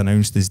role was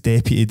announced as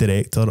Deputy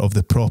Director of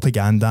the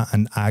Propaganda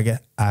and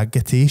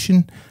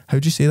Agitation. How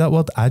do you say that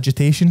word?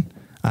 Agitation?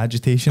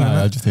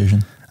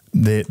 Agitation.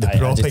 The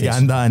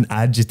propaganda and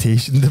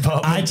agitation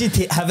department.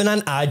 Having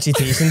an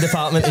agitation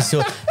department is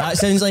so. That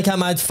sounds like a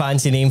mad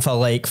fancy name for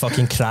like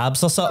fucking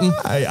crabs or something.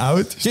 I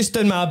would just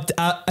in my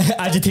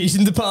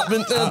agitation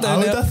department. I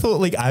would have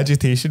thought like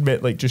agitation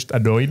meant like just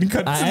annoying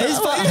countries. It is,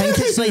 but I think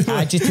it's like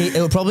agitate.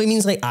 It probably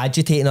means like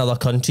agitating other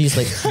countries,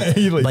 like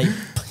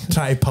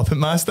try to puppet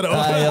master it.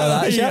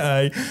 That shit.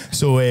 Aye.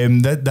 So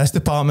this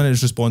department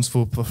is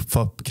responsible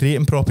for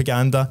creating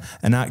propaganda,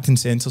 enacting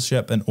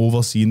censorship and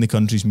overseeing the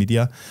country's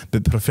media.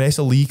 But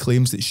Professor Lee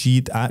claims that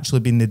she'd actually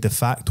been the de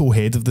facto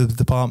head of the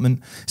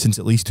department since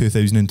at least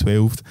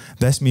 2012.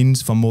 This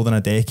means for more than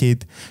a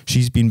decade,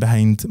 she's been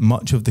behind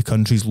much of the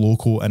country's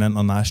local and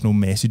international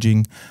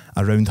messaging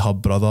around her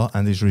brother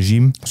and his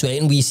regime. So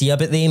anything we see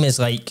about them is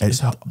like It's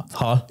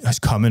her. It's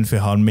coming for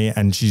her, mate,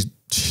 and she's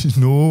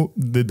no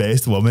the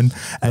best woman.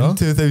 In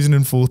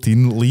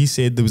 2014, Lee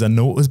said there was a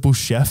noticeable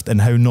shift in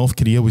how North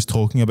Korea was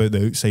talking about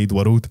the outside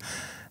world.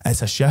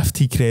 It's a shift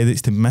he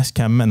credits to Miss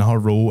Kim and her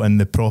role in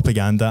the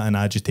propaganda and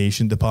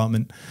agitation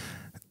department.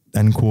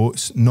 In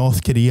quotes,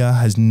 North Korea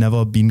has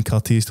never been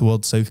courteous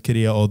towards South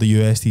Korea or the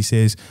US, he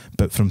says,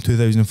 but from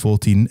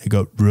 2014 it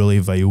got really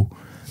vile.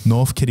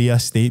 North Korea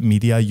state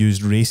media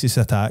used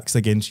racist attacks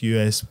against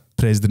US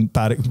President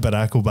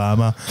Barack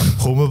Obama,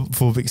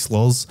 homophobic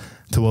slurs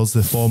towards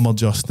the former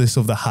Justice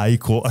of the High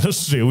Court in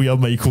Australia,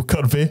 Michael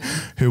Kirby,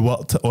 who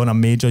worked on a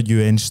major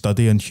UN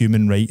study on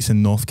human rights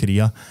in North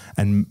Korea,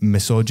 and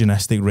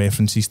misogynistic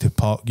references to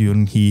Park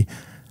Geun-hye,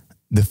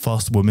 the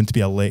first woman to be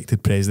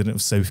elected president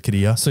of South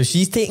Korea. So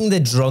she's taking the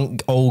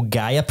drunk old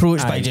guy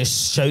approach by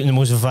just shouting the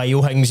most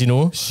vile things, you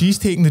know? She's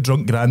taking the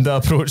drunk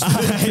granda approach to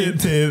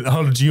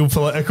her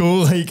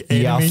geopolitical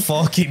enemy. Yeah,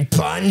 fucking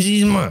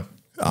pansies, man.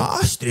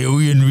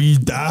 Australian wee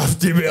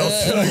dafty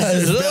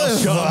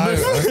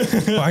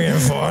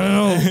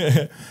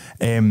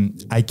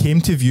I came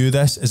to view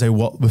this as I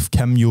worked with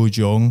Kim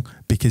Yo-jong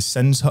because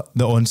since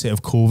the onset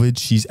of COVID,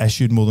 she's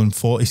issued more than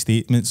 40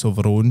 statements of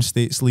her own,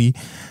 states Lee.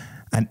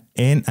 And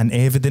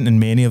evident in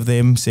many of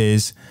them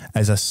says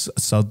as a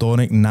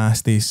sardonic,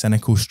 nasty,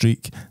 cynical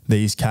streak that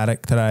has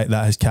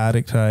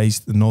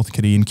characterised the North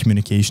Korean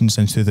communication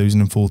since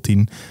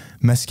 2014.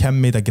 Miss Kim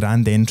made a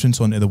grand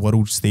entrance onto the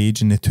world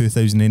stage in the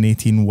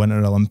 2018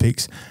 Winter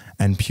Olympics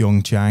in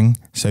Pyeongchang,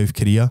 South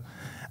Korea.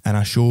 In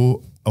a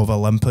show of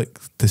Olympic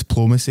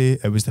diplomacy,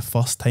 it was the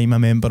first time a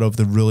member of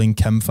the ruling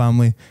Kim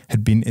family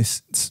had been to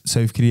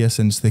South Korea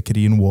since the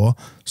Korean War.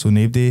 So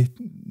nobody's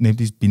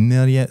been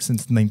there yet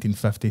since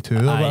 1952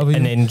 or whatever.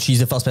 And then she's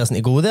the first person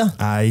to go there?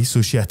 Aye,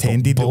 so she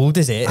attended... Bold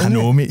as it, I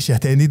know, mate. She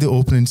attended the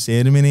opening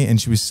ceremony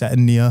and she was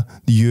sitting near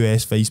the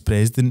US Vice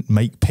President,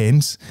 Mike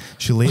Pence.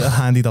 She later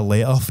handed a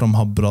letter from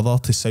her brother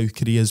to South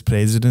Korea's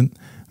President,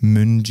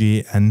 Moon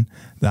Jae-in.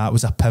 That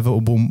was a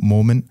pivotal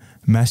moment.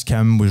 Miss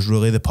Kim was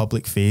really the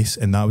public face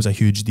and that was a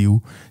huge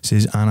deal,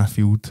 says Anna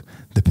Field,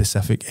 the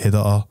Pacific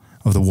editor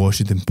of the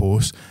Washington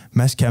Post.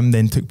 Miss Kim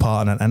then took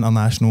part in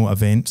international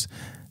events.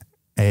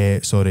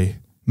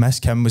 Miss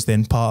Kim was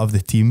then part of the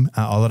team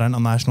at other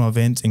international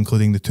events,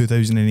 including the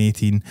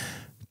 2018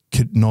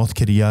 North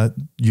Korea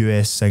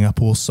US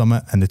Singapore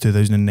Summit and the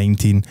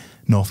 2019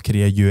 North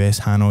Korea US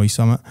Hanoi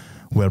Summit,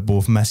 where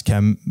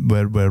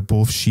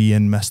both she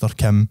and Mr.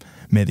 Kim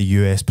met the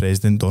US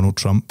President Donald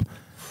Trump.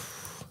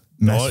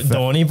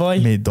 Donnie boy,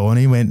 mate.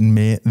 Donnie went and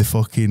met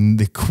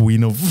the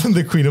Queen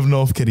of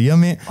North Korea,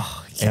 mate.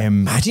 Oh,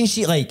 imagine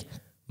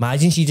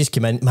she just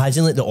came in.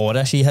 Imagine like the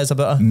aura she has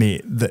about her,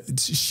 mate.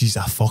 She's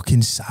a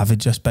fucking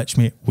savage, this bitch,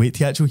 mate. Wait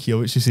till you actually hear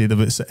what she said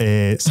about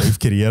South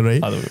Korea,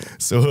 right?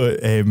 So,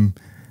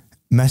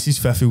 Mrs.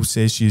 Fiffield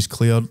says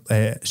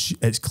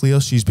it's clear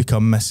she's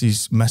become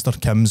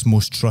Mr. Kim's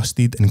most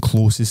trusted and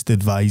closest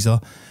advisor.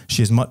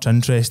 She has much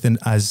interest in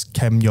as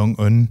Kim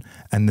Jong-un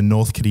in the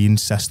North Korean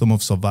system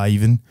of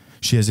surviving.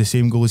 She has the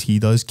same goal as he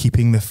does,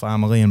 keeping the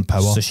family in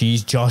power. So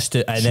she's just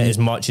in it as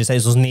much as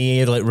there's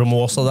no like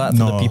remorse or that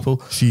for the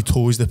people. She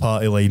toes the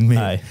party line, mate.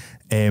 Aye.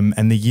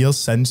 In the years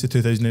since the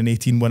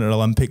 2018 Winter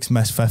Olympics,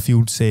 Miss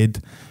Fiffield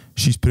said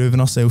she's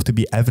proven herself to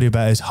be every bit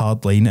as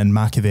hardline and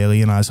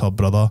Machiavellian as her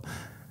brother.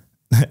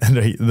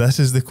 Right, this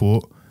is the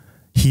quote.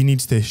 He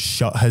needs to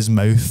shut his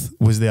mouth,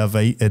 was the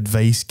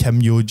advice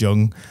Kim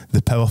Yo-jong,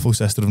 the powerful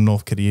sister of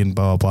North Korean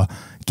blah,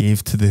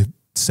 gave to the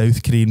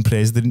South Korean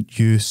President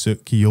Yoon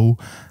Suk-yeol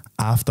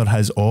after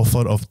his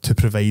offer to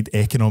provide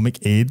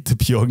economic aid to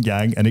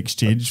Pyongyang in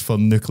exchange for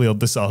nuclear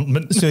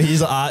disarmament. So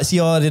he's like, see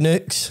all the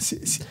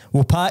nukes?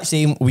 We'll patch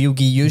them, we'll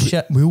give you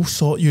shit. We'll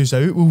sort yous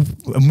out, we'll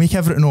make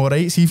everything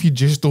alright. See if you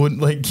just don't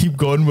keep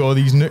going with all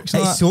these nukes.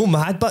 It's so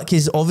mad, but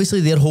because obviously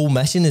their whole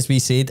mission, as we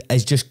said,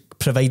 is just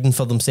providing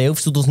for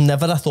themselves. So there's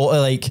never a thought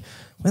of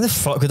why the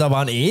fuck would I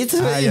want aid?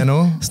 I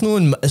know. It's not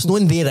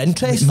in their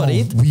interest for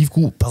aid. We've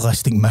got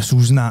ballistic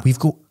missiles and that. We've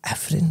got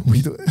everything.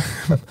 We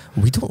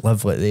don't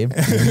live like them.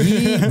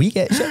 We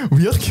get shit.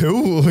 We're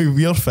cool.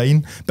 We're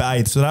fine. But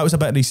aye, so that was a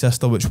bit of his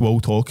sister, which we'll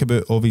talk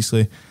about,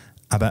 obviously,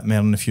 a bit more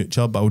in the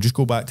future. But I'll just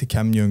go back to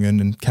Kim Jong-un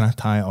and kind of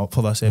tie it up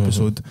for this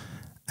episode.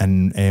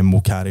 And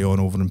we'll carry on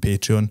over on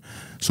Patreon.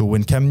 So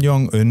when Kim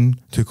Jong-un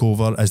took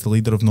over as the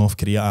leader of North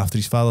Korea after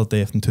his father's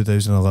death in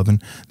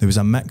 2011, there was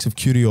a mix of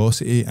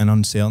curiosity and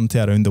uncertainty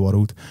around the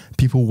world.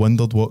 People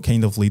wondered what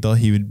kind of leader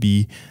he would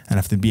be and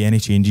if there'd be any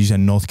changes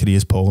in North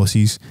Korea's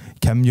policies.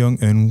 Kim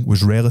Jong-un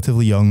was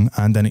relatively young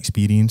and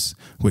inexperienced,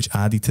 which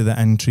added to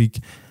the intrigue.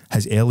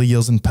 His early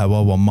years in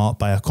power were marked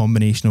by a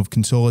combination of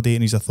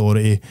consolidating his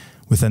authority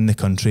within the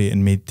country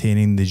and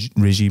maintaining the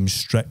regime's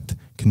strict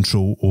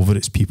control over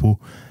its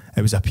people.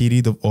 It was a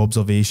period of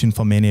observation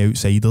for many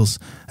outsiders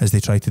as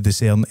they tried to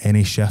discern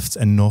any shifts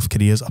in North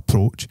Korea's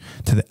approach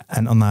to the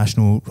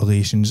international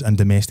relations and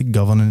domestic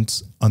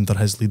governance under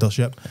his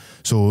leadership.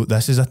 So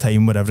this is a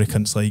time where every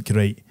cunt's like,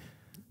 right,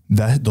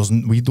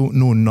 we don't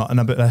know nothing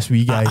about this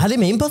wee guy. I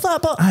remember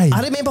that, but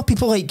I remember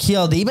people like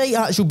here, they might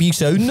actually be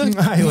sound now.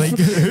 Aye, like,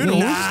 who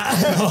knows?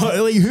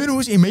 Like, who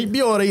knows? He might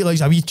be alright, like,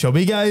 he's a wee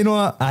chubby guy, you know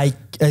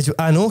that?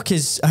 I know,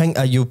 because I think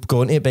you've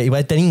gone to it, but he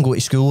didn't go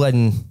to school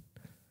in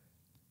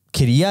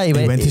Korea. He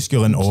went to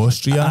school in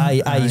Austria.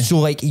 Aye. So,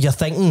 like, you're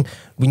thinking,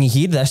 when you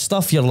hear this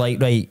stuff, you're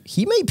like, right,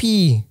 he might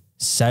be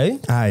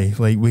sound. Aye,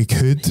 like, we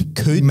could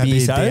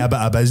maybe do a bit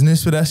of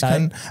business with this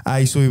cunt.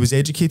 Aye, so he was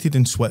educated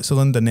in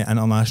Switzerland in the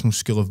International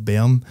School of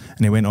Bern, and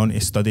he went on to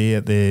study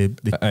at the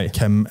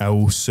Kim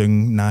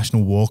Il-sung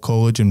National War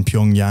College in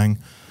Pyongyang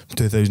from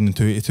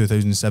 2002 to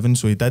 2007.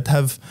 So he did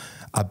have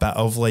a bit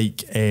of,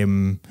 like,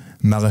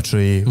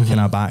 military kind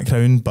of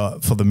background,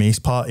 but for the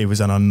most part, he was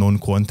an unknown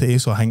quantity.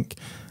 So I think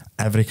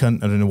every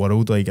cunt around the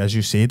world, like, as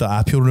you said,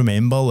 I people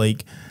remember,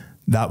 like,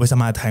 that was a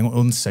mad thing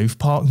on South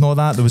Park and all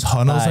that. There was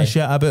hunters and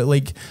shit about,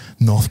 like,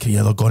 North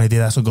Korea, they're going to do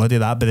this, they're going to do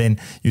that. But then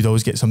you'd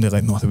always get somebody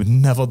like, no, they would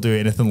never do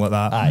anything like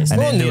that. It's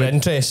not in their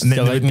interest. And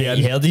then they would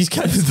hear these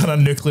kids done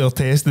a nuclear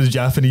test of the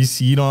Japanese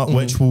Sea,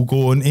 which we'll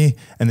go on to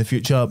in the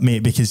future,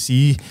 mate, because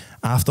see,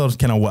 after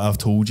kind of what I've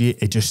told you,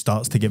 it just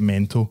starts to get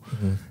mental.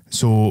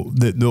 So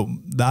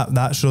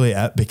that's really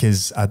it,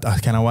 because I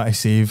kind of want to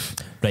save...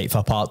 Right,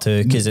 for part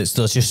 2, because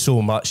there's just so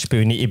much, but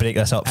we need to break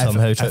this up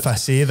somehow. If I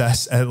say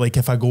this, like,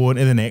 if I go on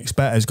to the next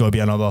bit, it's got to be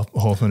another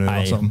half an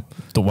hour or something.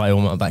 Don't want to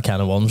open up that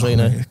can of worms right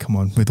now. Mate, come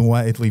on, we don't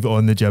want to leave it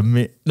on the gym,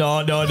 mate.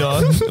 No.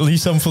 Leave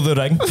some for the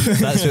ring.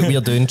 That's what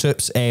we're doing,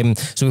 troops.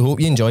 So we hope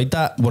you enjoyed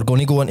that. We're going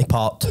to go into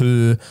part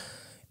 2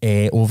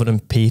 over on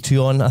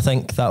Patreon. I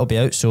think that'll be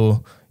out.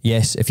 So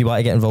yes, if you want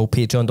to get involved,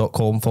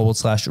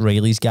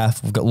 patreon.com/Reilly's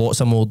Gaff. We've got lots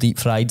of more deep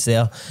frieds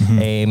there.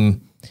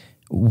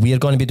 We're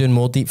going to be doing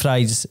more deep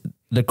frieds.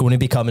 They're going to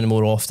be coming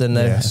more often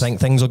now. Yes. I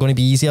think things are going to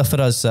be easier for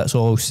us. That's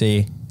all I'll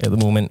say at the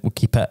moment. We'll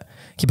keep it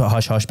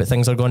hush hush, but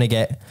things are going to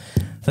get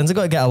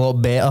a lot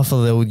better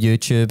for the old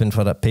YouTube and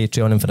for the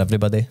Patreon and for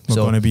everybody. We're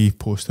going to be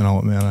posting a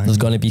lot more. There's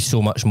going to be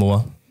so much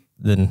more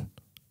than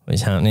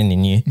what's happening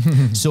in you.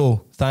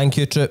 So thank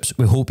you, troops.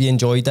 We hope you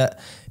enjoyed it.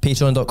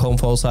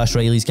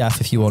 Patreon.com/Reilly's Gaff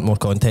if you want more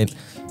content.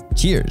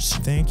 Cheers.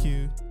 Thank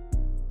you.